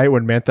 you and I,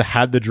 when Mantha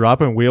had the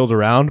drop and wheeled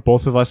around,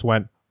 both of us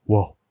went,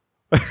 whoa.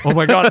 Oh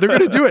my God, they're going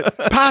to do it.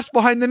 Pass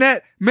behind the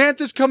net.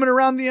 Mantha's coming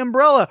around the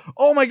umbrella.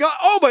 Oh my God.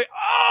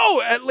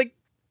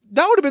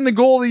 That would have been the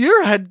goal of the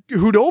year had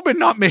Hudobin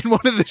not made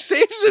one of the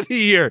saves of the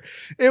year.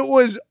 It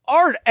was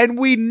art, and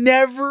we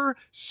never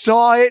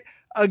saw it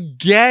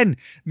again.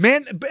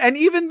 Man, and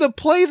even the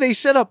play they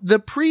set up, the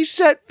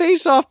preset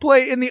face-off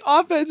play in the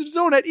offensive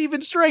zone at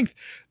even strength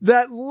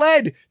that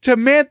led to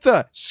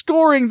Mantha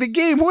scoring the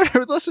game winner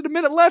with less than a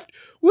minute left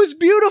was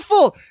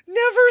beautiful.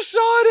 Never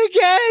saw it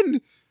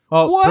again.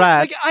 Oh, What?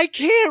 Brad, Like, I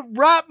can't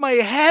wrap my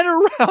head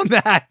around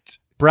that.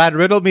 Brad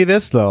riddled me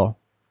this, though.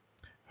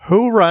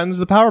 Who runs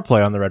the power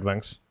play on the Red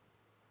Wings?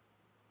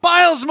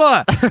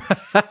 Bilesma!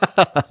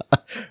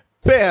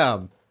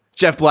 Bam!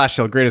 Jeff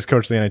Blashill, greatest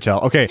coach in the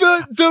NHL. Okay.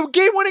 The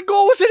game-winning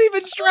goal was at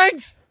even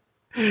strength.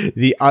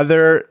 The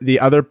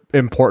other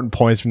important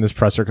points from this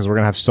presser, because we're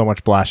going to have so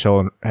much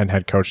Blashill and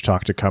head coach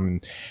talk to come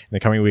in the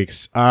coming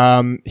weeks.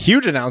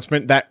 Huge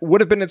announcement that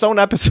would have been its own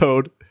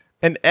episode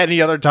in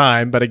any other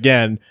time, but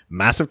again,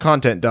 massive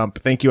content dump.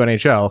 Thank you,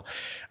 NHL.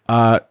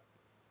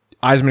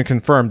 Yzerman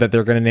confirmed that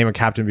they're going to name a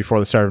captain before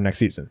the start of next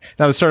season.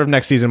 Now, the start of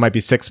next season might be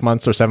 6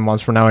 months or 7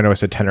 months from now. I know I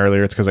said 10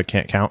 earlier. It's because I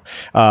can't count.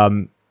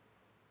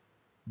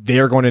 They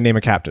are going to name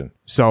a captain.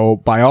 So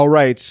by all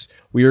rights,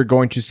 we are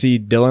going to see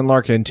Dylan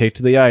Larkin take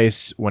to the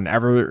ice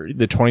whenever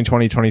the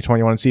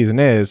 2020-2021 season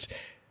is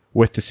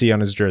with the C on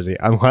his jersey,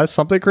 unless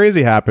something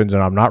crazy happens,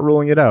 and I'm not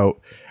ruling it out.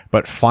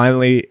 But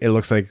finally, it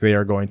looks like they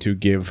are going to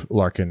give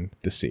Larkin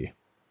the C.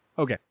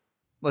 Okay,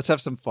 let's have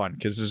some fun,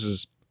 because this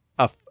is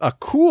a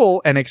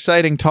cool and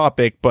exciting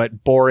topic,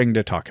 but boring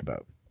to talk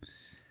about.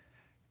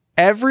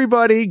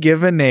 Everybody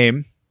give a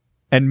name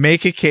and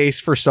make a case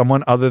for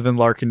someone other than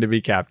Larkin to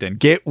be captain.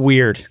 Get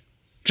weird.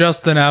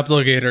 Justin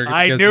Applegator.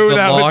 I because knew he's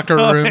that a was locker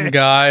coming. room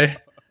guy.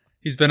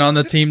 He's been on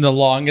the team the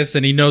longest,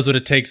 and he knows what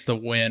it takes to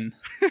win.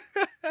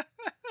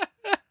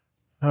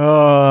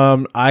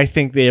 I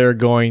think they are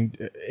going.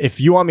 If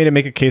you want me to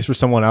make a case for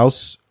someone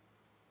else,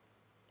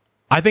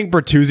 I think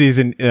Bertuzzi is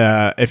in.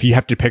 If you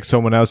have to pick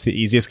someone else, the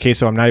easiest case.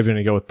 So I'm not even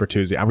going to go with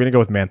Bertuzzi. I'm going to go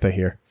with Mantha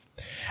here.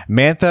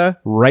 Mantha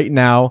right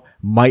now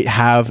might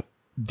have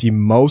the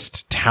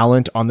most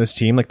talent on this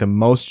team, like the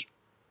most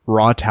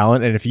raw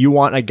talent. And if you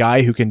want a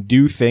guy who can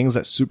do things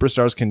that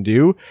superstars can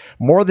do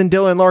more than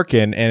Dylan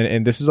Larkin,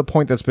 and this is a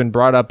point that's been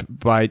brought up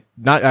by,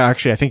 not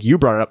actually, I think you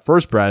brought it up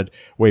first, Brad,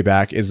 way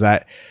back, is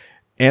that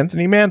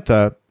Anthony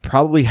Mantha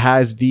probably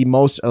has the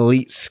most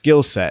elite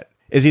skill set.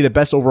 Is he the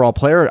best overall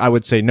player? I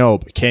would say no,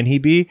 but can he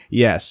be?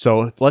 Yes.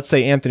 So let's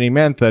say Anthony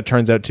Mantha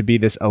turns out to be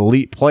this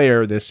elite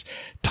player, this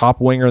top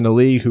winger in the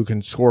league who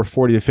can score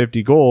 40 to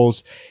 50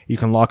 goals. You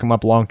can lock him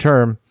up long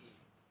term.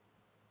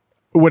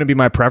 It wouldn't be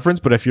my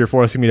preference, but if you're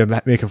forcing me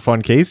to make a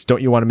fun case,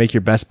 don't you want to make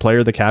your best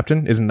player the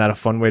captain? Isn't that a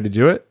fun way to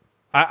do it?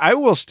 I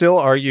will still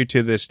argue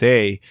to this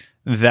day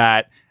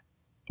that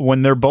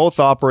when they're both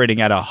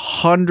operating at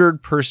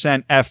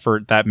 100%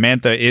 effort, that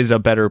Mantha is a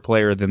better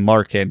player than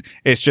Larkin.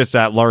 It's just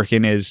that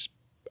Larkin is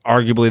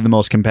arguably the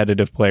most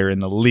competitive player in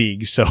the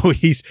league. So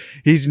he's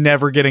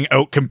never getting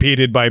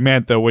outcompeted by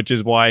Mantha, which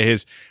is why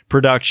his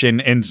production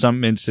in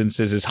some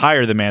instances is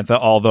higher than Mantha,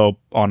 although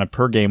on a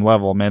per game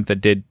level,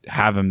 Mantha did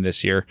have him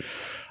this year.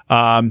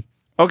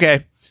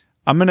 Okay.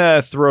 I'm going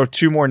to throw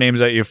two more names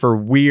at you for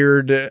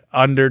weird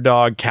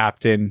underdog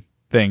captain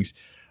things.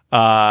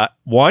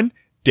 One,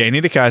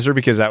 Danny DeKeyser,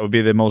 because that would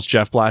be the most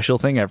Jeff Blashill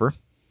thing ever.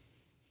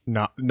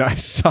 No,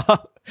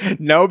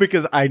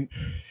 because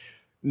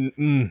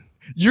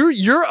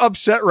You're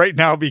upset right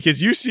now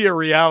because you see a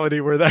reality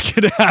where that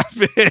could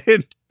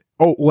happen.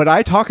 Oh, when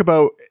I talk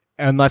about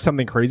unless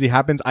something crazy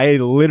happens, I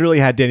literally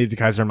had Danny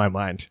DeKeyser in my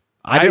mind.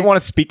 I didn't want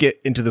to speak it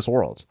into this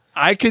world.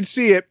 I could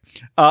see it.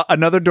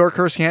 Another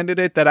Dorkhurst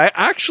candidate that I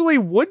actually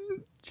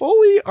wouldn't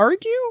fully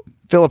argue,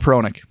 Philip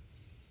Hronik.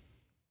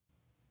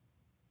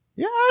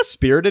 Yeah,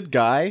 spirited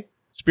guy.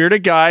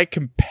 Spirited guy,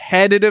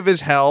 competitive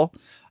as hell,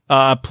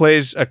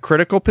 plays a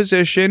critical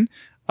position,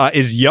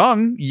 is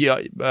young,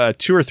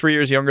 2 or 3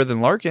 years younger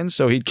than Larkin,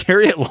 so he'd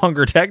carry it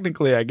longer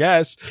technically, I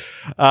guess.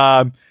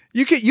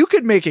 You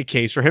could make a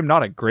case for him,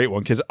 not a great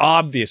one, because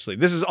obviously,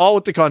 this is all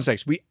with the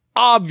context. We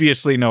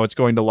obviously know it's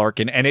going to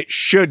Larkin, and it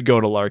should go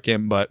to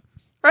Larkin, but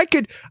I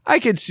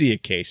could see a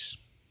case.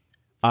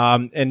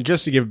 And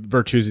just to give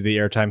Bertuzzi the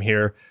airtime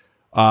here,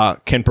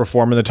 can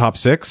perform in the top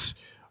 6.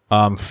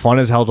 Fun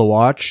as hell to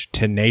watch,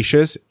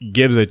 tenacious,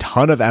 gives a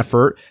ton of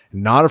effort,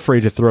 not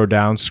afraid to throw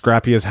down,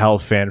 scrappy as hell,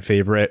 fan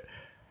favorite.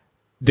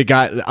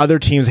 The other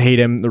teams hate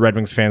him. The Red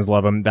Wings fans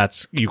love him.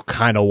 You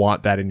kind of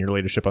want that in your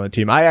leadership on the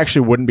team. I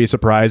actually wouldn't be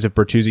surprised if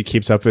Bertuzzi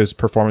keeps up his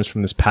performance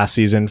from this past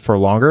season for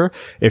longer,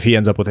 if he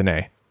ends up with an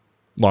A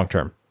long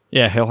term.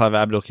 Yeah, he'll have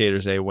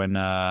Abdelkader's A when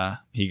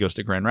he goes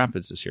to Grand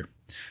Rapids this year.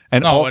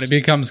 And when he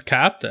becomes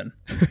captain.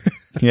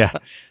 Yeah.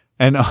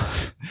 And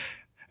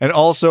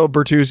also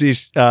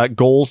Bertuzzi's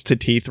goals to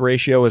teeth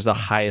ratio is the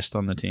highest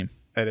on the team.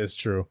 That is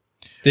true.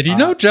 Did you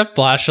know Jeff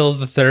Blashill is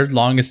the third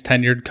longest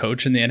tenured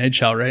coach in the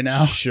NHL right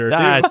now? Sure.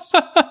 That's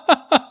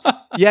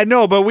yeah,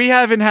 no, but we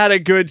haven't had a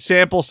good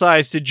sample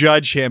size to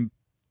judge him.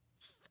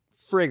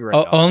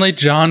 Only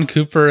John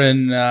Cooper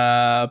and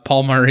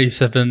Paul Maurice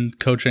have been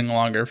coaching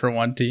longer for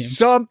one team.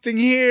 Something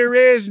here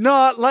is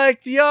not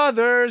like the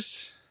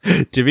others.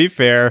 To be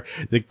fair,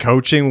 the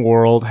coaching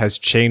world has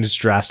changed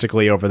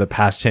drastically over the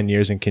past 10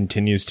 years and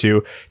continues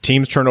to.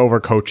 Teams turn over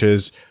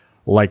coaches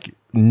like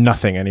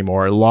nothing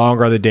anymore.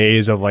 Long are the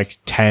days of like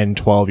 10,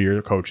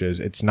 12-year coaches.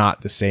 It's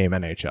not the same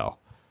NHL.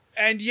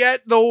 And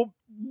yet the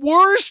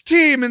worst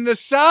team in the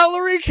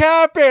salary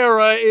cap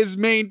era is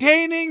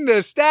maintaining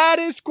the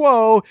status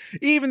quo,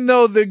 even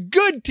though the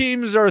good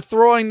teams are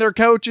throwing their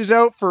coaches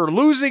out for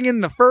losing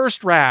in the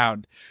first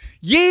round.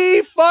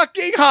 Ye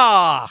fucking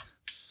ha!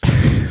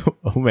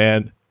 Oh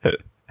man.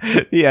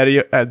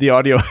 The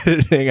audio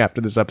editing after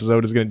this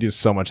episode is going to do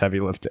so much heavy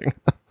lifting.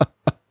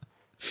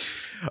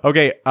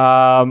 Okay,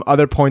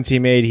 other points he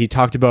made. He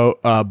talked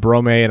about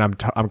Brome, and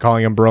I'm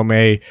calling him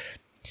Brome.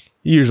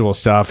 Usual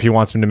stuff. He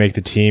wants him to make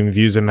the team.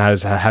 Views him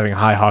as having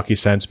high hockey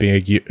sense, being a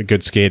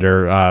good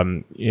skater.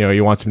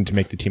 He wants him to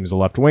make the team as a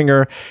left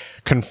winger.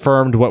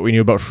 Confirmed what we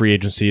knew about free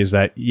agency is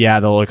that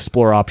they'll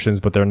explore options,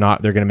 but they're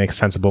going to make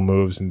sensible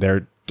moves, and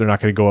they're not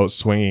going to go out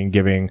swinging,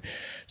 giving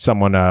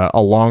someone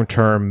a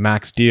long-term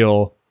max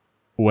deal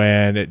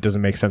when it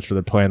doesn't make sense for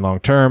their playing long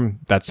term.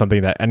 That's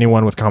something that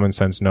anyone with common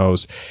sense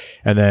knows.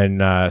 And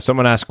then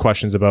someone asked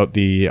questions about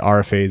the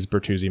RFAs,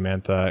 Bertuzzi,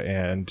 Mantha,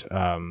 and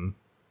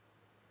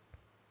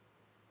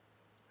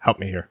help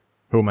me here.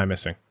 Who am I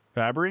missing?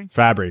 Fabry.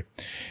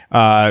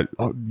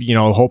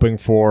 Hoping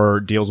for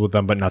deals with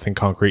them, but nothing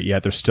concrete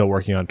yet. They're still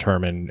working on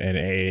term and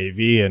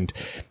AAV, and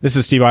this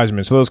is Steve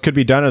Yzerman. So those could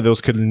be done,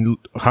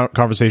 or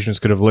conversations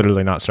could have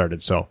literally not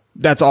started. So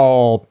that's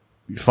all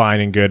fine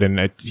and good,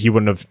 and he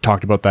wouldn't have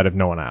talked about that if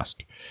no one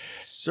asked.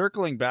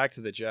 Circling back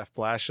to the Jeff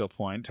Blashill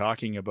point,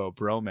 talking about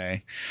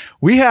Brome,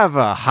 we have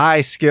a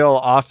high-skill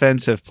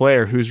offensive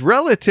player who's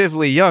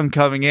relatively young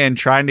coming in,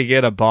 trying to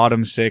get a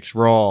bottom six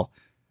role.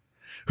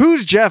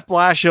 Who's Jeff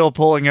Blashill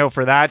pulling out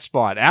for that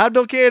spot?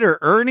 Abdelkader or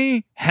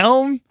Ernie?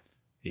 Helm?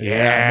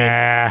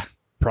 Yeah.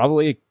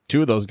 Probably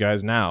two of those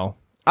guys now.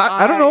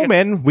 I don't know,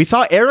 man. We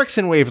saw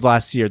Eriksson waved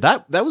last year.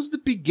 That was the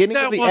beginning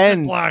of the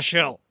end.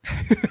 Blashill.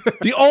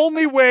 The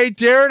only way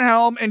Darren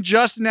Helm and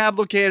Justin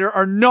Abdelkader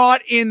are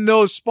not in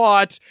those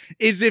spots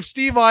is if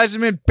Steve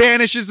Yzerman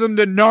banishes them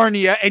to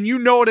Narnia, and you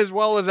know it as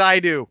well as I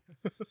do.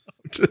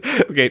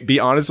 Okay, be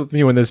honest with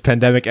me. When this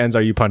pandemic ends,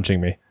 are you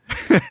punching me?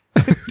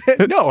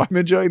 No, I'm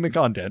enjoying the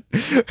content.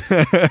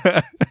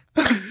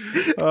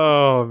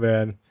 Oh,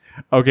 man.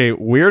 Okay,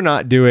 we're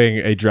not doing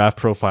a draft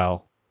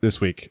profile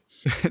this week.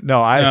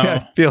 No,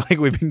 I feel like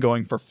we've been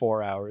going for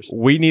 4 hours.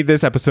 We need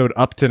this episode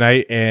up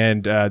tonight,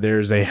 and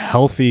there's a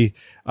healthy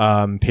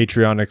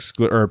Patreon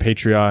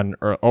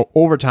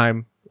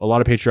overtime. A lot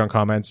of Patreon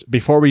comments.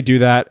 Before we do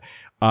that,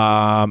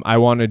 I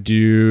want to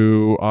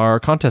do our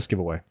contest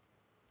giveaway.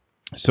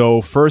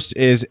 So first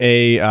is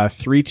a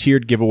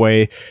 3-tiered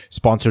giveaway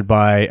sponsored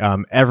by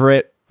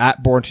Everett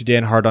at Born to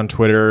Dan Hard on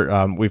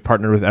Twitter. We've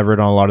partnered with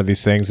Everett on a lot of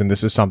these things, and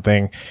this is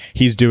something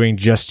he's doing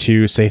just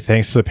to say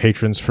thanks to the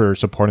patrons for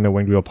supporting the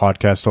Winged Wheel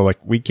podcast. So like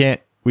we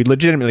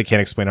legitimately can't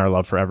explain our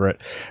love for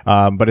Everett.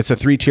 But it's a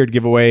 3-tiered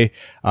giveaway.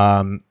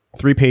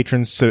 3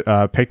 patrons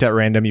picked at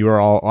random. You are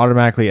all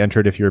automatically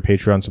entered if you're a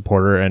Patreon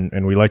supporter,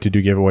 and we like to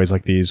do giveaways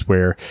like these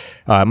where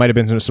it might have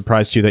been a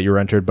surprise to you that you were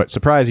entered, but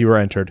surprise, you were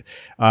entered.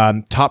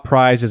 Top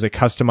prize is a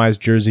customized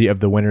jersey of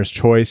the winner's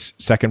choice.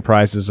 Second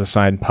prize is a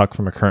signed puck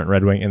from a current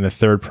Red Wing, and the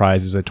third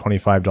prize is a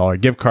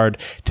 $25 gift card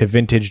to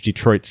Vintage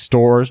Detroit's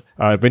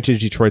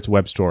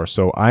web store.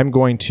 So I'm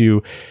going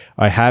to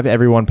have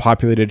everyone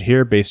populated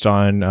here based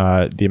on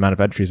the amount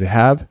of entries they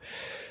have.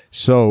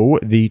 So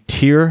the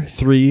tier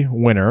 3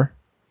 winner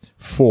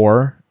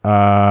for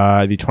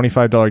the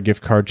 $25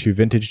 gift card to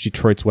Vintage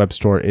Detroit's web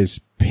store is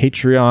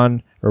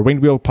Patreon or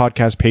Winged Wheel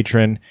podcast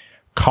patron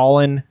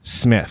Colin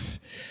Smith.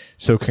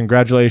 So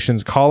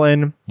congratulations,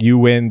 Colin. You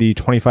win the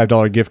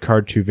 $25 gift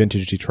card to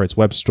Vintage Detroit's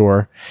web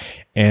store.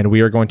 And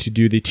we are going to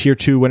do the tier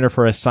 2 winner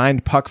for a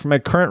signed puck from a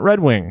current Red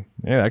Wing.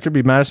 Yeah, that could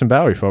be Madison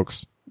Bowery,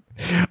 folks.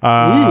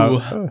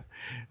 We're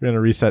going to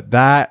reset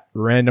that,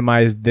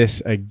 randomize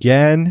this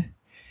again,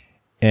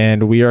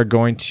 and we are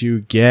going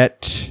to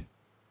get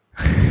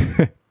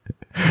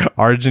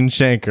Arjun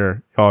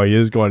Shankar. Oh, he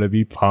is going to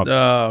be pumped.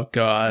 Oh,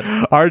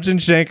 God. Arjun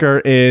Shankar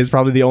is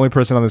probably the only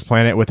person on this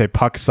planet with a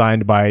puck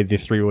signed by the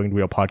 3 Winged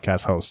Wheel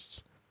podcast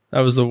hosts.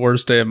 That was the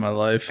worst day of my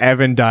life.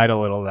 Evan died a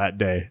little that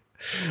day.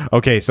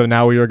 Okay, so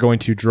now we are going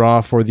to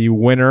draw for the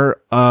winner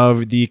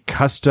of the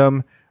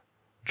custom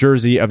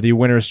jersey of the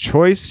winner's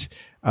choice.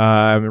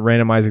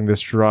 Randomizing this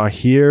draw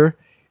here.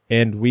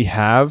 And we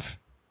have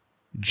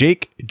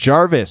Jake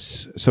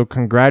Jarvis. So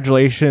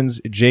congratulations,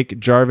 Jake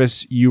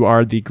Jarvis. You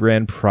are the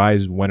grand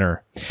prize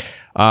winner.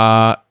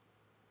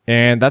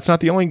 And that's not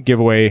the only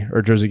giveaway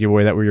or jersey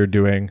giveaway that we are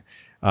doing.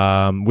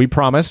 We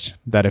promised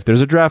that if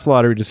there's a draft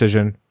lottery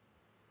decision,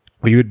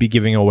 we would be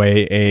giving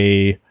away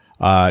a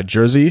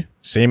jersey,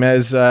 same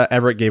as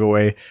Everett gave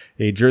away,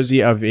 a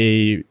jersey of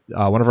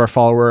one of our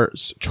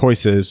followers'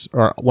 choices,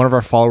 or one of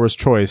our followers'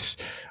 choice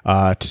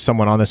to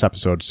someone on this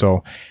episode.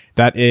 So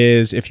that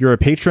is, if you're a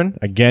patron,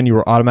 again, you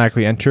are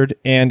automatically entered,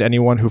 and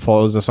anyone who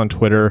follows us on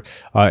Twitter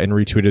and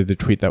retweeted the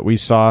tweet that we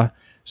saw.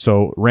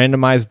 So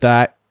randomize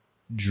that,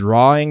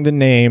 drawing the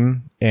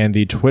name and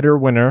the Twitter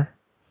winner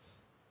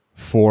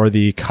for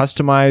the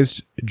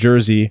customized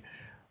jersey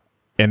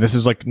and this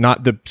is like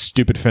not the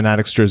stupid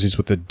Fanatics jerseys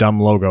with the dumb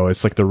logo.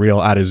 It's like the real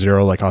out of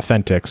zero, like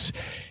authentics,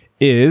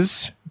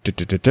 is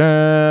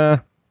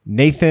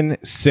Nathan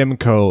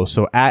Simcoe.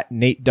 So at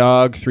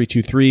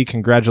NateDog323,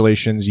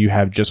 congratulations. You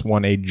have just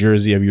won a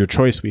jersey of your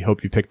choice. We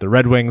hope you picked the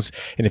Red Wings.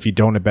 And if you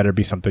don't, it better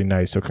be something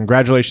nice. So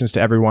congratulations to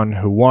everyone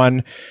who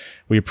won.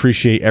 We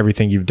appreciate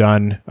everything you've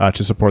done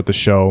to support the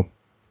show.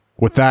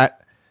 With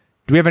that,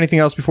 do we have anything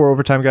else before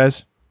overtime,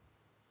 guys?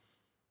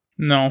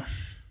 No.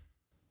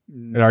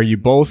 And are you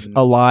both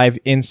alive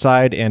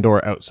inside and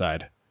or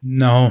outside?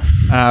 No.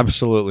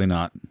 Absolutely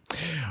not.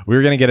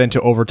 We're going to get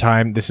into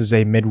overtime. This is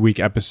a midweek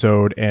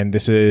episode, and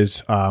this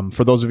is,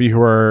 for those of you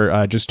who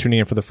are just tuning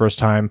in for the first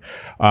time,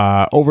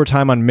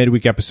 overtime on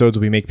midweek episodes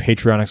we make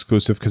Patreon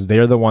exclusive because they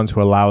are the ones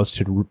who allow us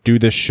to do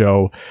this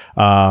show,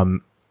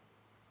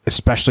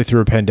 especially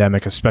through a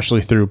pandemic,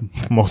 especially through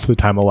most of the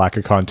time a lack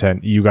of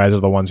content. You guys are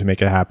the ones who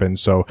make it happen.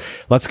 So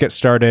let's get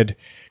started.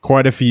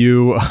 Quite a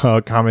few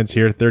comments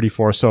here,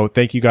 34. So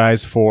thank you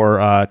guys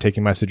for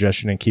taking my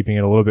suggestion and keeping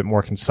it a little bit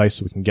more concise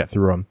so we can get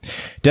through them.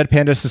 Dead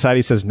Panda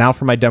Society says, now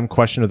for my dumb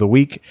question of the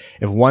week.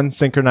 If one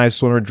synchronized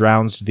swimmer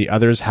drowns, do the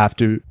others have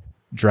to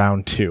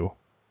drown too?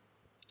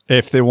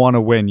 If they want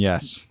to win,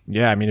 yes.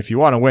 Yeah, I mean, if you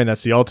want to win,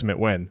 that's the ultimate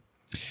win.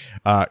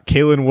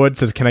 Kaylin Wood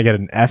says, can I get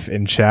an F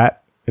in chat?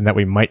 And that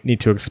we might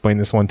need to explain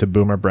this one to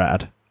Boomer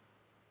Brad.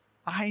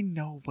 I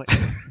know, but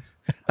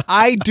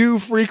I do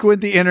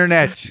frequent the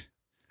internet.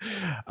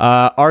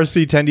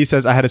 RC Tendy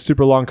says, I had a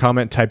super long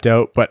comment typed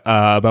out but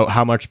about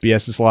how much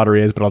BS this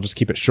lottery is, but I'll just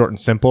keep it short and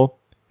simple.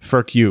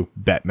 Ferk you,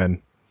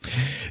 Bettman.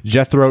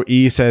 Jethro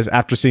E says,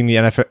 after seeing the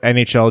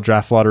NHL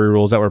draft lottery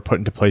rules that were put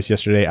into place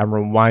yesterday, I'm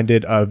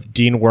reminded of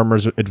Dean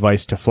Wormer's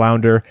advice to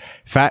Flounder.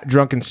 Fat,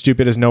 drunk, and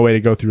stupid is no way to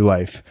go through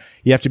life.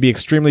 You have to be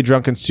extremely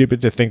drunk and stupid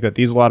to think that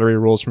these lottery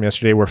rules from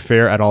yesterday were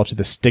fair at all to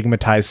the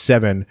stigmatized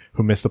 7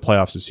 who missed the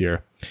playoffs this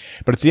year.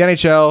 But it's the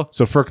NHL,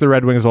 so Ferk the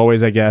Red Wings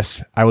always, I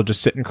guess. I will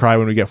just sit and cry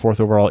when we get 4th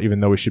overall,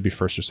 even though we should be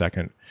 1st or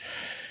 2nd.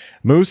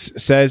 Moose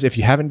says, if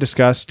you haven't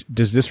discussed,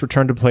 does this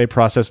return to play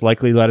process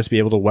likely let us be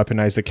able to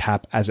weaponize the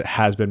cap as it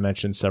has been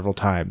mentioned several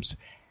times?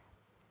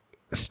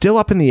 Still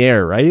up in the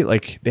air, right?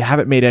 Like, they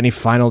haven't made any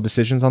final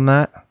decisions on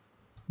that.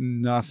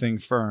 Nothing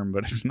firm,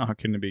 but it's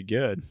not going to be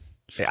good.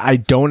 I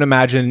don't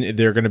imagine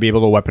they're going to be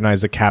able to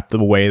weaponize the cap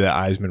the way that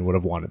Yzerman would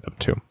have wanted them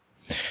to.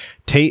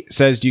 Tate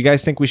says, do you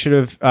guys think we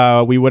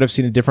would have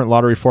seen a different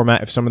lottery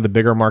format if some of the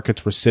bigger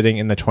markets were sitting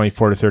in the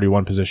 24 to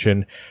 31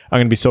 position? I'm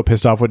going to be so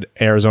pissed off when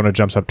Arizona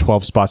jumps up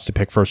 12 spots to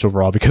pick 1st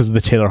overall because of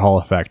the Taylor Hall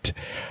effect.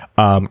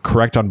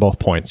 Correct on both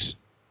points.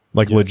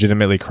 Like, yes.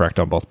 Legitimately correct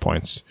on both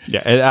points.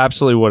 Yeah, it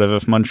absolutely would have.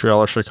 If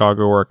Montreal or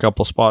Chicago were a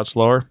couple spots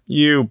lower,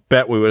 you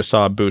bet we would have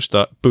saw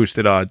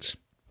boosted odds.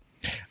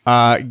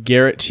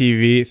 Garrett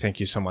TV, thank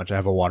you so much. I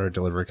have a water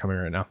delivery coming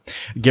right now.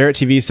 Garrett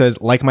TV says,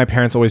 like my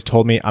parents always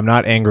told me, I'm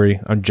not angry,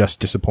 I'm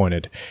just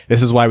disappointed.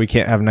 This is why we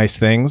can't have nice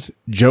things.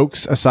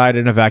 Jokes aside,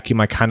 in a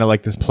vacuum, I kind of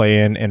like this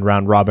play-in and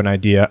round robin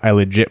idea. I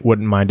legit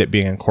wouldn't mind it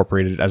being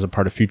incorporated as a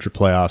part of future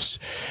playoffs.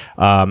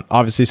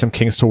 Obviously some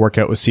kinks to work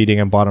out with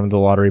seeding and bottom of the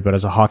lottery, but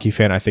as a hockey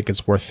fan, I think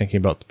it's worth thinking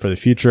about for the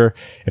future.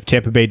 If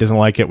Tampa Bay doesn't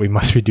like it, we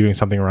must be doing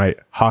something right.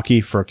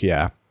 Hockey, Ferk,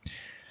 yeah.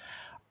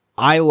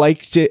 I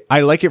liked it.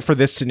 I like it for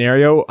this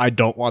scenario. I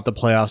don't want the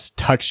playoffs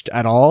touched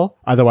at all.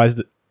 Otherwise,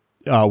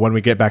 when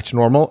we get back to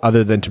normal,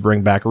 other than to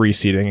bring back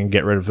reseeding and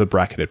get rid of the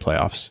bracketed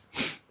playoffs.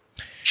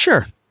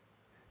 Sure.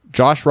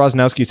 Josh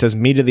Rosnowski says,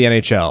 me to the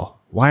NHL.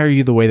 Why are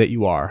you the way that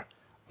you are?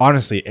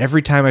 Honestly,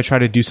 every time I try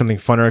to do something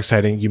fun or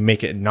exciting, you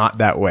make it not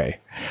that way.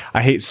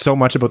 I hate so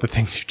much about the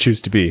things you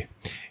choose to be.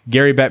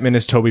 Gary Bettman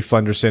is Toby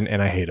Flenderson,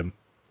 and I hate him.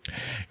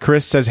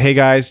 Chris says, hey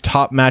guys,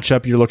 top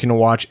matchup you're looking to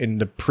watch in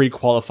the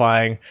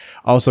pre-qualifying.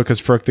 Also,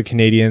 because Ferk the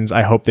Canadians,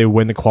 I hope they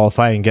win the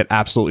qualifying and get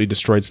absolutely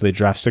destroyed so they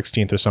draft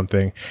 16th or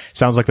something.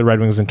 Sounds like the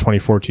Red Wings in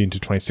 2014 to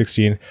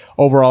 2016.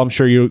 Overall, I'm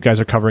sure you guys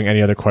are covering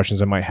any other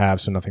questions I might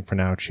have, so nothing for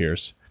now.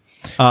 Cheers.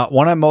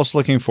 One I'm most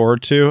looking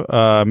forward to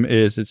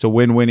is it's a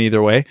win-win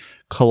either way.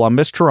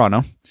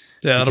 Columbus-Toronto.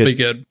 Yeah, that'll be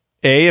good.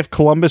 If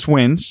Columbus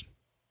wins,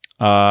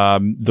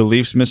 the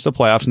Leafs miss the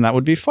playoffs, and that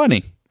would be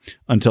funny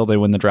until they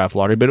win the draft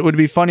lottery, but it would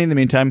be funny in the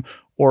meantime.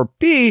 Or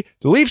B,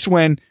 the Leafs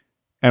win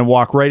and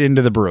walk right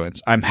into the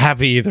Bruins. I'm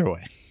happy either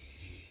way.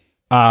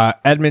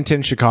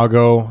 Edmonton,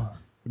 Chicago,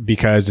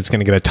 because it's going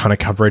to get a ton of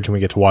coverage and we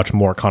get to watch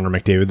more Connor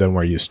McDavid than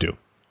we're used to.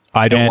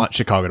 I don't want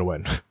Chicago to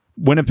win.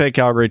 Winnipeg,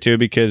 Calgary too,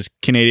 because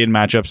Canadian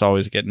matchups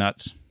always get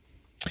nuts.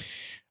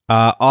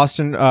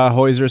 Austin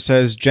Hoyser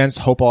says, gents,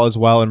 hope all is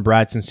well, and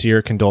Brad,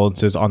 sincere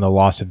condolences on the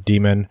loss of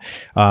Demon.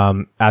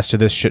 As to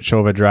this shit show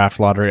of a draft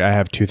lottery, I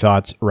have two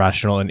thoughts,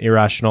 rational and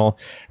irrational.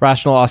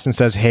 Rational, Austin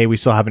says, hey, we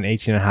still have an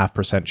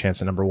 18.5%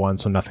 chance at number one,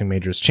 so nothing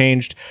major has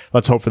changed.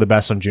 Let's hope for the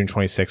best on June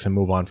 26th and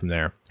move on from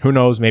there. Who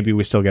knows, maybe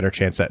we still get our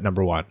chance at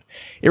number one.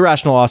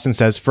 Irrational Austin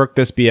says, frick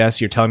this BS,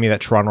 you're telling me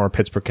that Toronto or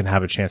Pittsburgh can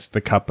have a chance at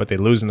the cup, but they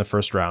lose in the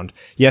first round.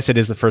 Yes, it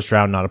is the first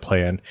round, not a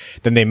play-in.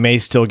 Then they may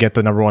still get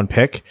the number one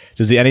pick.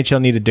 Does the NHL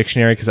need a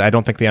dictionary? Because I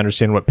don't think they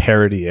understand what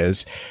parity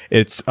is.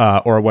 It's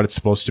or what it's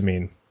supposed to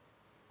mean.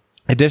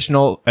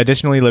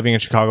 Additionally, living in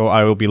Chicago,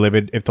 I will be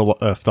livid if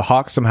the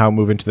Hawks somehow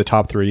move into the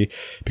top 3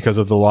 because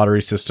of the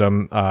lottery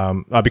system.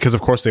 Because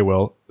of course they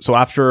will. So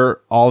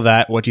after all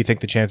that, what do you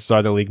think the chances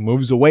are the league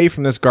moves away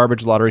from this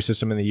garbage lottery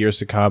system in the years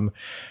to come,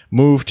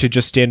 move to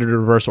just standard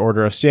reverse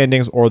order of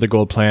standings or the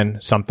gold plan?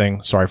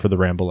 Something. Sorry for the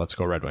ramble. Let's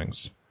go Red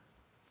Wings.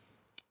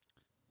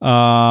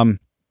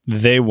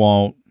 They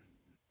won't.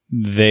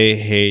 They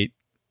hate.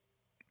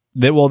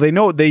 They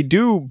know they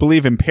do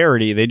believe in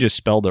parity. They just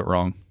spelled it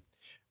wrong.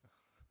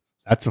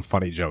 That's a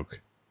funny joke.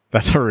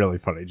 That's a really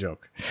funny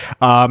joke.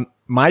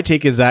 My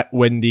take is that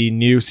when the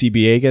new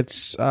CBA gets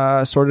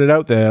sorted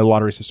out, the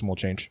lottery system will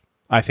change.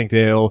 I think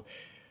they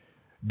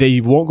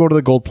won't go to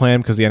the gold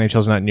plan because the NHL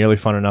is not nearly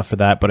fun enough for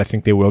that, but I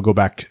think they will go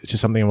back to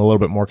something a little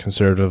bit more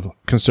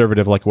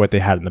conservative like what they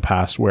had in the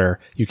past where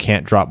you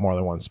can't drop more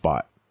than one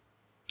spot.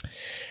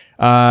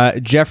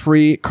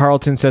 Jeffrey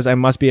Carlton says, I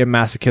must be a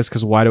masochist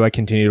because why do I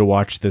continue to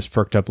watch this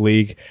firked up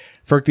league?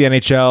 Firk the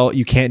NHL,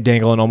 you can't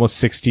dangle an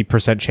almost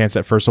 60% chance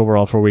at first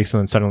overall for weeks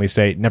and then suddenly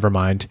say, never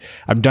mind.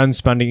 I'm done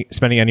spending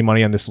any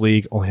money on this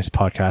league. Only his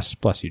podcast.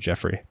 Bless you,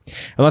 Jeffrey.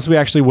 Unless we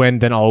actually win,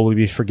 then all will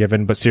be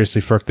forgiven. But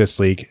seriously, firk this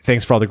league.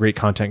 Thanks for all the great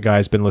content,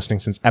 guys. Been listening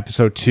since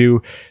episode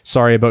 2.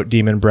 Sorry about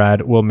Demon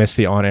Brad. We'll miss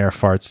the on-air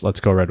farts. Let's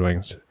go Red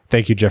Wings.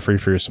 Thank you, Jeffrey,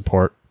 for your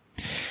support.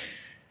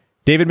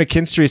 David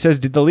McKinstry says,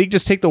 did the league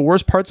just take the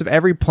worst parts of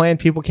every plan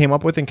people came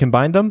up with and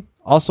combine them?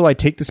 Also, I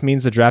take this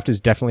means the draft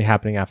is definitely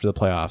happening after the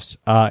playoffs.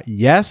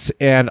 Yes,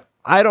 and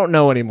I don't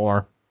know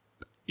anymore.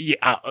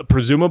 Yeah,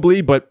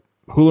 presumably, but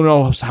who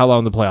knows how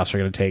long the playoffs are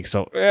going to take.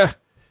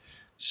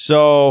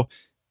 So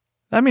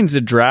that means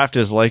the draft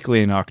is likely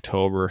in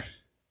October.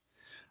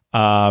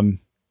 That's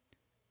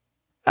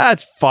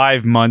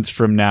 5 months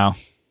from now.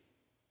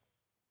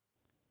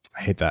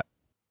 I hate that.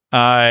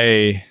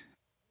 I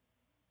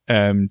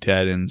am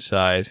dead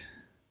inside.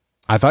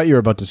 I thought you were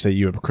about to say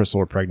you and Crystal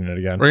were pregnant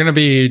again. We're going to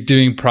be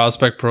doing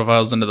prospect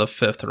profiles into the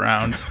 5th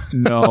round.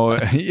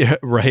 No, yeah,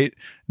 right.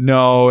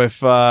 No, if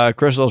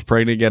Crystal's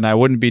pregnant again, I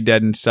wouldn't be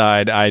dead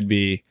inside. I'd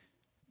be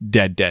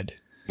dead.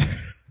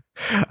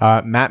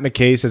 Matt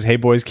McKay says, hey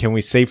boys, can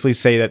we safely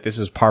say that this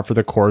is par for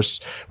the course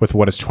with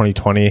what is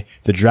 2020?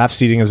 The draft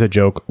seeding is a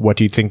joke. What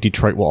do you think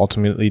Detroit will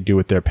ultimately do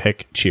with their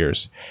pick?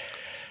 Cheers.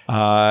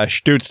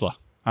 Stützle.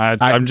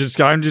 I'm just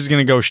going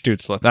to go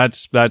Stützle.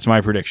 That's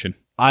my prediction.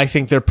 I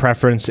think their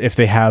preference, if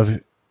they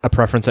have a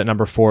preference at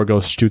number 4,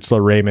 goes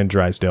Stützle, Raymond,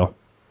 Drysdale.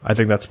 I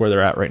think that's where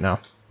they're at right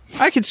now.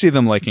 I could see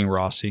them liking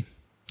Rossi.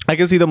 I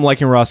can see them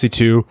liking Rossi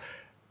too.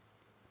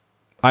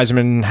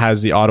 Yzerman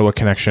has the Ottawa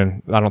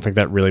connection. I don't think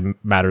that really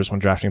matters when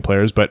drafting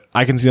players, but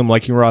I can see them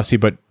liking Rossi,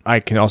 but I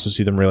can also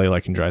see them really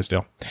liking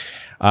Drysdale.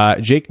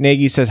 Jake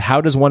Nagy says,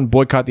 how does one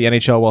boycott the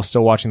NHL while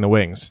still watching the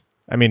Wings?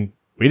 I mean,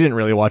 we didn't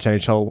really watch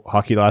NHL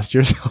hockey last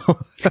year, so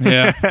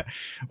yeah.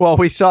 Well,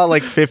 we saw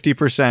like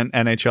 50%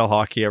 NHL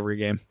hockey every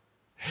game.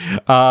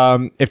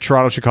 If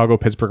Toronto, Chicago,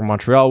 Pittsburgh, and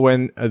Montreal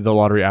win, the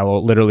lottery, I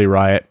will literally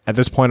riot. At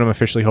this point, I'm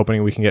officially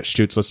hoping we can get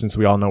Stützle since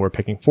we all know we're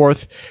picking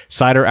 4th.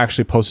 Sider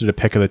actually posted a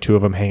pic of the two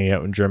of them hanging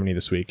out in Germany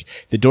this week.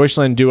 The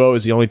Deutschland duo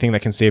is the only thing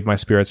that can save my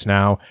spirits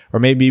now, or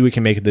maybe we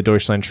can make it the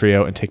Deutschland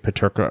trio and take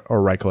Peterka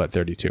or Reichel at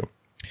 32.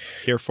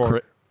 Here for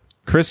it.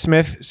 Chris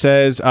Smith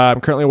says,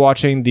 I'm currently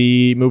watching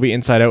the movie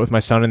Inside Out with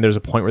my son, and there's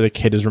a point where the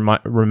kid is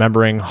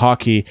remembering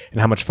hockey and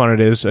how much fun it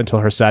is until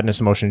her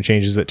sadness emotion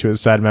changes it to a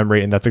sad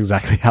memory, and that's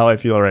exactly how I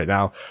feel right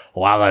now.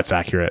 Wow, that's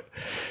accurate.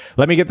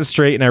 Let me get this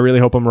straight, and I really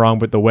hope I'm wrong,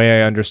 but the way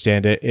I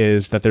understand it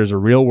is that there's a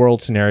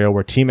real-world scenario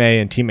where Team A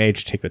and Team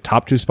H take the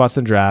top 2 spots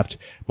in the draft.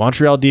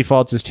 Montreal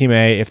defaults as Team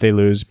A if they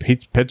lose.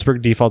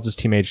 Pittsburgh defaults as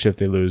Team H if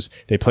they lose.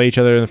 They play each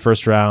other in the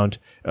first round.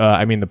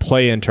 The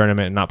play-in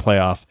tournament and not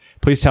playoff.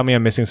 Please tell me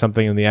I'm missing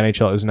something and the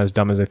NHL isn't as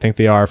dumb as I think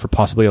they are for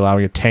possibly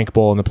allowing a tank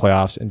bowl in the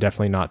playoffs and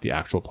definitely not the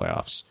actual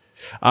playoffs.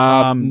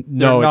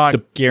 They're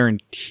not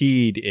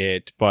guaranteed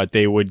it, but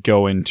they would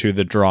go into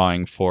the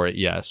drawing for it,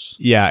 yes.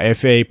 Yeah,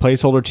 if a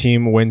placeholder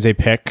team wins a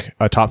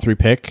top 3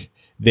 pick,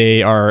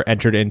 they are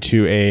entered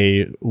into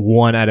a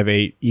 1 out of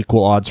 8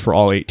 equal odds for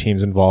all 8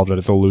 teams involved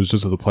at the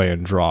losers of the play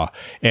and draw.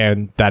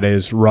 And that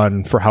is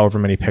run for however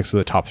many picks of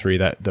the top 3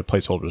 that the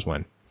placeholders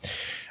win.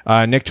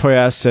 Nick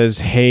Toyas says,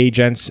 hey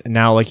gents,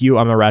 now like you,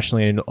 I'm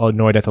irrationally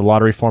annoyed at the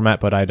lottery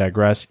format, but I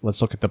digress.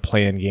 Let's look at the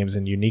play-in games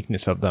and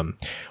uniqueness of them.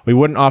 We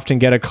wouldn't often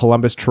get a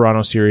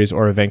Columbus-Toronto series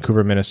or a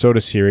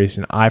Vancouver-Minnesota series,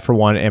 and I, for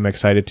one, am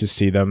excited to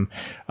see them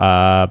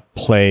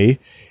play,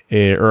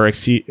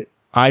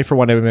 I, for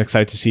one, am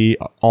excited to see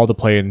all the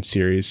play-in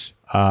series.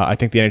 I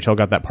think the NHL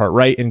got that part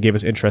right and gave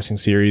us interesting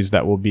series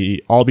that will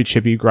all be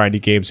chippy,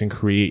 grindy games and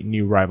create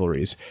new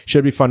rivalries.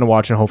 Should be fun to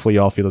watch, and hopefully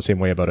you all feel the same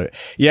way about it.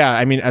 Yeah,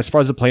 I mean, as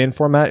far as the play-in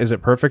format, is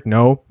it perfect?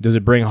 No. Does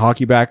it bring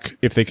hockey back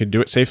if they could do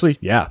it safely?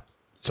 Yeah.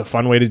 It's a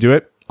fun way to do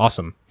it.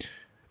 Awesome.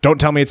 Don't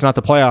tell me it's not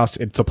the playoffs.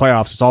 It's the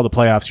playoffs. It's all the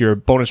playoffs. Your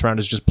bonus round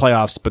is just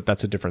playoffs, but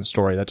that's a different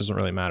story. That doesn't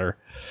really matter.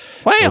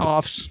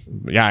 Playoffs.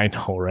 Yeah, I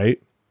know,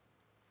 right?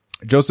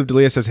 Joseph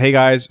Delia says, hey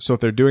guys, so if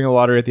they're doing a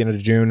lottery at the end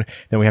of June,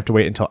 then we have to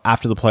wait until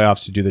after the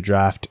playoffs to do the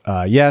draft.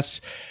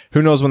 Yes.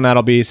 Who knows when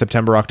that'll be?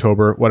 September,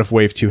 October. What if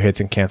Wave 2 hits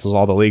and cancels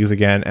all the leagues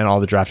again and all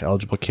the draft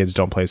eligible kids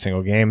don't play a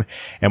single game?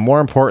 And more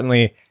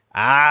importantly,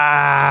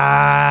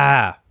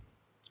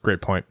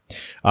 great point.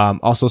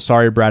 Also,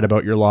 sorry, Brad,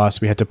 about your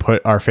loss. We had to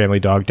put our family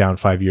dog down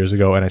 5 years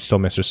ago and I still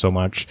miss her so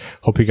much.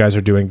 Hope you guys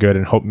are doing good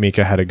and hope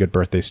Mika had a good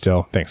birthday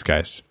still. Thanks,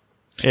 guys.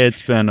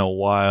 It's been a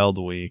wild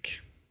week.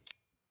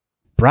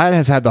 Brad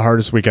has had the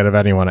hardest week out of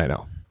anyone I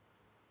know.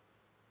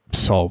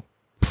 So,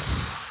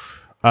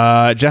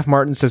 Jeff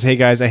Martin says, hey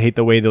guys, I hate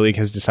the way the league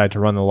has decided to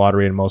run the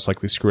lottery and most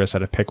likely screw us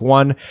out of pick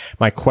 1.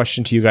 My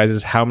question to you guys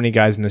is, how many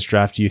guys in this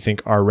draft do you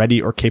think are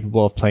ready or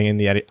capable of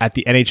playing at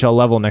the NHL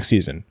level next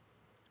season?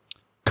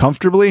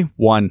 Comfortably,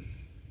 1.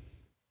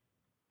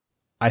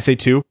 I say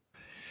 2.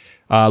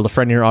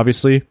 Lafreniere,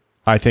 obviously.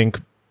 I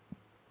think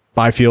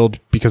Byfield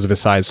because of his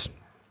size.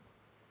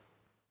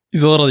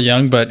 He's a little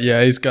young, but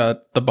yeah, he's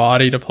got the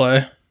body to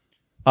play.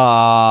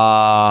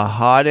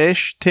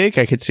 Hot-ish take.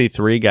 I could see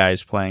 3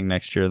 guys playing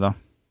next year, though.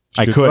 Stützle?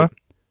 I could.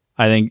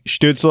 I think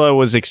Stützle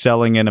was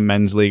excelling in a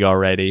men's league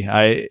already.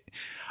 I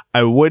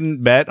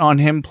wouldn't bet on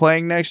him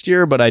playing next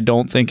year, but I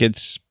don't think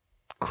it's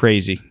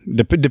crazy,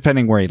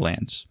 depending where he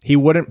lands. He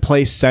wouldn't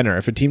play center.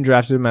 If a team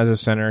drafted him as a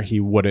center, he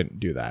wouldn't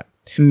do that.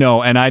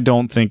 No, and I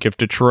don't think if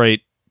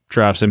Detroit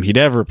drafts him, he'd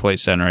ever play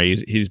center.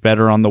 He's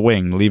better on the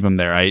wing. Leave him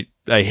there.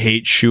 I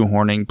hate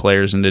shoehorning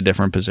players into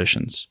different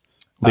positions.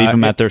 Leave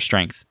them at their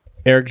strength.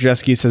 Eric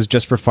Jeske says,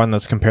 just for fun,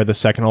 let's compare the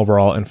 2nd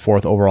overall and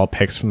 4th overall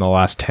picks from the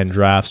last 10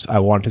 drafts. I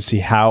want to see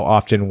how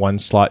often one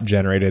slot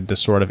generated the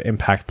sort of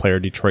impact player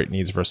Detroit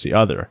needs versus the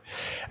other.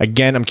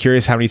 Again, I'm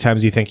curious how many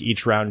times you think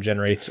each round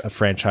generates a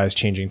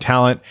franchise-changing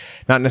talent,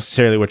 not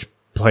necessarily which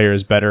player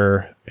is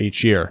better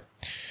each year.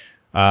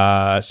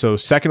 So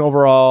 2nd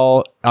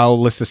overall, I'll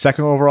list the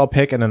 2nd overall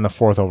pick and then the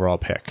 4th overall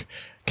pick.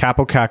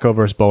 Capo Kakko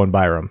versus Bowen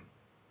Byram.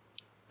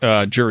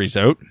 Jury's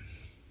out.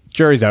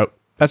 Jury's out.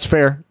 That's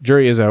fair.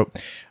 Jury is out.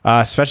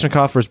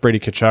 Svechnikov versus Brady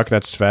Tkachuk.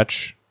 That's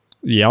Svech.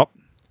 Yep.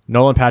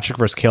 Nolan Patrick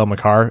versus Cale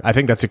Makar. I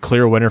think that's a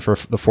clear winner for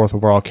the 4th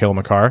overall, Cale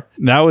Makar.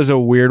 That was a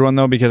weird one,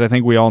 though, because I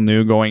think we all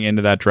knew going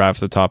into that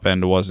draft the top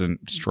end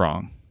wasn't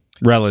strong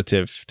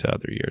relative to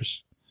other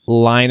years.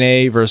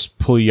 Line versus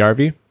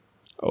Puljujarvi.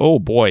 Oh,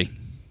 boy.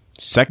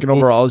 2nd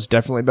overall is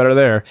definitely better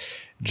there.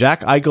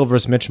 Jack Eichel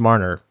versus Mitch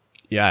Marner.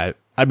 Yeah,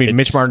 I mean,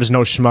 Mitch Marner's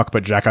no schmuck,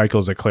 but Jack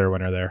Eichel's a clear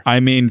winner there. I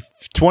mean,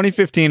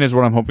 2015 is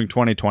what I'm hoping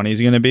 2020 is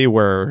going to be,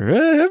 where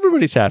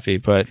everybody's happy.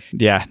 But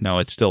yeah, no,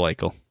 it's still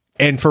Eichel.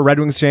 And for Red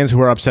Wings fans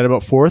who are upset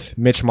about 4th,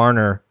 Mitch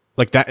Marner,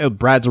 like that,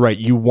 Brad's right.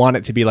 You want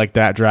it to be like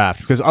that draft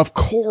because, of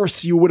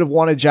course, you would have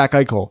wanted Jack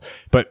Eichel,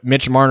 but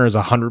Mitch Marner is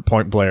a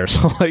 100-point player,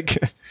 so like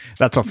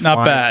that's a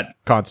not bad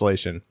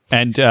consolation.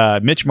 And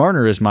Mitch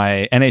Marner is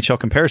my NHL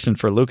comparison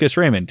for Lucas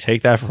Raymond.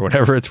 Take that for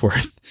whatever it's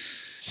worth.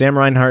 Sam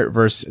Reinhart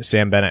versus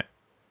Sam Bennett.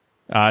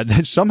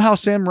 Somehow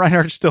Sam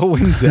Reinhart still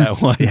wins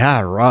that one. Yeah,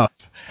 rough.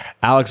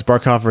 Alex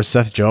Barkov versus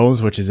Seth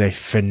Jones, which is a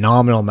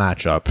phenomenal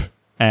matchup.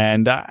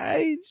 And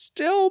I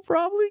still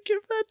probably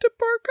give that to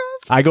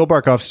Barkov. I go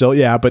Barkov still,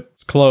 yeah, but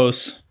It's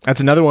close. that's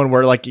another one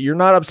where like you're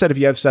not upset if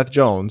you have Seth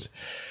Jones.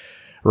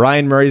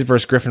 Ryan Murray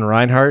versus Griffin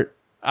Reinhart.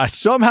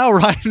 Somehow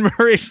Ryan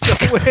Murray still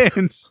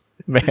wins.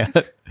 Man.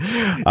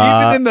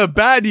 Even in the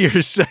bad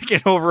years,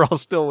 2nd overall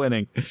still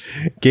winning.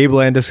 Gabe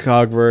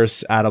Landeskog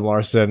versus Adam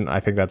Larson. I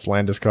think that's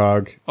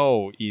Landeskog.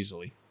 Oh,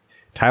 easily.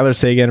 Tyler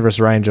Seguin versus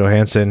Ryan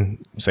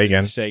Johansson.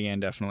 Seguin. Sagan,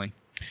 definitely.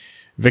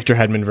 Victor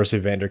Hedman versus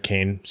Evander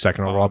Kane. 2nd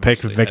overall pick.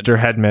 Obviously, Victor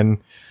Hedman.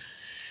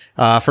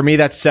 For me,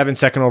 that's 7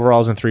 2nd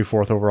overalls and 3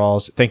 4th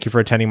overalls. Thank you for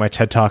attending my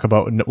TED Talk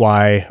about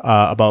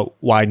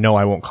why no,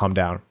 I won't calm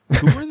down.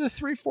 Who were the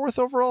 3 4th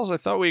overalls? I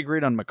thought we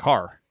agreed on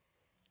Makar.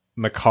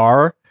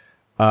 Makar.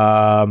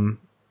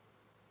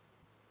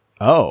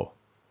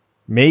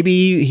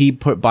 Maybe he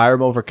put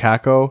Byram over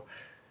Kakko.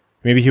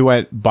 Maybe he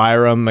went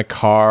Byram,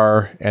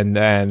 Makar, and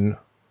then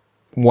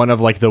one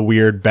of like the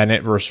weird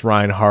Bennett versus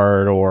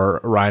Reinhart or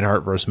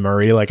Reinhart versus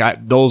Murray. Like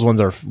those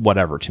ones are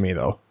whatever to me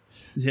though.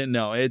 Yeah,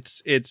 no,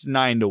 it's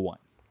 9-1.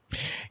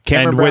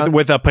 Cameron Brown,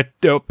 with a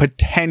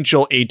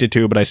potential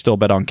 8-2, but I still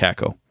bet on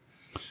Kakko.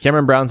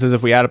 Cameron Brown says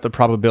if we add up the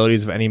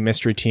probabilities of any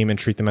mystery team and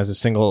treat them as a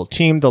single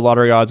team, the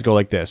lottery odds go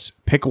like this.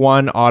 Pick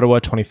 1, Ottawa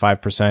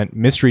 25%,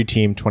 mystery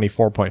team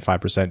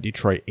 24.5%,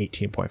 Detroit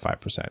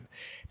 18.5%.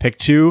 Pick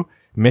 2,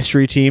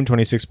 mystery team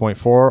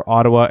 26.4,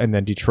 Ottawa, and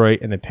then Detroit,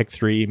 and then pick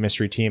 3,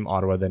 mystery team,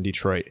 Ottawa, then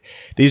Detroit.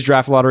 These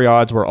draft lottery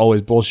odds were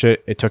always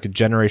bullshit. It took a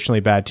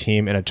generationally bad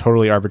team and a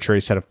totally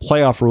arbitrary set of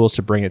playoff rules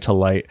to bring it to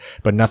light,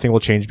 but nothing will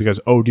change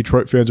because,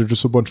 Detroit fans are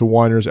just a bunch of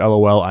whiners,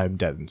 LOL, I'm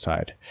dead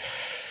inside.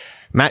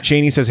 Matt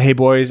Cheney says, hey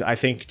boys, I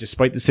think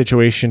despite the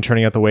situation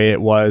turning out the way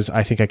it was,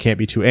 I think I can't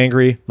be too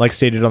angry. Like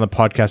stated on the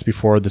podcast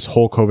before, this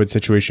whole COVID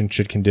situation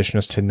should condition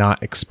us to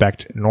not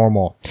expect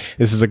normal.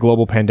 This is a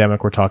global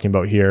pandemic we're talking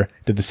about here.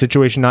 Did the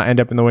situation not end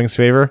up in the Wings'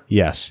 favor?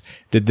 Yes.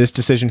 Did this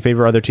decision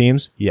favor other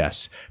teams?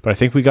 Yes. But I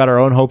think we got our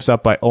own hopes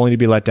up by only to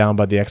be let down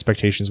by the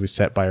expectations we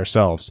set by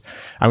ourselves.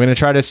 I'm going to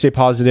try to stay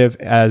positive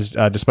as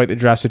despite the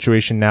draft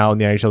situation now and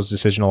the NHL's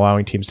decision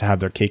allowing teams to have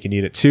their cake and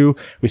eat it too,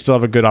 we still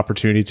have a good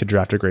opportunity to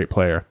draft a great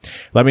player.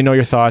 Let me know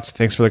your thoughts.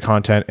 Thanks for the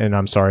content, and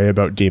I'm sorry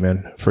about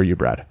Demon for you,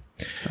 Brad.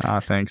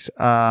 Thanks.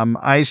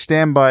 I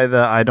stand by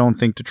I don't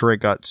think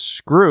Detroit got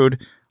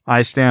screwed.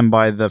 I stand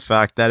by the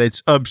fact that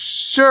it's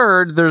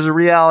absurd there's a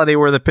reality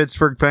where the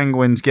Pittsburgh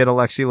Penguins get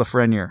Alexis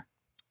Lafreniere.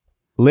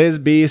 Liz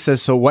B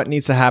says, so what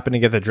needs to happen to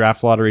get the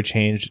draft lottery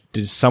changed?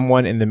 Does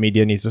someone in the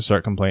media need to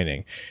start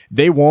complaining?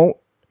 They won't.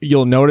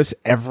 You'll notice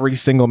every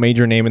single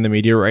major name in the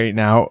media right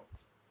now.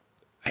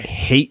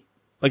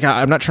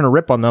 I'm not trying to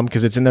rip on them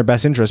because it's in their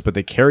best interest, but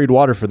they carried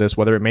water for this,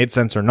 whether it made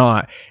sense or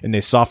not, and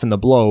they softened the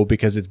blow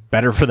because it's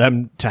better for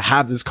them to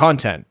have this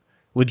content.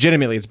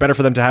 Legitimately, it's better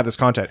for them to have this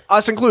content.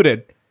 Us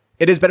included.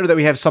 It is better that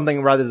we have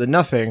something rather than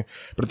nothing,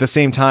 but at the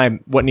same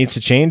time, what needs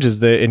to change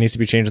is it needs to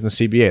be changed in the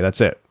CBA.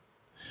 That's it.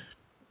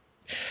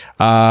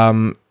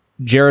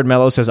 Jared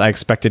Mello says, I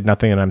expected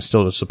nothing and I'm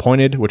still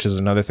disappointed, which is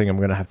another thing I'm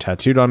going to have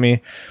tattooed on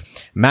me.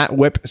 Matt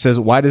Whip says,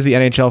 why does the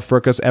NHL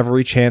frick us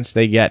every chance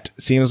they get?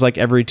 Seems like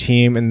every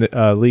team in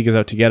the league is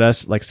out to get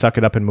us. Like, suck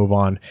it up and move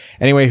on.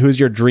 Anyway, who's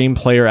your dream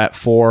player at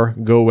 4?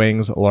 Go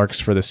Wings,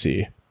 Larks for the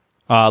C.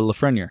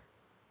 Lafreniere.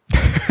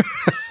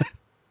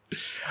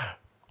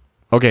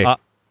 Okay.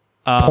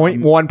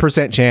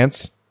 0.1%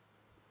 chance.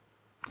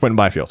 Quentin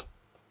Byfield.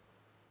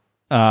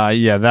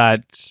 Yeah,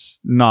 that's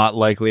not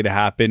likely to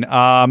happen.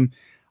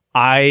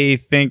 I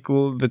think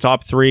the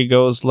top 3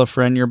 goes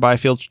Lafreniere,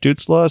 Byfield,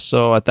 Stützle.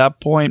 So at that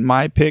point,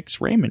 my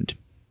pick's Raymond.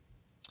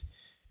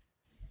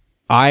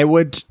 I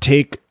would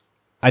take,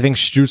 I think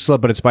Stützle,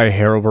 but it's by a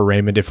hair over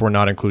Raymond if we're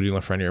not including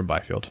Lafreniere and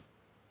Byfield.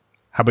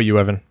 How about you,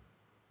 Evan?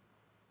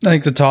 I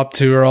think the top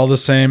 2 are all the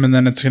same, and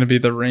then it's going to be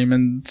the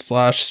Raymond /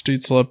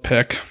 Stützle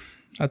pick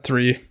at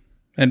 3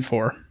 and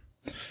 4.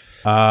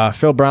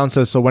 Phil Brown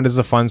says, so when does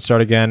the fun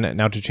start again?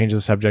 Now to change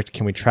the subject,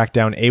 can we track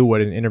down A-Wood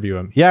and interview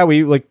him? Yeah,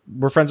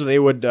 we're friends with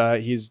A-Wood.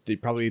 He's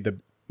probably the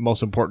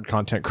most important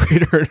content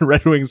creator in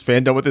Red Wings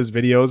fandom with his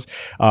videos.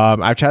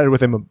 I've chatted with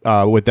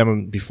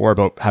them before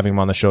about having him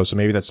on the show, so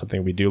maybe that's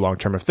something we do long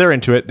term. If they're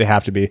into it, they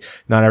have to be.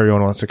 Not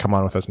everyone wants to come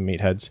on with us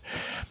meatheads.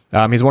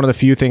 He's one of the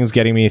few things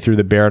getting me through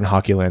the barren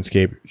hockey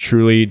landscape,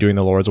 truly doing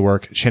the Lord's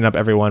work. Chin up,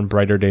 everyone.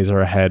 Brighter days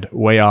are ahead.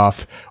 Way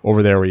off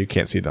over there where you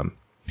can't see them.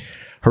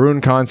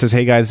 Haroon Khan says,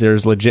 hey guys,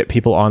 there's legit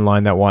people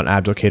online that want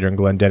Abdelkader and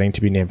Glendening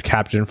to be named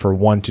captain for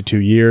 1 to 2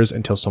 years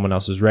until someone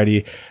else is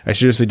ready. I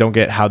seriously don't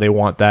get how they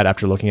want that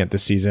after looking at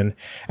this season.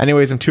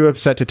 Anyways, I'm too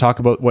upset to talk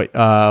about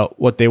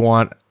what they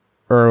want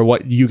or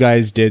what you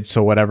guys did,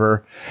 so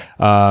whatever.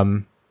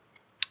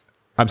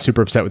 I'm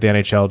super upset with the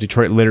NHL.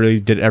 Detroit literally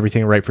did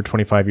everything right for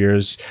 25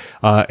 years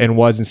and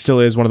was and still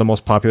is one of the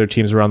most popular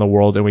teams around the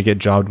world, and we get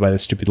jobbed by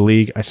this stupid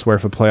league. I swear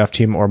if a playoff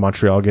team or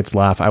Montreal gets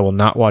laughed, I will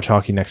not watch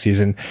hockey next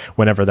season,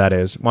 whenever that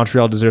is.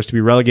 Montreal deserves to be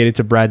relegated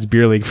to Brad's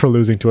beer league for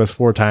losing to us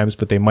 4 times,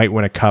 but they might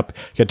win a cup,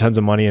 get tons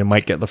of money, and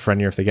might get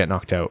Lafreniere if they get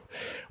knocked out.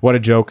 What a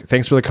joke.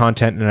 Thanks for the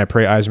content, and I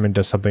pray Yzerman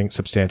does something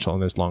substantial in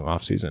this long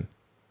offseason.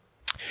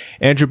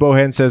 Andrew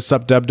Bohan says,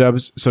 sup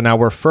dub-dubs. So now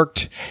we're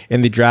firked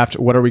in the draft.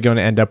 What are we going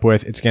to end up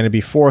with? It's going to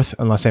be 4th,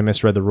 unless I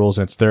misread the rules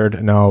and it's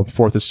 3rd. No,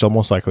 4th is still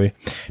most likely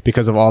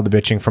because of all the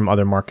bitching from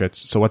other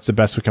markets. So what's the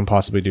best we can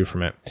possibly do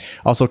from it?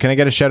 Also, can I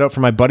get a shout out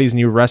for my buddy's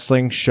new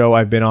wrestling show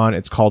I've been on?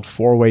 It's called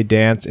 4-Way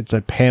Dance. It's a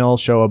panel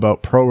show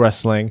about pro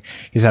wrestling.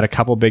 He's had a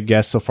couple big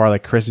guests so far,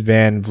 like Chris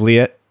Van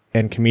Vliet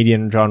and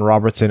comedian John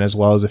Robertson, as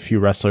well as a few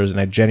wrestlers, and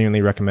I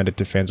genuinely recommend it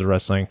to fans of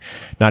wrestling,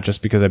 not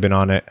just because I've been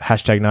on it.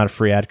 Hashtag not a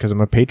free ad because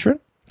I'm a patron.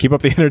 Keep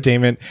up the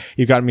entertainment.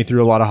 You've gotten me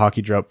through a lot of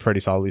hockey drought pretty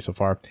solidly so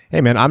far.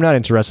 Hey man, I'm not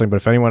into wrestling, but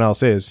if anyone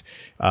else is,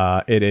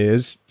 it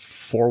is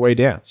 4-Way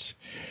Dance.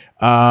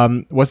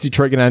 What's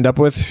Detroit going to end up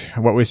with?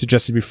 What we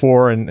suggested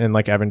before, and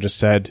like Evan just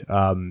said,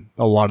 a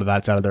lot of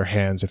that's out of their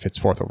hands if it's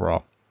 4th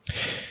overall.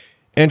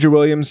 Andrew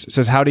Williams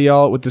says, howdy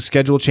y'all. With the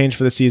schedule change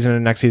for the season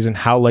and next season,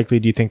 how likely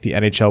do you think the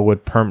NHL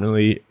would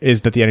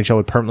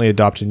permanently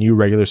adopt a new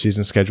regular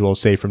season schedule,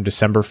 say from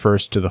December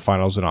 1st to the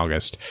finals in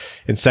August?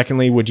 And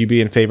secondly, would you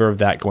be in favor of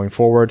that going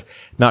forward,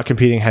 not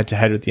competing head to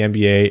head with the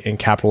NBA and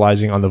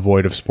capitalizing on the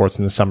void of sports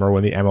in the summer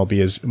when the MLB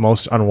is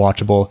most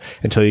unwatchable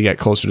until you get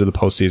closer to the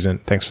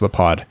postseason? Thanks for the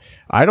pod.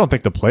 I don't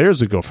think the players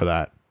would go for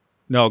that.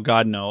 No,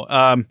 God,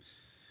 no.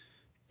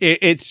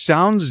 It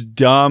sounds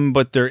dumb,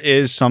 but there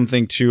is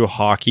something to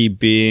hockey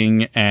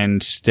being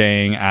and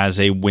staying as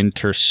a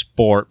winter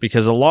sport,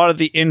 because a lot of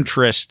the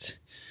interest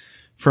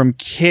from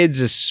kids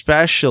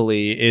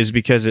especially is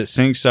because it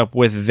syncs up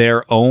with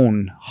their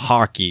own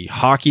hockey.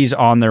 Hockey's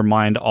on their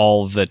mind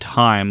all the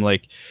time.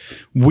 Like,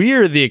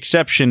 we're the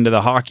exception to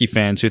the hockey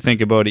fans who think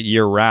about it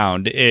year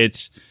round.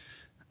 It's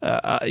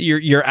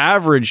your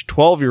average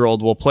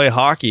 12-year-old will play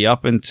hockey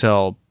up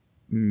until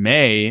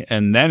May,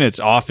 and then it's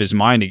off his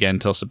mind again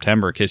until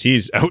September because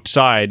he's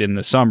outside in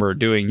the summer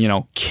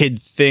doing, kid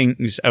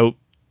things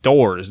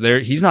outdoors.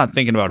 He's not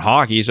thinking about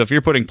hockey. So if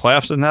you're putting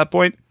playoffs in that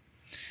point,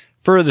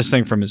 furthest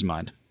thing from his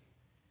mind.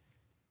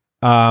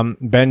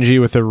 Benji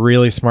with a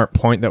really smart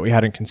point that we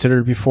hadn't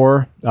considered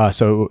before.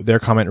 So their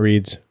comment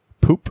reads,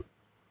 poop.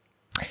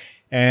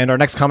 And our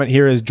next comment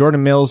here is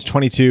Jordan Mills,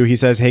 22. He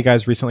says, hey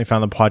guys, recently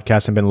found the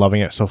podcast and been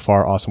loving it so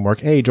far. Awesome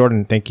work. Hey,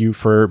 Jordan, thank you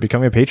for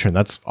becoming a patron.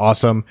 That's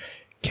awesome.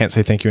 Can't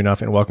say thank you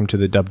enough, and welcome to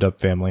the Dub Dub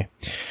family.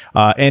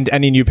 And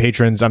any new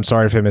patrons, I'm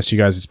sorry if I missed you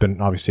guys. It's been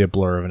obviously a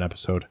blur of an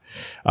episode.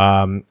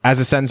 As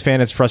a Sens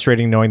fan, it's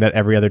frustrating knowing that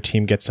every other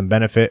team gets some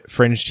benefit.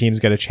 Fringe teams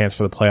get a chance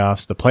for the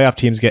playoffs. The playoff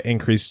teams get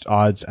increased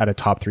odds at a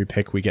top 3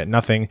 pick. We get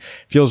nothing.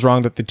 Feels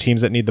wrong that the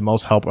teams that need the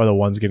most help are the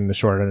ones getting the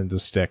short end of the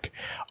stick.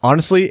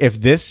 Honestly,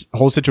 if this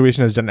whole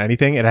situation has done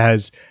anything, it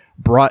has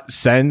brought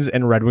Sens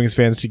and Red Wings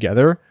fans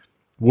together.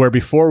 Where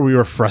before we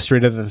were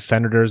frustrated that the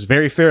Senators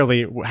very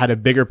fairly had a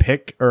bigger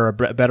pick or a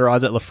better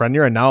odds at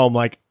Lafreniere, and now I'm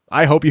like,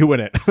 I hope you win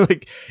it.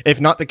 Like, if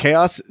not the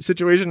chaos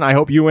situation, I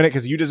hope you win it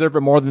because you deserve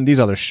it more than these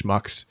other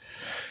schmucks.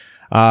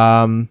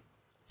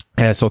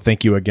 So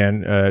thank you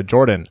again,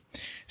 Jordan.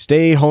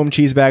 Stay Home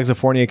Cheesebags of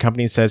Fournier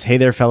Company says, hey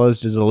there,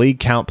 fellas. Does the league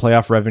count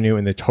playoff revenue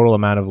in the total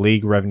amount of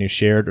league revenue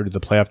shared, or do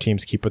the playoff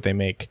teams keep what they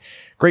make?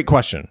 Great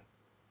question.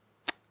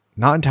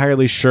 Not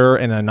entirely sure,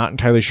 and I'm not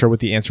entirely sure what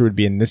the answer would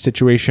be in this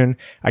situation.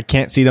 I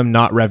can't see them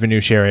not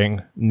revenue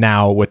sharing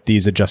now with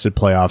these adjusted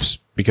playoffs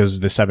because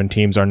the 7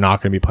 teams are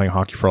not going to be playing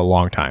hockey for a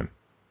long time.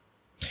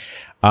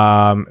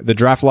 The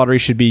draft lottery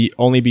should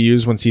only be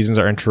used when seasons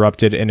are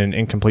interrupted and an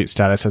incomplete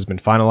status has been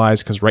finalized,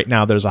 because right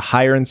now there's a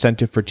higher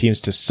incentive for teams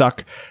to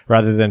suck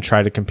rather than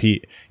try to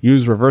compete.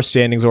 Use reverse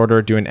standings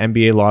order, do an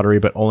NBA lottery,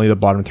 but only the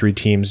bottom 3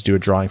 teams do a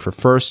drawing for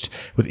first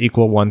with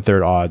equal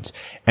 1/3 odds.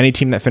 Any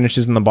team that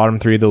finishes in the bottom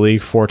 3 of the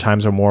league 4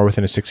 times or more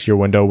within a 6-year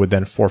window would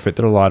then forfeit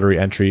their lottery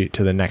entry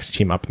to the next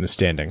team up in the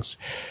standings.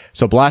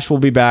 So Blash will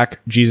be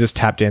back. Jesus,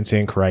 tap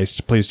dancing,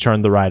 Christ. Please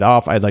turn the ride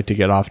off. I'd like to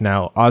get off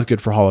now.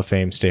 Osgood for Hall of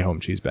Fame. Stay home,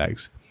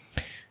 cheesebags.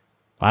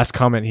 Last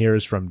comment here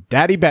is from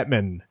Daddy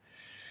Bettman.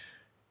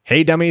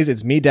 Hey dummies,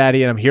 it's me,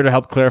 Daddy, and I'm here to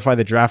help clarify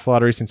the draft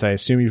lottery since I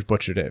assume you've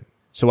butchered it.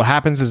 So what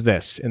happens is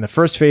this. In the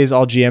first phase,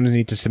 all GMs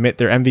need to submit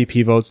their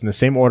MVP votes in the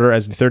same order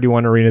as the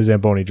 31 Arena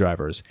Zamboni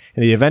drivers.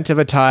 In the event of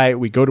a tie,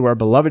 we go to our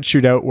beloved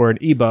shootout where an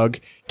e-bug,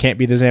 can't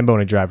be the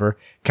Zamboni driver,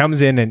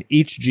 comes in and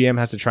each GM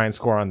has to try and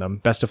score on them,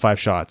 best of 5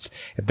 shots.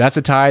 If that's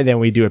a tie, then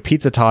we do a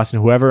pizza toss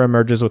and whoever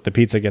emerges with the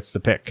pizza gets the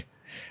pick.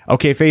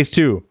 Okay, phase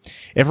 2.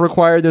 If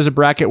required, there's a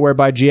bracket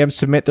whereby GMs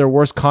submit their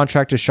worst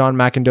contract to Sean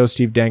McIndoe,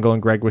 Steve Dangle,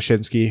 and Greg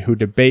Wyshynski, who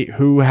debate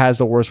who has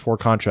the worst 4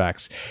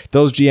 contracts.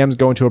 Those GMs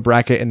go into a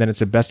bracket, and then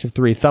it's a best of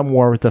 3 thumb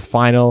war with the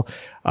final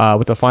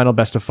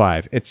best of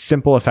 5. It's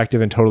simple,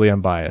 effective, and totally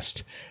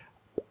unbiased.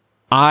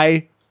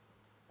 I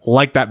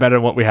like that better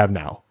than what we have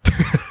now.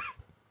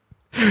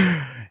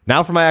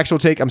 Now for my actual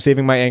take, I'm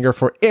saving my anger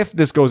for if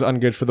this goes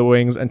ungood for the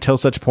Wings. Until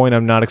such point,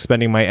 I'm not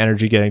expending my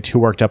energy getting too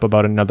worked up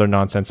about another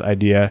nonsense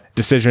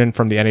decision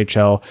from the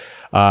NHL,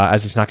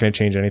 as it's not going to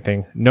change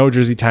anything. No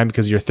jersey time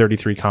because you're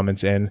 33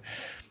 comments in.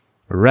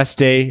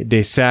 Restez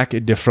des sacs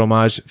de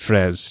fromage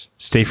fraise.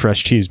 Stay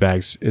fresh cheese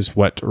bags is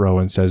what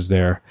Rowan says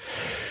there.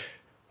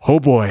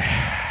 Oh boy.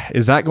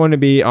 Is that going to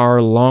be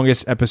our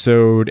longest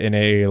episode in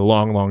a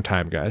long, long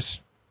time, guys?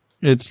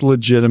 It's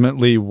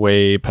legitimately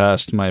way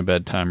past my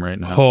bedtime right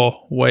now.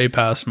 Oh, way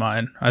past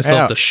mine. I still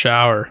have to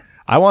shower.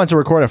 I wanted to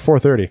record at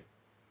 4:30.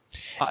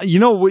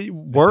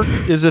 Work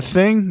is a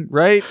thing,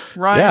 right,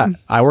 Ryan? Yeah,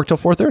 I worked till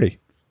 4:30.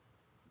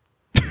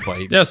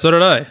 Yeah, so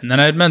did I. And then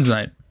I had men's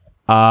night.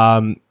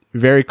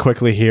 Very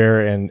quickly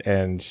here,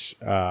 and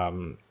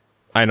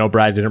I know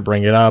Brad didn't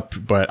bring it up,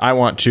 but I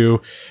want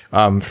to,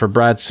 for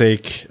Brad's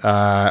sake,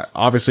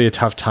 obviously a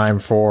tough time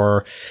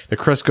for the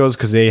Criscos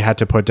because they had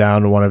to put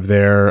down one of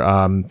their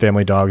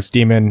family dogs,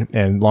 Demon,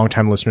 and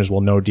longtime listeners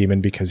will know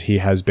Demon because he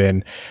has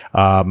been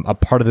a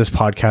part of this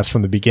podcast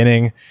from the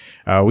beginning.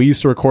 We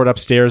used to record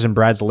upstairs in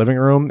Brad's living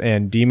room,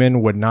 and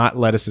Demon would not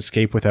let us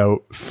escape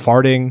without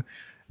farting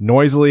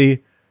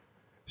noisily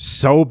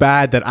so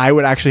bad that I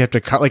would actually have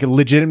to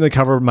legitimately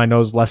cover my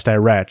nose lest I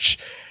retch.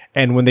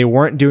 And when they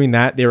weren't doing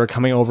that, they were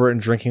coming over and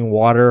drinking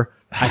water,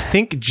 I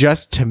think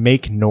just to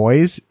make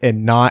noise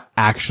and not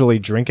actually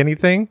drink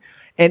anything.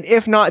 And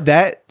if not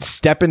that,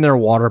 step in their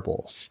water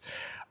bowls.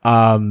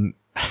 I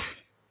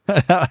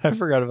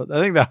forgot about that.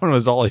 I think that one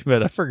was Ollie,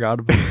 but I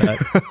forgot about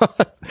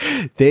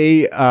that.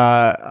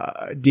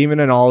 They, Demon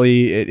and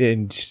Ollie,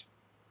 and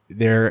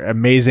they're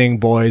amazing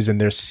boys and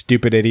they're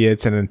stupid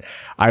idiots. And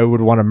I would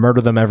want to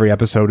murder them every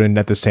episode. And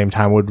at the same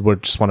time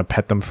would just want to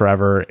pet them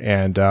forever.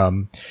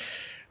 And,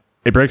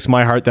 it breaks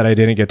my heart that I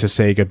didn't get to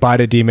say goodbye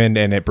to Demon,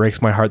 and it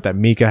breaks my heart that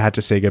Mika had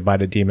to say goodbye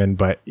to Demon.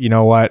 But you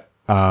know what?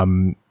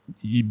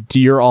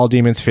 You're all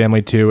Demon's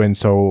family too, and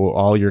so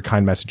all your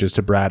kind messages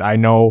to Brad, I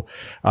know,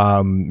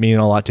 mean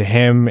a lot to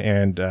him.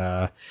 And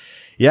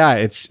yeah,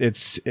 it's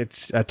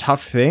a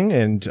tough thing,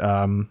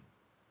 and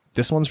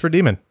this one's for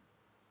Demon.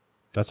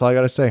 That's all I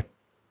got to say.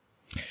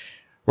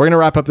 We're going to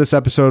wrap up this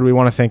episode. We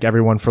want to thank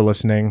everyone for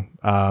listening.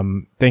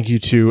 Thank you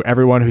to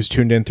everyone who's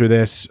tuned in through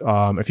this.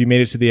 If you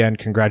made it to the end,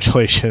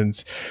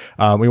 congratulations.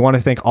 We want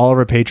to thank all of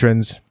our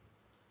patrons.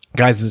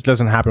 Guys, this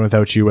doesn't happen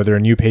without you, whether a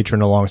new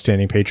patron, a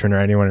long-standing patron, or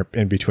anyone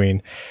in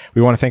between.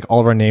 We want to thank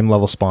all of our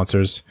name-level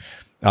sponsors.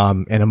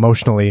 And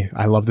emotionally,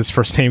 I love this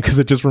first name because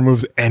it just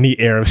removes any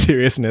air of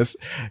seriousness.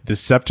 The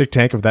septic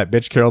tank of that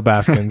bitch Carol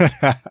Baskins.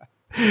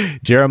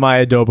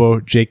 Jeremiah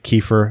Dobo, Jake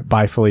Kiefer,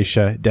 Bye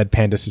Felicia, Dead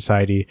Panda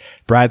Society,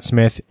 Brad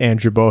Smith,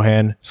 Andrew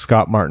Bohan,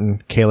 Scott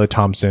Martin, Kayla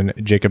Thompson,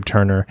 Jacob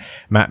Turner,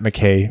 Matt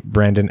McKay,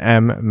 Brandon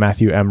M.,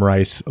 Matthew M.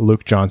 Rice,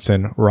 Luke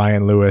Johnson,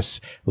 Ryan Lewis,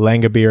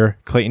 Langabeer,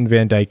 Clayton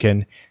Van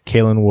Dyken,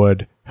 Kalen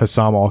Wood,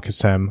 Hassam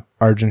Al-Qassem,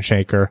 Arjun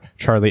Shankar,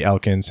 Charlie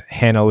Elkins,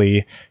 Hannah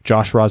Lee,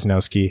 Josh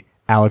Rosnowski,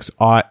 Alex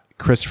Ott,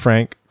 Chris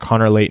Frank,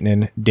 Connor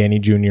Leighton, Danny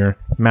Jr.,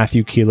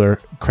 Matthew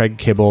Keeler, Craig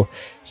Kibble,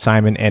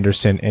 Simon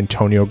Anderson,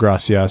 Antonio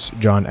Gracias,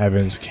 John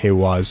Evans, Kay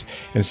Waz,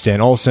 and Stan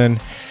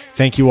Olson.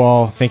 Thank you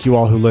all. Thank you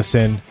all who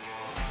listen.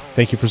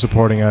 Thank you for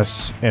supporting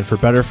us. And for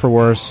better or for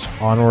worse,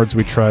 onwards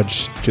we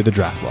trudge to the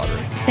draft lottery.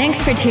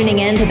 Thanks for tuning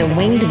in to the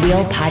Winged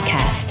Wheel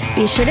Podcast.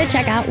 Be sure to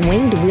check out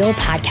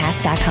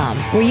wingedwheelpodcast.com,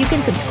 where you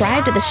can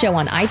subscribe to the show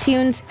on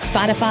iTunes,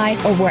 Spotify,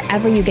 or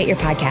wherever you get your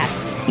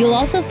podcasts. You'll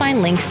also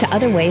find links to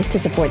other ways to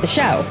support the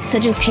show,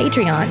 such as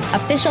Patreon,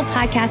 official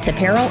podcast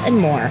apparel, and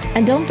more.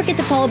 And don't forget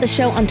to follow the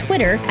show on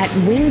Twitter at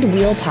Winged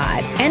Wheel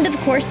Pod. And of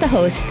course, the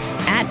hosts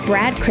at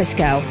Brad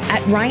Crisco,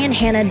 at Ryan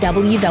Hanna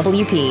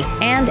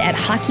WWP, and at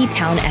Hockey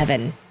Town Evan.